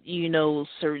behind,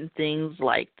 certain things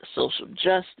like the social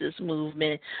justice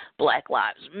movement, Black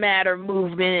Lives Matter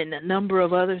movement, and a number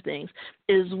of other things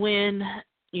is when,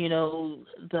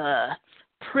 the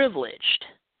privileged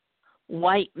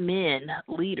white men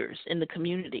leaders in the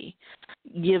community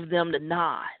give them the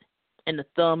nod and the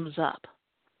thumbs up.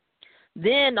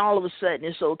 Then all of a sudden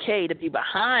it's okay to be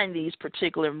behind these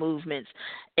particular movements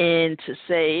and to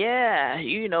say, yeah,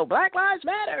 Black Lives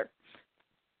Matter,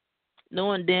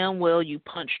 knowing damn well you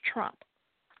punched Trump.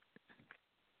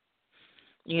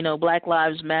 Black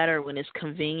Lives Matter when it's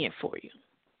convenient for you.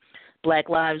 Black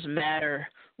Lives Matter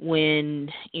when,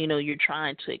 you're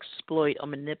trying to exploit or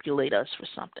manipulate us for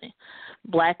something.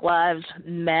 Black Lives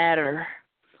Matter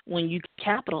when you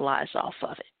capitalize off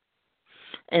of it.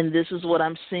 And this is what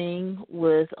I'm seeing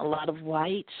with a lot of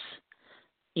whites,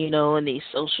 in these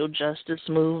social justice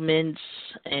movements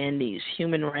and these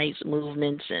human rights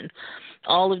movements and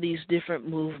all of these different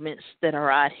movements that are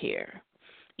out here,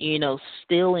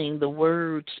 stealing the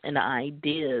words and the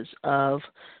ideas of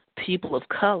people of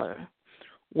color,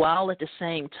 while at the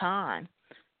same time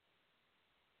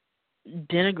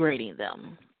denigrating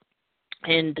them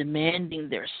and demanding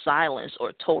their silence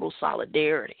or total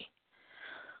solidarity.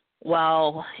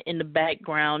 While in the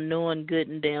background knowing good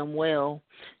and damn well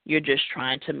you're just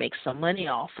trying to make some money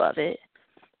off of it.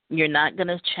 You're not going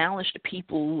to challenge the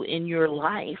people in your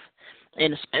life,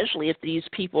 and especially if these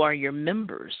people are your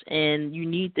members and you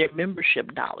need their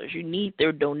membership dollars, you need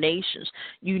their donations,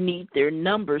 you need their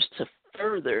numbers to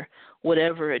further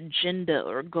whatever agenda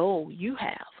or goal you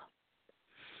have.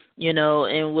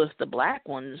 and with the black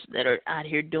ones that are out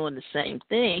here doing the same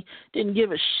thing, didn't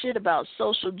give a shit about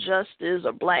social justice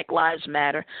or Black Lives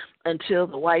Matter until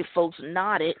the white folks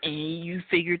nodded and you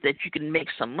figured that you can make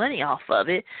some money off of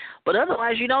it, but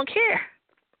otherwise you don't care.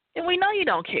 And we know you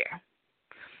don't care.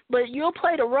 But you'll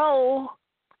play the role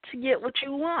to get what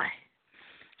you want.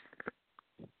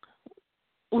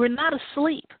 We're not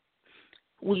asleep.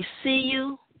 We see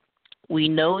you. We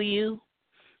know you.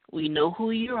 We know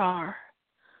who you are.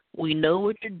 We know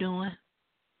what you're doing,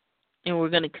 and we're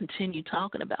going to continue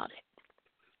talking about it.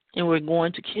 And we're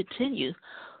going to continue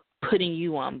putting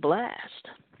you on blast.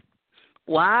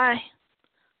 Why?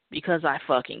 Because I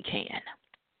fucking can.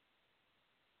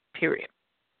 Period.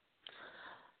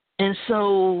 And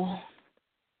so,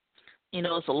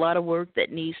 it's a lot of work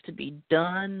that needs to be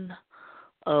done,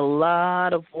 a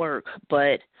lot of work,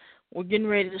 but we're getting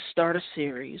ready to start a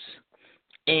series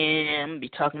and be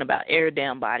talking about every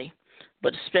damn body,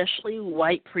 but especially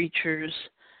white preachers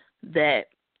that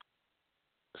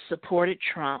supported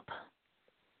Trump,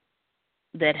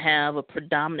 that have a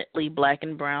predominantly black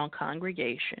and brown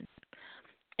congregation,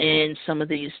 and some of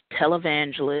these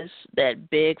televangelists that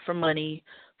beg for money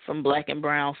from black and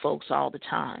brown folks all the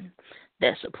time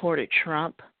that supported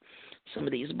Trump, some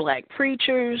of these black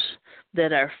preachers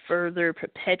that are further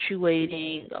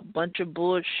perpetuating a bunch of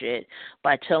bullshit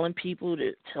by telling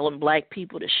black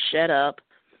people to shut up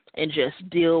and just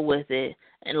deal with it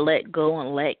and let go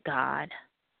and let God,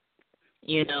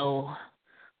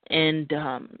 And,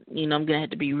 I'm going to have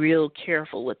to be real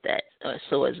careful with that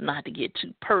so as not to get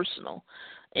too personal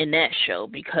in that show,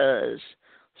 because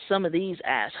some of these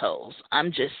assholes,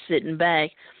 I'm just sitting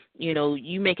back,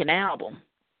 you make an album,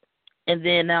 and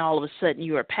then now all of a sudden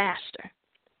you're a pastor.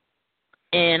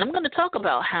 And I'm going to talk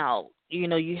about how,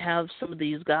 you have some of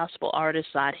these gospel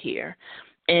artists out here,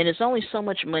 and it's only so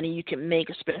much money you can make,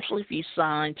 especially if you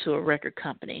sign to a record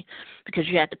company, because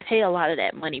you have to pay a lot of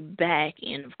that money back.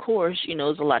 And, of course,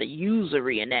 there's a lot of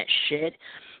usury in that shit,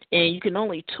 and you can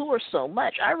only tour so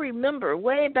much. I remember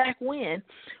way back when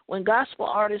gospel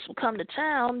artists would come to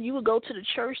town, you would go to the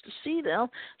church to see them.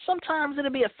 Sometimes it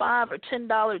would be a $5 or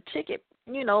 $10 ticket,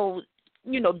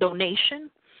 donation.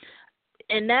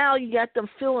 And now you got them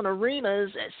filling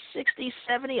arenas at $60,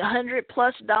 $70,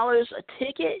 $100+ a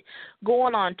ticket,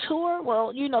 going on tour.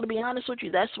 Well, to be honest with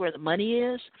you, that's where the money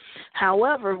is.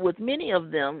 However, with many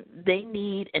of them, they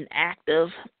need an active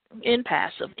and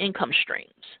passive income streams.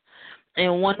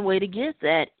 And one way to get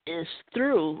that is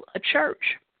through a church.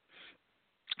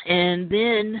 And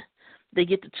then they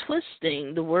get to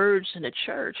twisting the words in the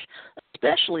church,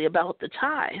 especially about the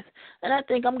tithe. And I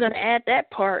think I'm going to add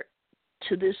that part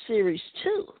to this series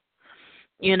too,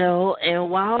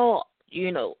 and while,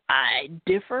 I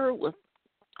differ with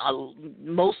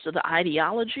most of the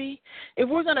ideology, if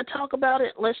we're going to talk about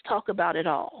it, let's talk about it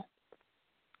all.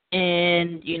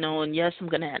 And, and yes, I'm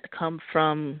going to have to come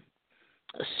from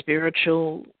a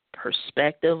spiritual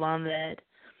perspective on that,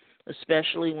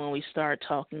 especially when we start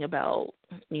talking about,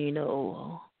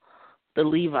 the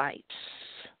Levites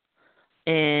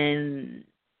and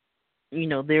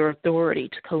their authority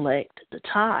to collect the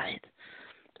tithe,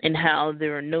 and how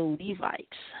there are no Levites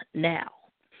now.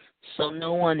 So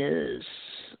no one is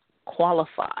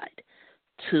qualified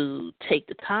to take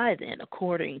the tithe in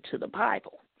according to the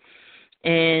Bible.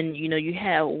 And, you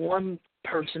have one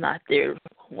person out there,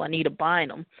 Juanita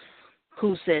Bynum,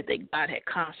 who said that God had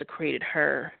consecrated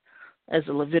her as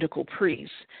a Levitical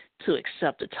priest to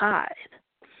accept the tithe.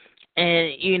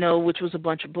 And, which was a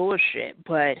bunch of bullshit,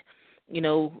 but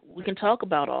we can talk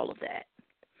about all of that.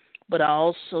 But I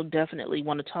also definitely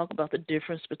want to talk about the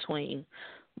difference between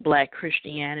black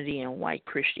Christianity and white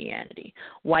Christianity.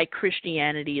 White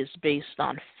Christianity is based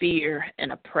on fear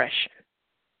and oppression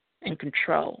and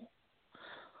control.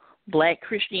 Black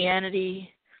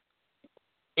Christianity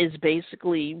is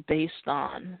basically based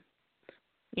on,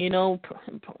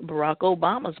 Barack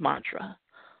Obama's mantra,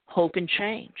 hope and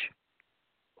change.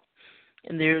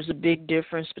 And there's a big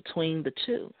difference between the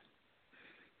two.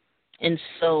 And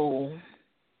so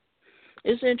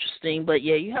it's interesting, but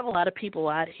yeah, you have a lot of people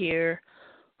out here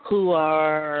who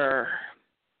are,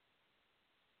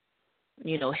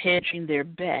 hedging their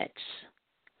bets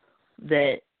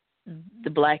that the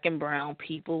black and brown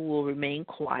people will remain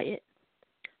quiet,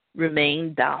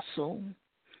 remain docile,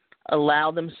 allow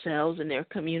themselves and their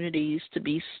communities to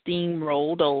be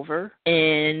steamrolled over,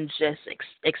 and just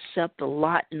accept a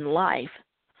lot in life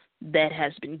that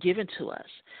has been given to us.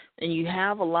 And you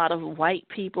have a lot of white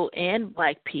people and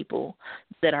black people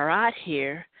that are out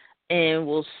here and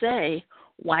will say,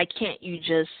 why can't you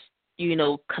just,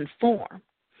 conform?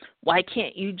 Why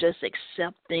can't you just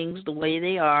accept things the way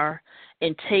they are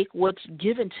and take what's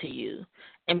given to you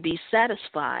and be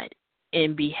satisfied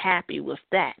and be happy with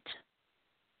that?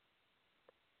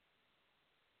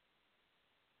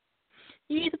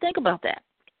 You need to think about that.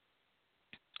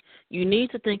 You need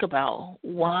to think about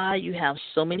why you have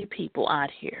so many people out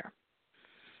here,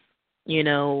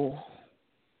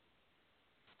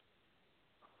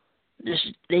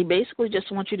 they basically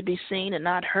just want you to be seen and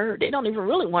not heard. They don't even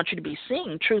really want you to be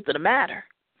seen, truth of the matter.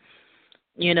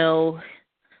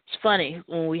 It's funny,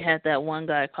 when we had that one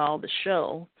guy call the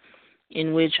show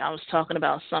in which I was talking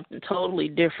about something totally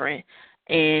different,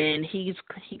 and he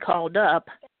called up,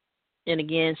 and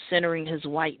again, centering his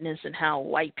whiteness and how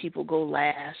white people go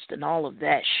last and all of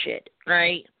that shit,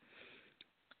 right?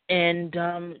 And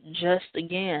just,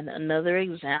 again, another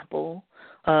example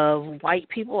of white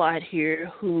people out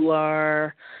here who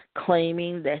are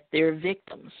claiming that they're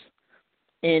victims.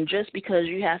 And just because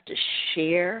you have to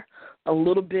share a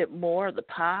little bit more of the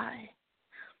pie,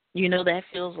 that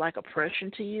feels like oppression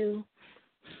to you.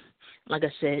 Like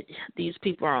I said, these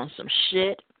people are on some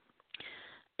shit.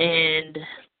 And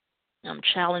I'm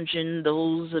challenging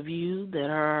those of you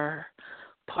that are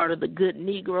part of the Good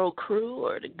Negro crew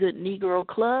or the Good Negro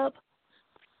Club.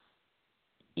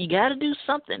 You got to do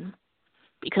something,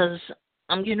 because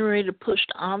I'm getting ready to push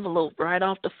the envelope right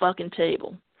off the fucking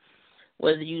table.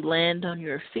 Whether you land on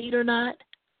your feet or not,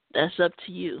 that's up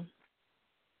to you.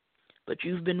 But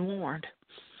you've been warned.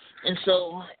 And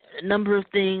so a number of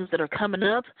things that are coming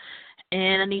up,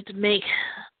 and I need to make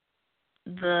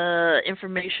the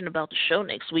information about the show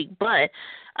next week, but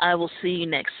I will see you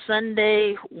next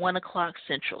Sunday, 1 o'clock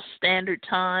Central Standard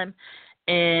Time,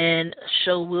 and a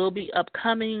show will be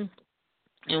upcoming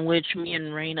in which me and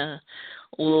Raina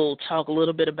will talk a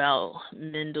little bit about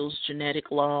Mendel's genetic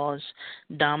laws,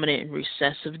 dominant and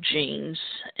recessive genes,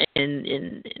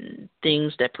 and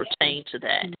things that pertain to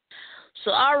that.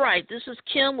 So, all right, this is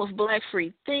Kim with Black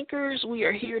Free Thinkers. We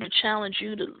are here to challenge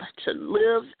you to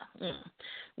live.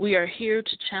 We are here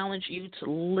to challenge you to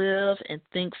live and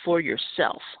think for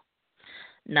yourself,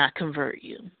 not convert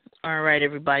you. All right,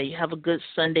 everybody, have a good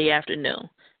Sunday afternoon.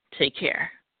 Take care.